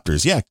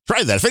helicopters? Yeah,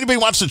 try that. If anybody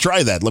wants to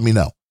try that, let me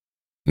know.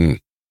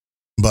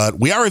 But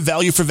we are a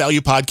value for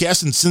value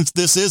podcast, and since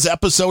this is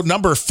episode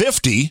number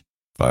 50,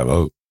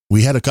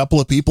 we had a couple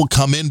of people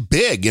come in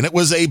big, and it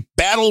was a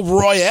battle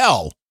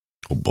royale.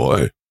 Oh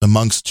boy!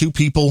 Amongst two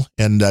people,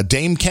 and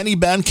Dame Kenny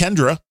Ben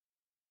Kendra,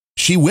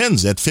 she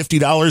wins at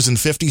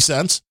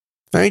 $50.50.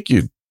 Thank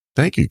you,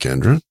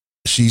 Kendra.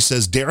 She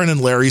says, Darren and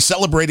Larry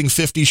celebrating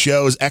 50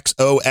 shows,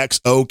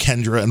 XOXO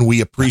Kendra, and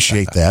we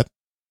appreciate that.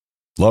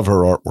 Love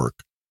her artwork.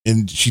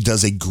 And she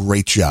does a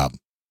great job.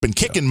 Been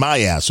kicking my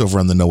ass over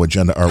on the No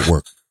Agenda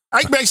artwork.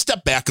 I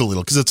step back a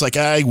little because it's like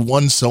I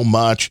won so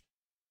much.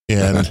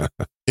 And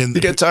you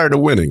get tired of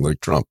winning like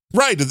Trump.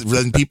 Right.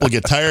 Then people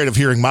get tired of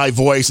hearing my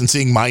voice and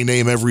seeing my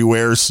name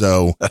everywhere.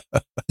 So,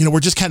 we're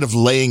just kind of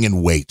laying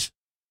in wait.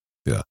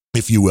 Yeah.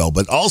 If you will.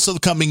 But also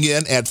coming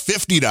in at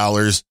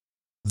 $50,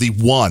 the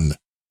one,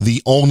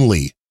 the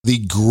only, the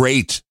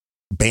great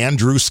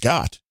Bandrew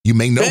Scott. You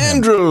may know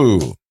him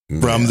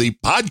from the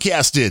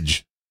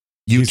Podcastage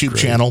YouTube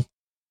channel.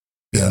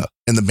 Yeah.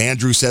 And the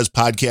Bandrew Says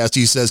podcast,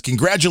 he says,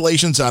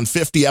 congratulations on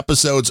 50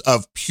 episodes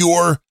of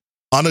pure,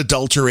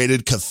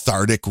 unadulterated,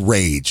 cathartic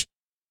rage.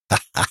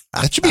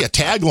 That should be a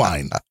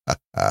tagline.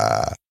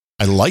 I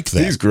like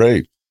that. He's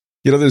great.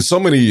 There's so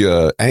many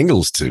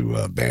angles to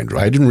Bandrew.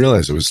 I didn't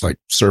realize it was like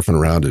surfing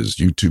around his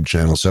YouTube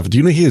channel stuff. Do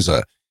you know he's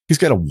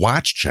got a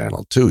watch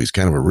channel too? He's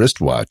kind of a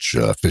wristwatch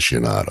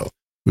aficionado,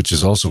 which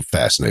is also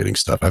fascinating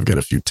stuff. I've got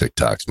a few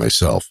TikToks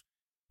myself,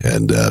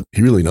 and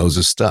he really knows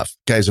his stuff.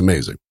 Guy's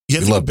amazing. Yeah,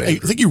 I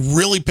think you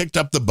really picked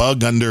up the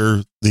bug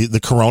under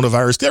the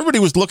coronavirus. Everybody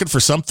was looking for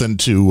something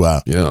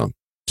to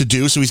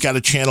do. So he's got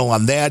a channel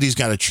on that. He's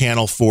got a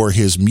channel for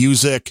his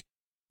music.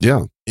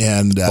 Yeah.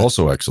 And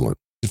also excellent.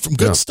 From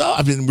good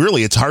stuff. I mean,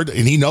 really, it's hard.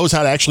 And he knows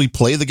how to actually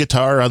play the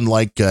guitar,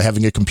 unlike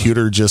having a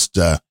computer just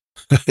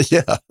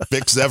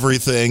fix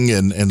everything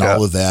and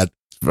all of that.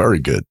 Very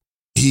good.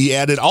 He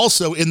added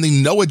also in the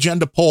No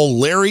Agenda poll,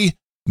 Larry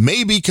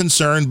may be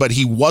concerned, but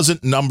he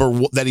wasn't number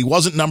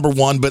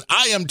one, but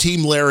I am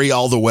Team Larry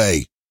all the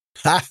way.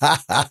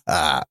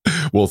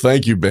 Well,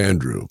 thank you,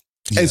 Bandrew.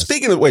 Yes. And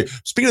speaking of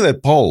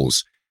that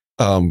polls,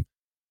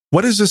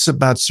 what is this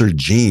about Sir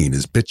Gene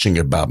is bitching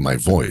about my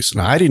voice?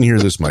 Now, I didn't hear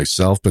this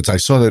myself, but I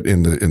saw that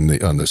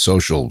on the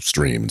social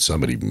stream, and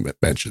somebody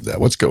mentioned that.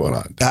 What's going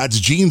on?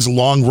 It's Gene's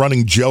long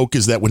running joke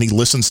is that when he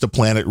listens to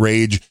Planet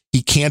Rage,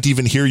 he can't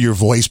even hear your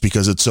voice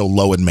because it's so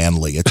low and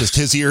manly. It just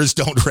his ears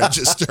don't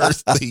register.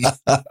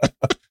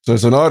 So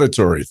it's an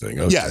auditory thing.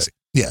 Okay.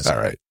 Yes. All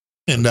right.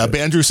 And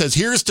Bandrew says,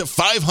 here's to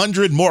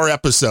 500 more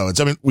episodes.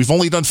 I mean, we've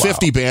only done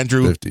 50,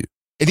 Bandrew. 50.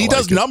 And he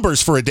does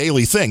numbers for a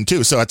daily thing,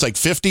 too. So it's like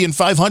 50 and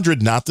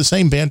 500, not the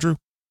same, Bandrew.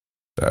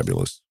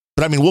 Fabulous.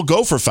 But I mean, we'll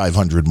go for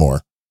 500 more.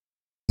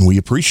 And we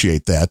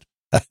appreciate that.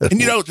 And,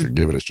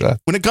 give it a shot.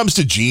 When it comes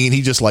to Gene,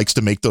 he just likes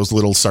to make those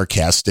little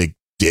sarcastic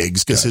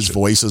digs because his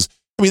voice is,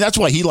 that's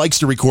why he likes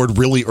to record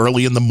really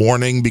early in the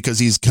morning, because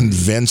he's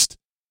convinced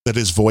that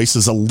his voice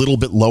is a little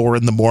bit lower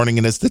in the morning.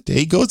 And as the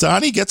day goes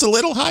on, he gets a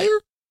little higher.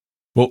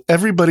 Well,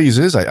 everybody's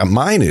is.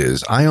 Mine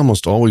is. I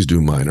almost always do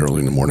mine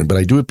early in the morning, but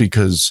I do it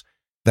because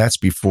that's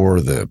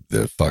before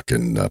the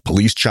fucking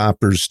police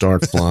choppers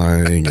start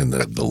flying and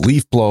the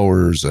leaf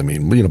blowers. I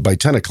mean, by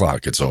 10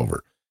 o'clock, it's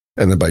over.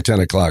 And then by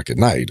 10 o'clock at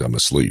night, I'm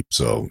asleep.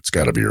 So it's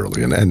got to be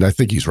early. And I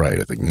think he's right.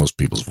 I think most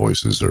people's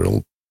voices are a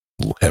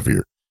little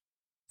heavier.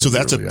 So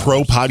that's a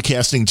pro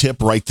podcasting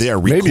tip right there.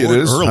 Record Maybe it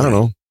is. Early. I don't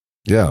know.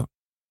 Yeah.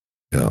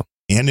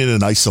 And in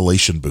an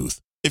isolation booth,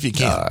 if you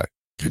can.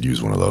 Could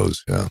use one of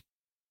those. Yeah.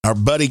 Our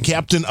buddy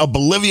Captain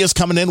Oblivious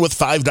coming in with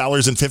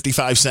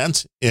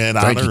 $5.55 in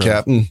honor. Thank you,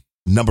 Captain.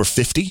 Number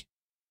 50.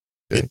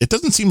 It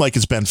doesn't seem like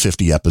it's been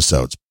 50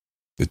 episodes.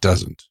 It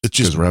doesn't. It's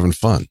just we're having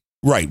fun.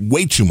 Right.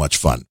 Way too much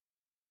fun.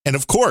 And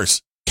of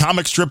course,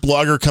 comic strip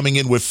blogger coming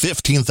in with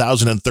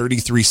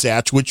 15,033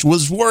 sats, which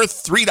was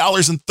worth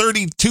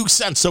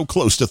 $3.32. So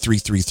close to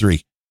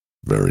 333.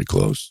 Very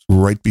close.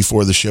 Right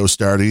before the show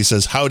started, he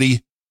says,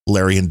 howdy,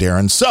 Larry and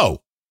Darren.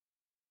 So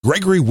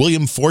Gregory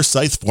William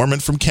Forsyth Foreman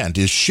from Kent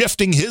is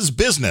shifting his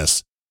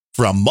business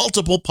from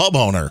multiple pub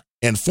owner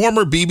and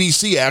former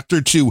BBC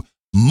actor to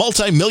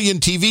multi-million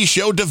TV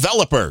show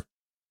developer.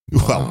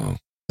 Wow. Well,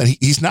 and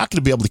he's not going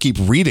to be able to keep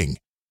reading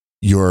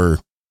your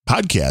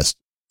podcast,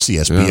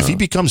 CSB, if he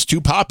becomes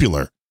too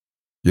popular.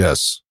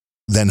 Yes.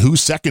 Then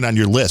who's second on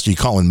your list? Are you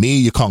calling me?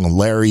 You calling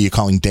Larry? You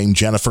calling Dame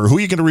Jennifer? Who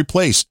are you going to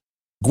replace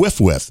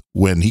Gwiff with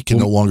when he can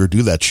no longer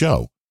do that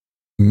show?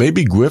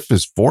 Maybe Gwiff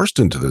is forced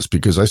into this,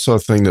 because I saw a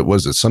thing that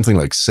was something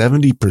like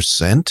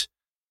 70%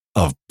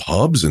 of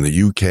pubs in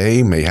the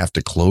UK may have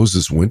to close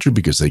this winter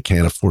because they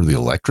can't afford the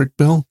electric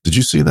bill. Did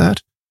you see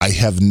that? I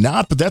have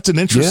not, but that's an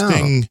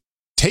interesting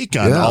take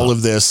on all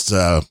of this,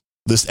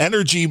 this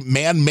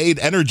man-made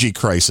energy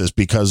crisis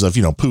because of,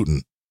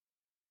 Putin.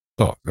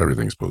 Oh,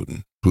 everything's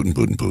Putin.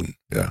 Putin.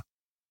 Yeah.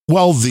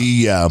 Well,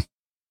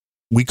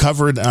 we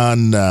covered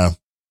on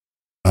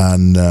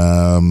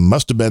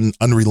must have been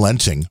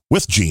Unrelenting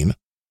with Gene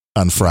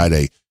on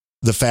Friday,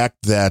 the fact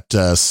that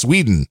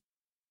Sweden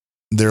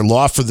their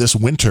law for this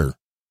winter,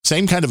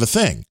 same kind of a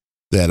thing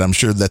that I'm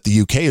sure that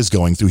the UK is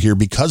going through here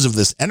because of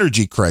this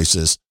energy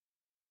crisis.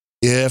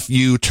 If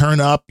you turn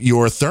up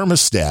your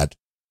thermostat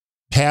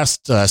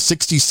past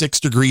 66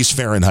 degrees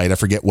Fahrenheit, I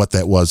forget what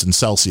that was in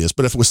Celsius,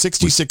 but if it was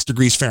 66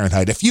 degrees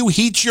Fahrenheit, if you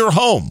heat your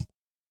home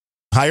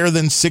higher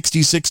than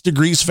 66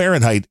 degrees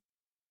Fahrenheit,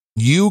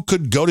 you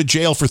could go to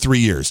jail for 3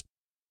 years.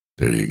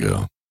 There you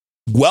go.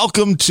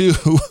 Welcome to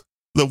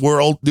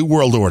the new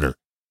world order.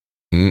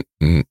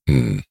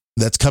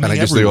 That's coming. And I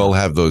guess everywhere. they all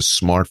have those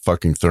smart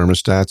fucking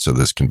thermostats, so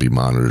this can be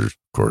monitored, of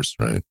course,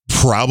 right?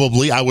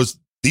 Probably.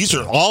 These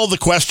are all the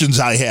questions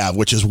I have,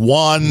 which is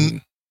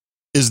one,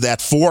 is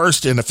that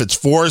forced? And if it's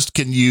forced,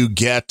 can you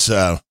get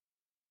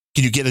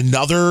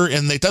another?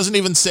 And it doesn't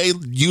even say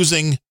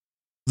using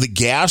the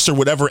gas or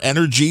whatever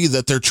energy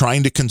that they're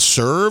trying to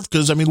conserve.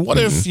 Because, I mean, what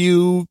if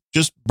you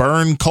just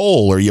burn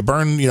coal or you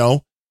burn,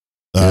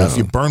 if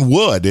you burn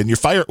wood in your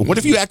fire? What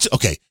if you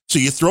so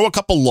you throw a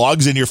couple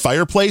logs in your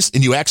fireplace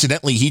and you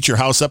accidentally heat your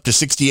house up to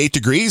 68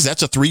 degrees?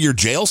 That's a 3-year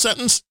jail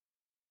sentence?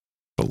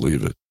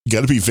 Believe it. You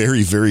got to be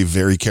very, very,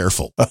 very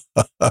careful.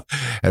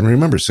 And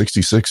remember,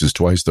 66 is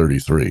twice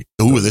 33.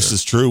 Oh, this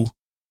is true.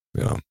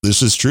 Yeah,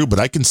 this is true. But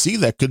I can see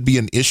that could be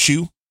an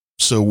issue.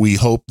 So we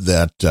hope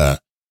that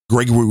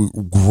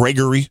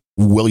Gregory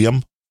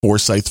William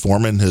Forsyth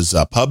Foreman, his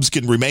pubs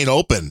can remain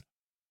open.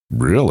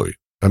 Really?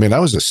 I mean,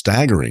 that was a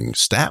staggering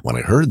stat when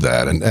I heard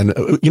that. And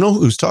you know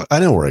who's talking? I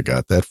know where I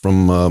got that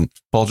from.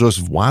 Paul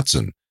Joseph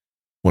Watson,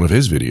 one of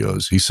his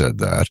videos. He said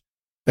that.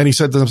 And he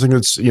said something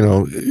that's,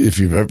 if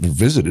you've ever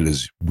visited,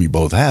 as we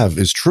both have,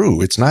 is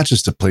true. It's not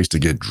just a place to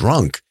get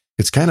drunk.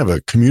 It's kind of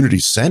a community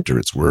center.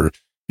 It's where,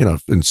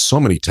 in so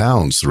many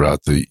towns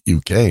throughout the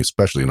UK,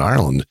 especially in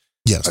Ireland,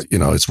 yes,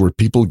 it's where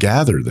people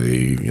gather.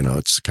 They,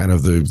 it's kind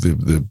of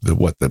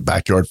the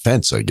backyard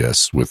fence, I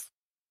guess, with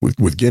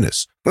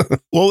Guinness.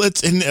 Well,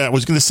 I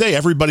was going to say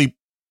everybody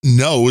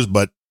knows,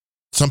 but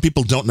some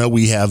people don't know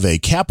we have a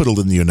capital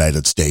in the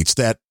United States.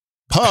 That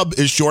pub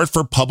is short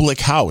for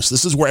public house.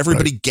 This is where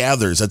everybody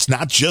gathers. It's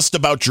not just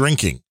about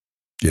drinking.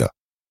 Yeah.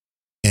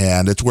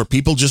 And it's where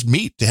people just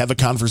meet to have a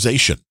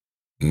conversation.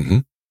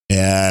 Mm-hmm.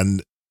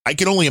 And I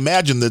can only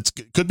imagine that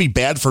it could be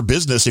bad for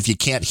business if you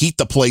can't heat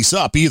the place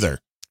up either.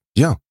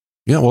 Yeah.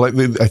 Yeah. Well,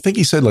 I think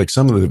he said like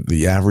some of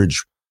the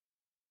average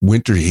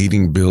winter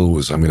heating bill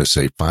was, I'm going to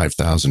say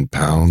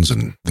 £5,000.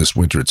 And this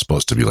winter it's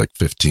supposed to be like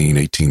 15,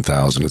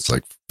 18,000. It's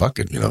like, fuck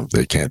it.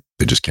 They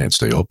just can't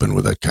stay open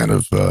with that kind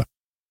of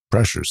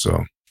pressure.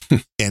 So,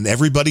 and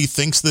everybody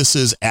thinks this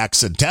is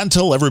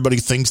accidental. Everybody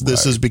thinks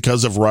this is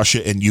because of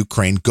Russia and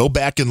Ukraine. Go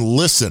back and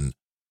listen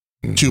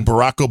to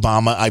Barack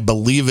Obama. I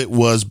believe it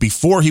was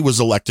before he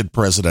was elected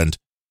president.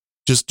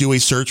 Just do a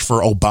search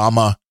for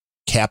Obama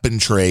cap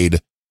and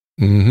trade,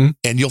 and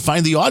you'll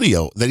find the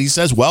audio that he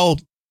says, well,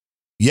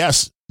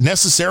 yes,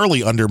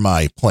 necessarily under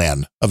my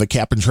plan of a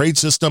cap and trade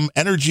system,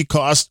 energy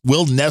costs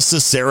will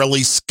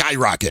necessarily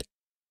skyrocket.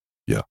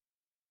 Yeah.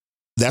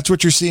 That's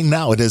what you're seeing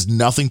now. It has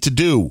nothing to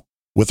do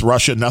with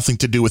Russia, nothing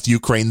to do with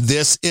Ukraine.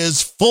 This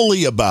is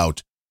fully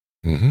about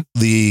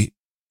the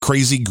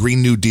crazy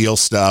Green New Deal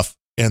stuff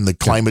and the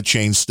climate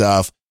change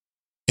stuff,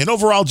 and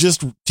overall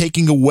just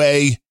taking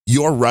away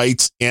your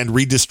rights and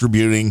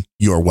redistributing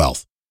your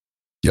wealth.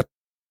 Yep.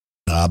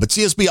 But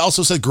CSB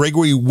also said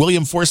Gregory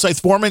William Forsyth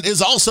Foreman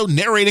is also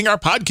narrating our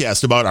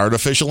podcast about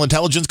artificial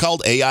intelligence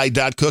called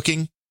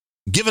AI.Cooking.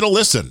 Give it a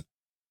listen.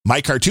 My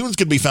cartoons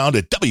can be found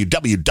at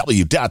www.csb.lol,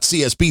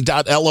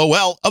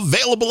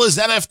 available as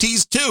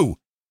NFTs too.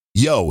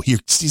 Yo,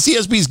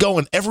 CSB's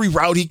going every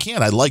route he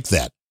can. I like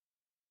that.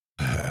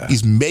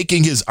 He's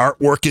making his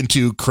artwork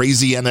into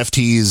crazy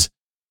NFTs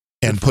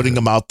and putting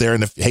them out there.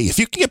 And if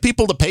you can get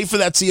people to pay for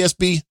that,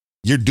 CSB,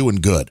 you're doing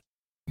good.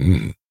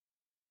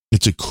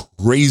 It's a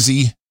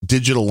crazy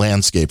digital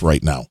landscape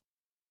right now.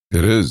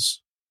 It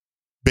is.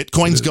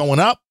 Bitcoin's going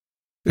up.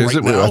 Is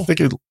it? Now. I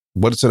think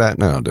what is it at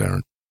now,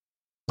 Darren?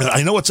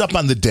 I know it's up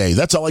on the day.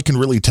 That's all I can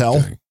really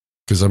tell.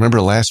 Because I remember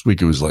last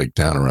week it was like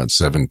down around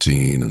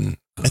 17. And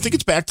I think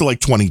it's back to like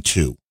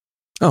 22.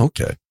 Oh,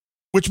 okay.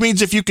 Which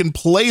means if you can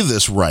play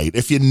this right,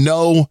 if you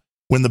know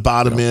when the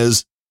bottom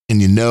is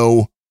and you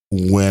know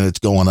when it's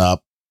going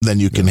up, then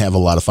you can have a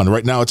lot of fun.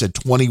 Right now it's at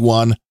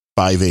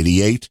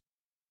 21,588.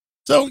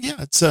 So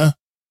yeah, it's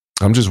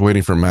I'm just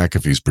waiting for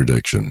McAfee's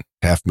prediction.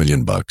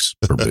 $500,000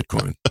 for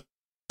Bitcoin.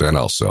 Then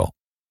I'll sell.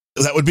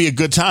 That would be a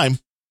good time.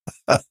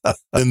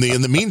 In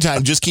the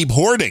meantime, just keep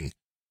hoarding.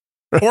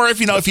 Or if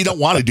you don't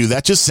want to do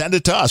that, just send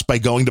it to us by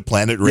going to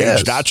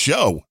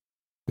planetrage.show.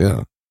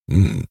 Yeah.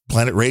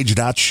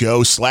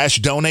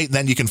 planetrage.show/donate.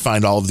 Then you can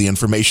find all of the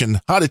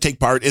information, how to take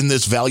part in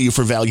this value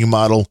for value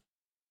model.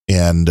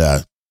 And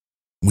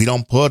we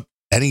don't put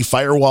any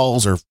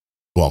firewalls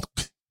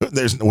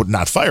there's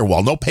not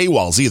firewall, no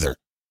paywalls either.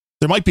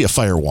 There might be a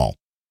firewall.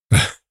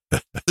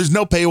 There's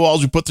no paywalls.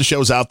 We put the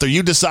shows out there.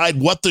 You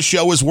decide what the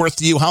show is worth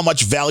to you, how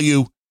much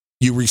value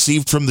you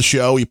received from the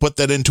show. You put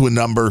that into a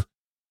number.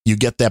 You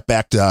get that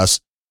back to us,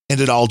 and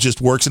it all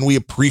just works. And we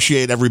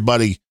appreciate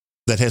everybody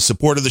that has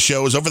supported the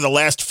shows over the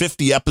last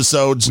 50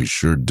 episodes. We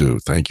sure do.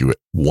 Thank you,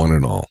 one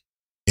and all.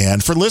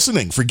 And for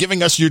listening, for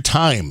giving us your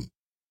time.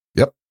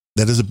 Yep.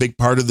 That is a big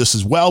part of this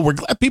as well. We're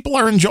glad people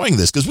are enjoying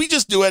this because we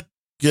just do it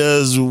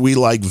because we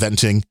like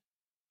venting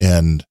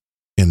and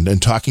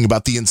talking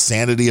about the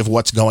insanity of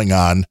what's going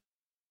on.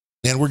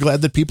 And we're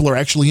glad that people are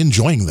actually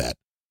enjoying that.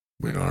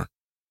 We are.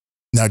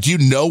 Now, do you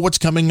know what's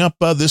coming up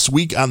this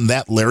week on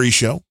That Larry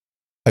Show?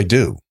 I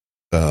do.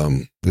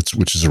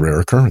 Which is a rare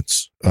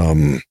occurrence.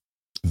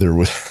 There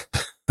was,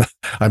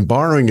 I'm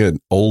borrowing an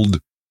old,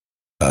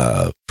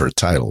 for a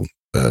title,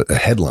 a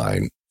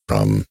headline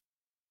from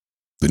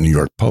the New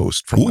York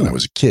Post from when I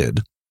was a kid.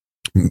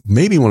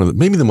 Maybe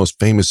the most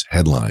famous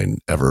headline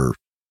ever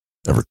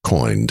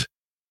coined.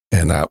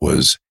 And that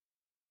was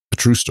a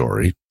true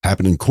story,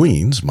 happened in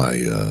Queens,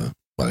 my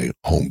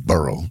home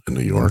borough in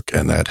New York.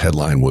 And that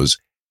headline was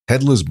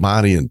Headless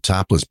Body and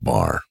Topless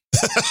Bar,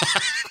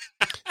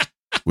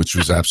 which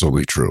was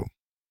absolutely true.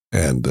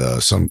 And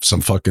some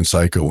fucking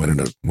psycho went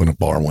in a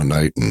bar one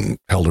night and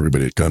held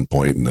everybody at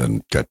gunpoint and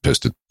then got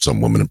pissed at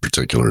some woman in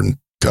particular and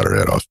cut her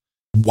head off.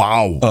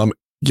 Wow.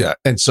 Yeah.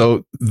 And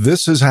so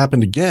this has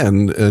happened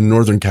again in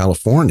Northern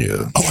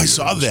California. Oh, I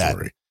saw that.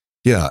 Story.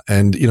 Yeah.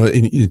 And,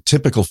 in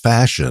typical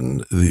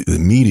fashion, the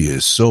media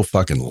is so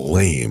fucking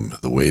lame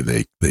the way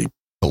they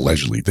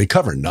allegedly, they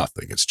cover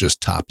nothing. It's just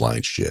top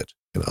line shit,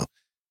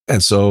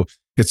 And so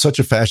it's such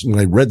a fashion. When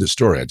I read the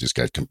story, I just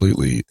got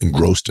completely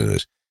engrossed in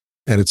it.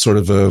 And it's sort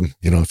of a,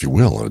 if you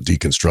will, a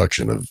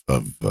deconstruction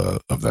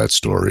of that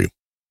story.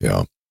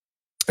 Yeah.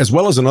 As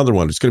well as another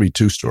one. It's going to be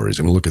two stories.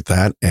 I'm going to look at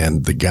that.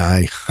 And the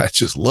guy, I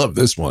just love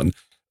this one.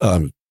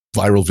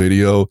 Viral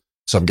video.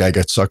 Some guy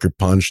got sucker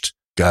punched,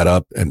 got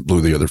up and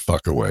blew the other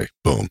fucker away.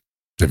 Boom.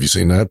 Have you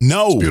seen that?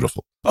 No. It's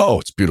beautiful. Oh,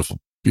 it's beautiful.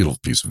 Beautiful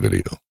piece of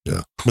video.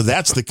 Yeah. But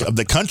that's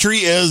the country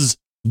is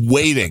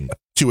waiting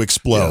to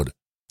explode.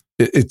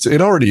 Yeah.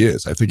 It already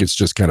is. I think it's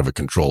just kind of a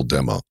controlled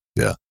demo.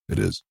 Yeah, it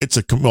is. It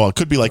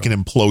could be like an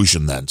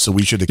implosion then. So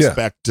we should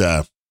expect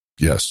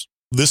yes,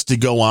 this to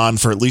go on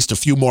for at least a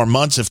few more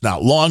months, if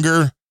not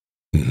longer.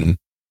 Mm-hmm.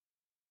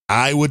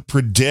 I would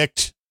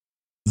predict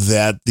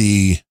that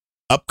the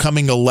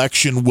upcoming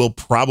election will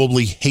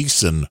probably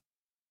hasten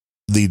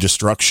the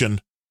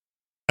destruction.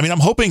 I mean, I'm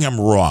hoping I'm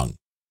wrong.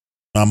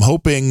 I'm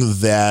hoping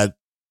that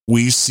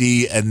we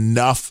see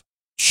enough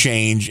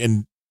change.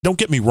 And don't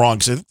get me wrong,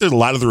 because I think that a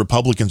lot of the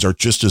Republicans are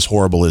just as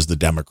horrible as the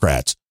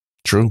Democrats.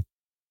 True.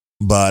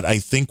 But I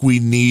think we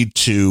need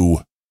to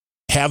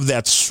have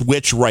that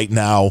switch right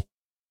now,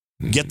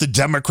 get the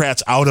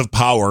Democrats out of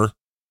power,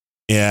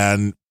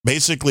 and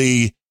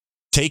basically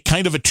take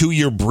kind of a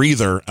 2-year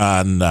breather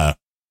on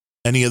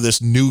any of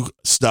this new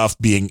stuff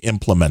being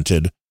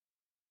implemented,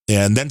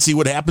 and then see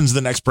what happens in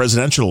the next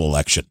presidential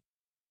election.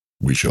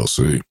 We shall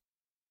see.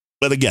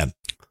 But again,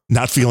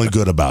 not feeling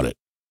good about it.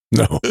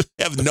 No.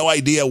 I have no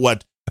idea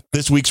what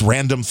this week's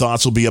random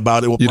thoughts will be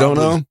about it. You don't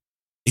know?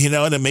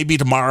 And it may be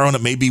tomorrow and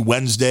it may be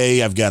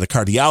Wednesday. I've got a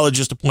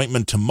cardiologist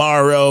appointment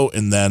tomorrow.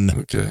 And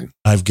then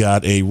I've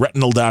got a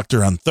retinal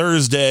doctor on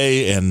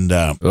Thursday. And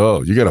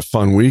you got a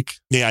fun week?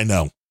 Yeah, I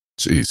know.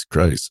 Jeez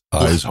Christ.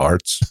 Eyes,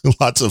 hearts.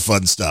 Lots of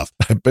fun stuff.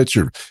 I bet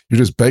you're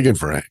just begging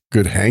for a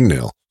good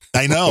hangnail.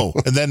 I know.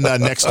 And then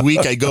next week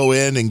I go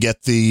in and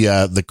get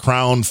the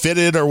crown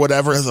fitted or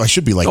whatever. I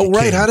should be like, oh,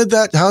 right.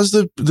 How's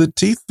the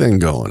teeth thing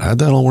going? How'd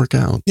that all work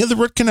out? Yeah, the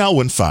root canal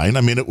went fine.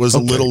 I mean, it was a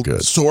little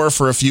sore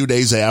for a few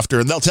days after,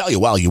 and they'll tell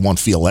you, well, you won't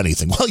feel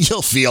anything. Well,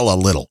 you'll feel a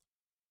little.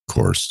 Of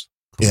course.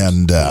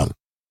 And, I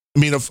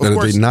mean, of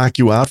course. Did they knock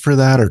you out for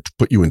that or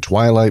put you in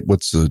Twilight?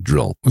 What's the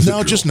drill?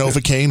 Just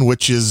Novocaine,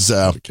 which is,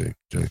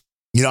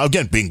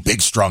 again, being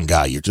big, strong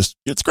guy,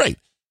 it's great.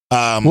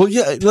 Well,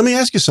 yeah. Let me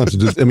ask you something.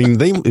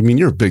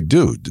 You're a big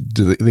dude.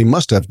 They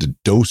must have to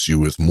dose you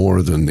with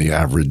more than the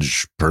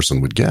average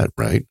person would get,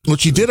 right? Well,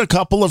 she did a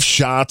couple of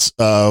shots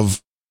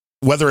of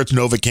whether it's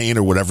Novocaine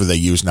or whatever they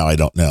use now. I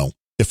don't know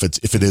if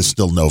it is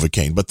still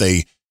Novocaine, but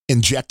they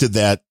injected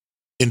that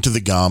into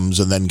the gums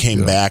and then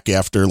came back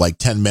after like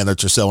 10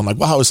 minutes or so. And like,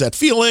 well, how is that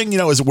feeling?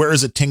 Where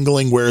is it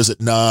tingling? Where is it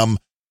numb?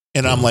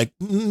 And I'm like,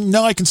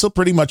 no, I can still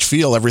pretty much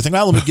feel everything.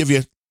 Well, let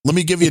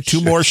me give you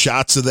 2 more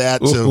shots of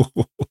that. So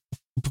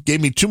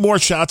gave me 2 more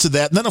shots of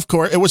that. And then, of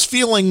course, it was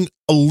feeling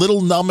a little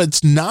numb.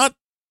 It's not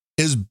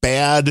as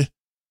bad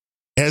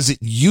as it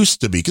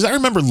used to be. Because I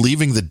remember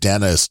leaving the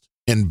dentist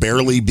and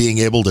barely being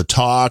able to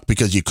talk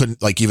because you couldn't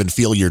even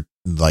feel your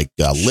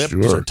lips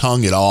or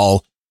tongue at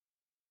all.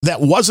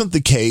 That wasn't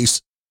the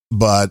case.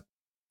 But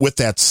with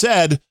that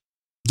said,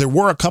 there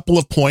were a couple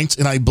of points.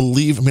 And I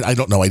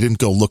don't know. I didn't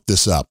go look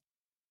this up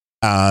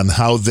on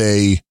how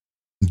they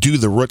do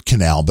the root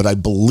canal, but I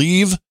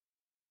believe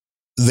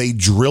they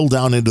drill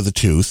down into the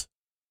tooth.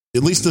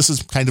 At least this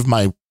is kind of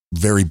my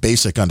very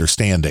basic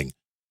understanding.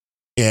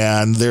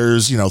 And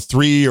there's,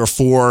 3 or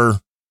 4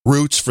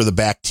 roots for the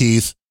back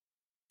teeth.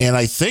 And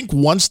I think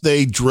once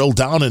they drill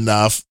down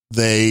enough,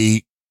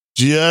 they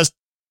just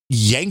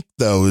yank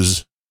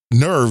those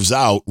nerves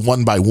out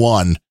one by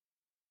one,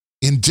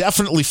 and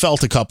definitely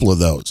felt a couple of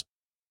those.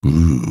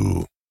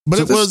 Ooh. But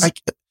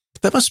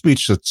that must be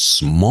such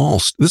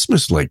small. This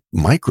must like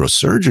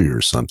microsurgery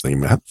or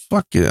something. How the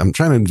fuck? I'm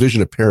trying to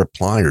envision a pair of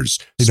pliers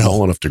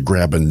small enough to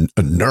grab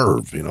a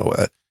nerve.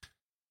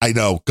 I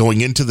know,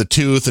 going into the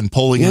tooth and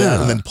pulling it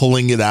out and then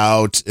pulling it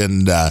out.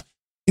 And,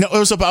 it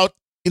was about,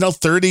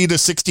 30 to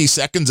 60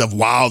 seconds of,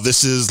 wow,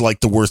 this is like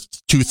the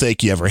worst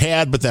toothache you ever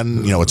had. But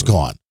then, it's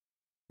gone.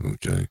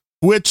 Okay.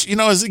 Which,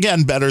 is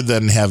again better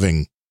than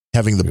having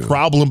the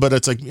problem. But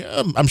it's like,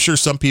 I'm sure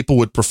some people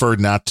would prefer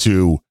not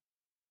to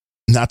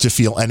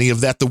feel any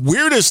of that. The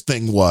weirdest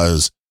thing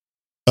was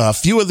a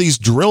few of these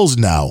drills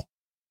now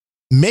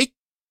make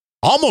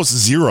almost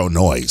zero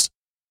noise.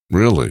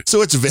 Really?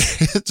 So it's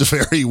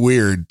very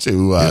weird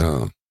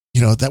to,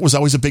 that was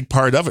always a big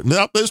part of it.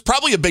 Now, there's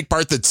probably a big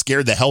part that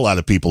scared the hell out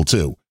of people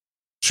too.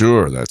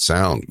 Sure. That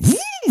sound.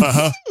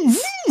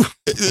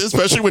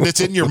 Especially when it's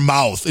in your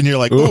mouth and you're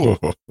like, oh,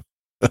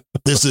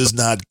 this is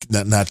not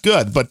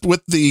good. But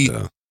with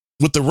the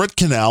root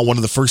canal, one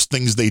of the first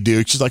things they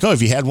do, she's like, oh,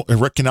 have you had a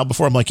root canal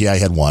before? I'm like, yeah, I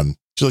had one.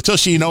 She's like,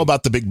 so you know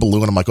about the big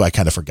balloon? I'm like, oh, I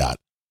kind of forgot.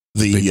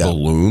 The big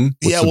balloon?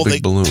 What's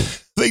big balloon?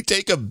 They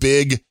take a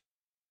big,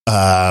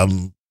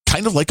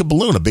 kind of like a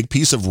balloon, a big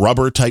piece of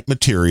rubber type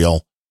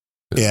material,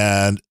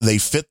 and they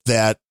fit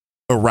that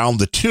around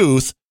the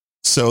tooth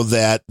so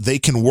that they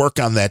can work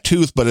on that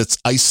tooth, but it's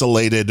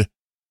isolated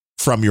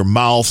from your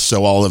mouth.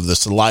 So all of the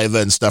saliva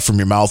and stuff from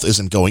your mouth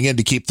isn't going in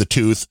to keep the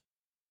tooth,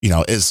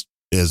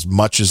 as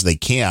much as they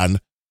can,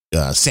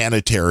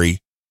 sanitary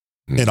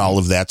and all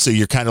of that. So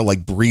you're kind of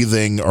like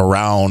breathing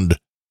around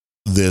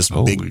this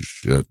big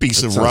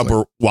piece of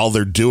rubber while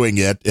they're doing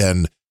it.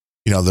 And,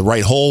 the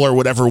right hole or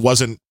whatever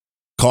wasn't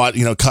caught,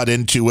 cut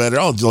into it.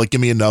 Oh, like,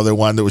 give me another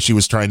one. That she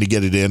was trying to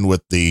get it in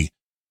with the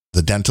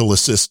dental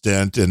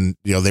assistant. And,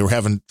 they were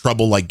having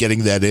trouble like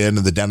getting that in.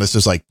 And the dentist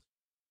is like,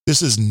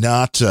 this is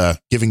not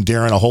giving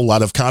Darren a whole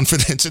lot of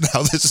confidence in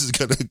how this is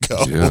going to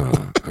go.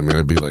 Yeah. I mean,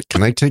 I'd be like,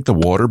 can I take the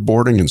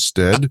waterboarding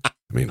instead? I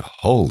mean,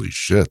 holy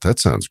shit. That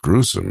sounds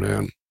gruesome,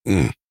 man.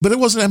 But it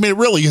wasn't,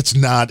 it's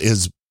not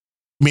as,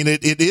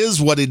 it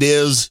is what it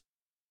is.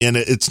 And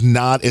it's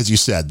not, as you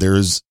said,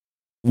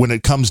 when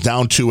it comes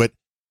down to it,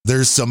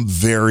 there's some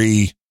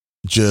very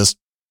just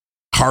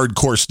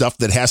hardcore stuff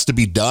that has to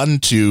be done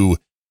to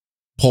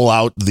pull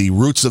out the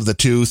roots of the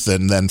tooth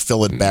and then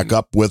fill it back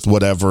up with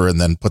whatever and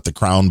then put the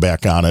crown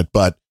back on it.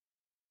 But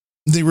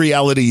the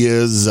reality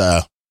is,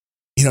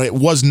 it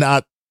was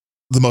not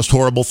the most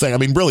horrible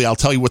thing. Really, I'll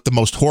tell you what the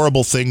most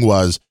horrible thing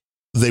was.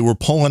 They were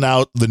pulling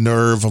out the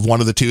nerve of one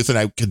of the tooth and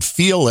I could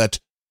feel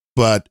it,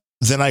 but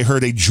then I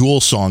heard a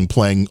Jewel song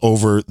playing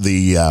over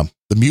the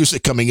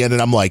music coming in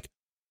and I'm like,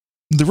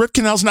 the root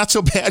canal's not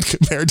so bad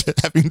compared to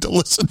having to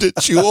listen to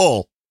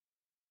Jewel.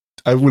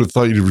 I would have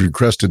thought you'd have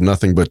requested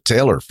nothing but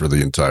Taylor for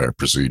the entire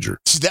procedure.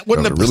 See, that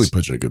wouldn't have really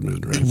put you in a good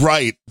mood, right?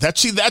 Right.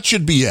 That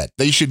should be it.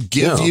 They should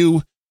give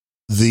you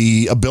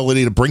the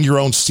ability to bring your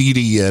own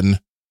CD in.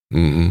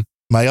 Mm-hmm.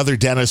 My other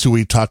dentist, who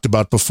we talked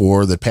about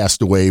before, that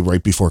passed away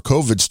right before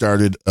COVID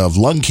started of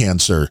lung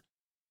cancer,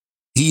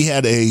 he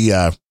had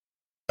a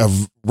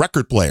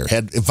record player,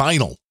 had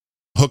vinyl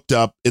hooked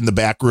up in the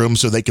back room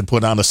so they could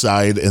put on a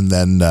side and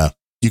then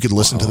you could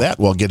listen to that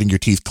while getting your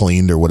teeth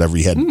cleaned or whatever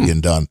you had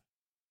being done.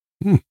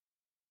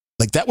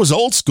 Like that was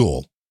old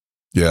school.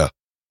 Yeah.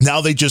 Now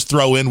they just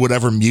throw in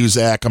whatever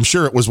music. I'm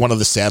sure it was one of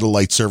the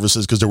satellite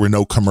services because there were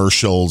no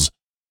commercials.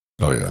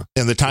 Oh, yeah.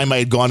 And the time I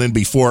had gone in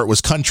before, it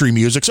was country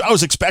music. So I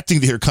was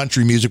expecting to hear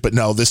country music, but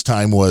no, this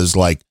time was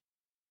like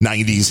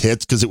 90s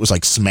hits because it was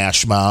like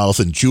Smash Mouth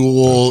and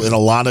Jewel and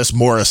Alanis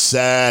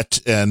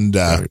Morissette. And,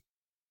 and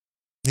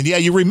yeah,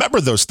 you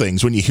remember those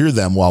things when you hear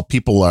them while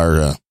people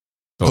are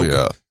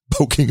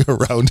poking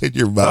around in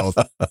your mouth.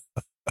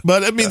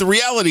 But the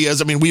reality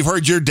is, we've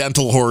heard your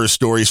dental horror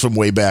stories from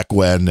way back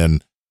when.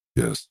 And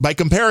yes, by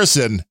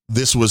comparison,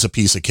 this was a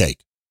piece of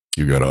cake.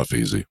 You got off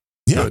easy.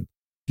 Yeah. Good.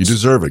 You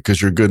deserve it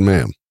because you're a good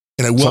man.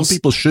 And some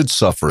people should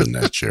suffer in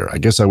that chair. I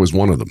guess I was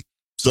one of them.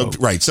 So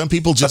right. Some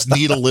people just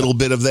need a little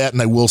bit of that.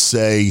 And I will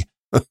say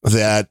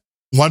that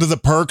one of the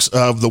perks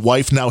of the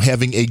wife now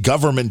having a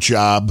government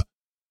job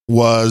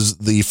was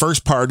the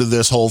first part of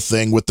this whole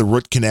thing with the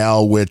root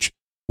canal, which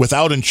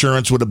without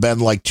insurance would have been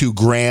like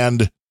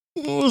 $2,000.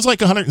 It was like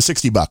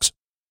 $160.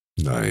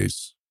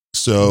 Nice.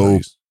 So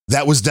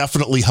that was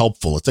definitely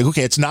helpful. It's like,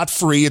 okay, it's not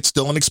free. It's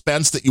still an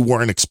expense that you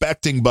weren't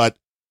expecting, but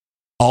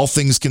all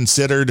things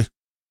considered,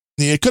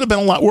 it could have been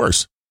a lot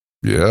worse.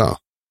 Yeah.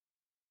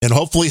 And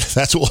hopefully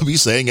that's what we'll be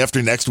saying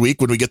after next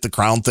week when we get the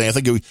crown thing. I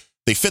think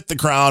they fit the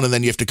crown and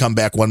then you have to come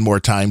back one more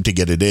time to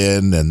get it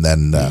in. And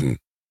then,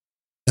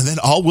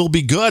 all will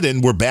be good.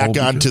 And we're back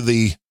on to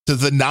the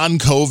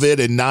non-COVID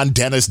and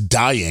non-dentist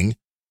dying.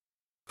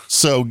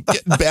 So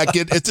getting back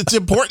in, it's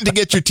important to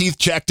get your teeth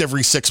checked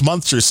every 6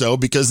 months or so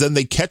because then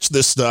they catch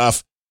this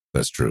stuff.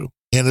 That's true.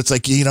 And it's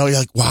like, you're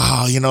like,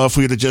 wow, if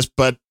we would have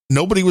but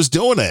nobody was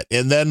doing it.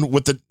 And then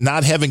with the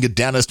not having a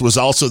dentist was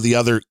also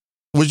it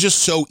was just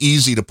so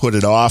easy to put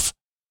it off.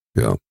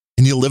 Yeah.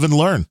 And you live and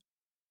learn.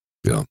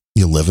 Yeah.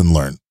 You live and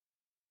learn.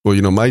 Well,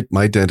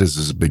 my dentist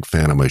is a big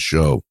fan of my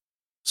show.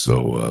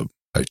 So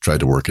I tried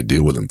to work a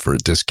deal with him for a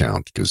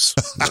discount because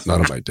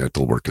none of my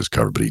dental work is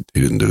covered, but he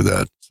didn't do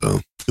that.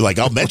 So You're like,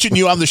 I'll mention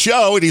you on the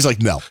show. And he's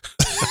like, no,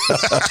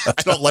 I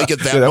don't like it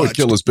that that much. would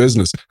kill his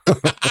business. You're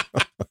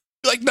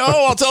like, no,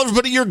 I'll tell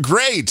everybody you're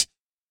great.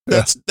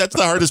 That's the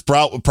hardest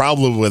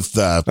problem with,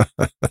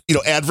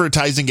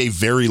 advertising a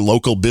very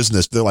local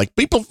business. They're like,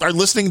 people are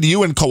listening to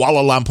you in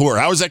Kuala Lumpur.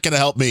 How is that going to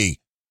help me?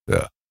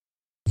 Yeah.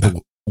 But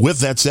with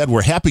that said,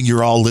 we're happy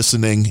you're all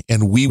listening,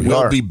 and we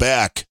will be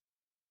back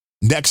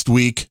next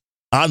week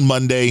on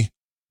Monday.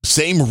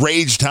 Same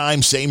rage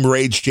time, same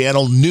rage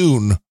channel,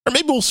 noon. Or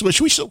maybe we'll switch.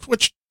 We should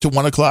switch to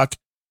 1 o'clock.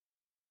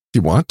 If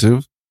you want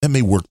to. That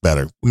may work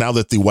better. Now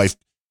that the wife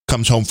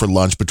comes home for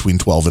lunch between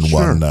 12 and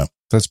 1.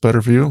 That's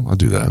better for you? I'll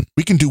do that.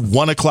 We can do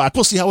 1 o'clock.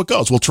 We'll see how it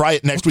goes. We'll try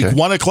it next week,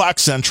 1 o'clock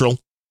Central,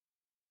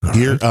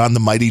 here on the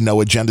Mighty No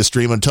Agenda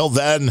stream. Until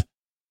then,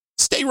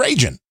 stay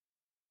raging.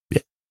 The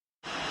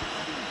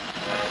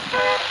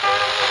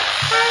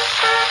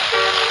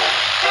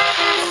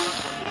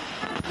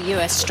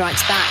US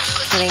strikes back,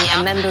 killing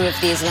a member of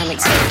the Islamic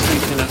State.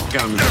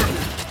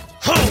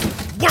 Whole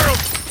world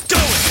going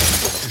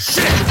to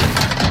shit!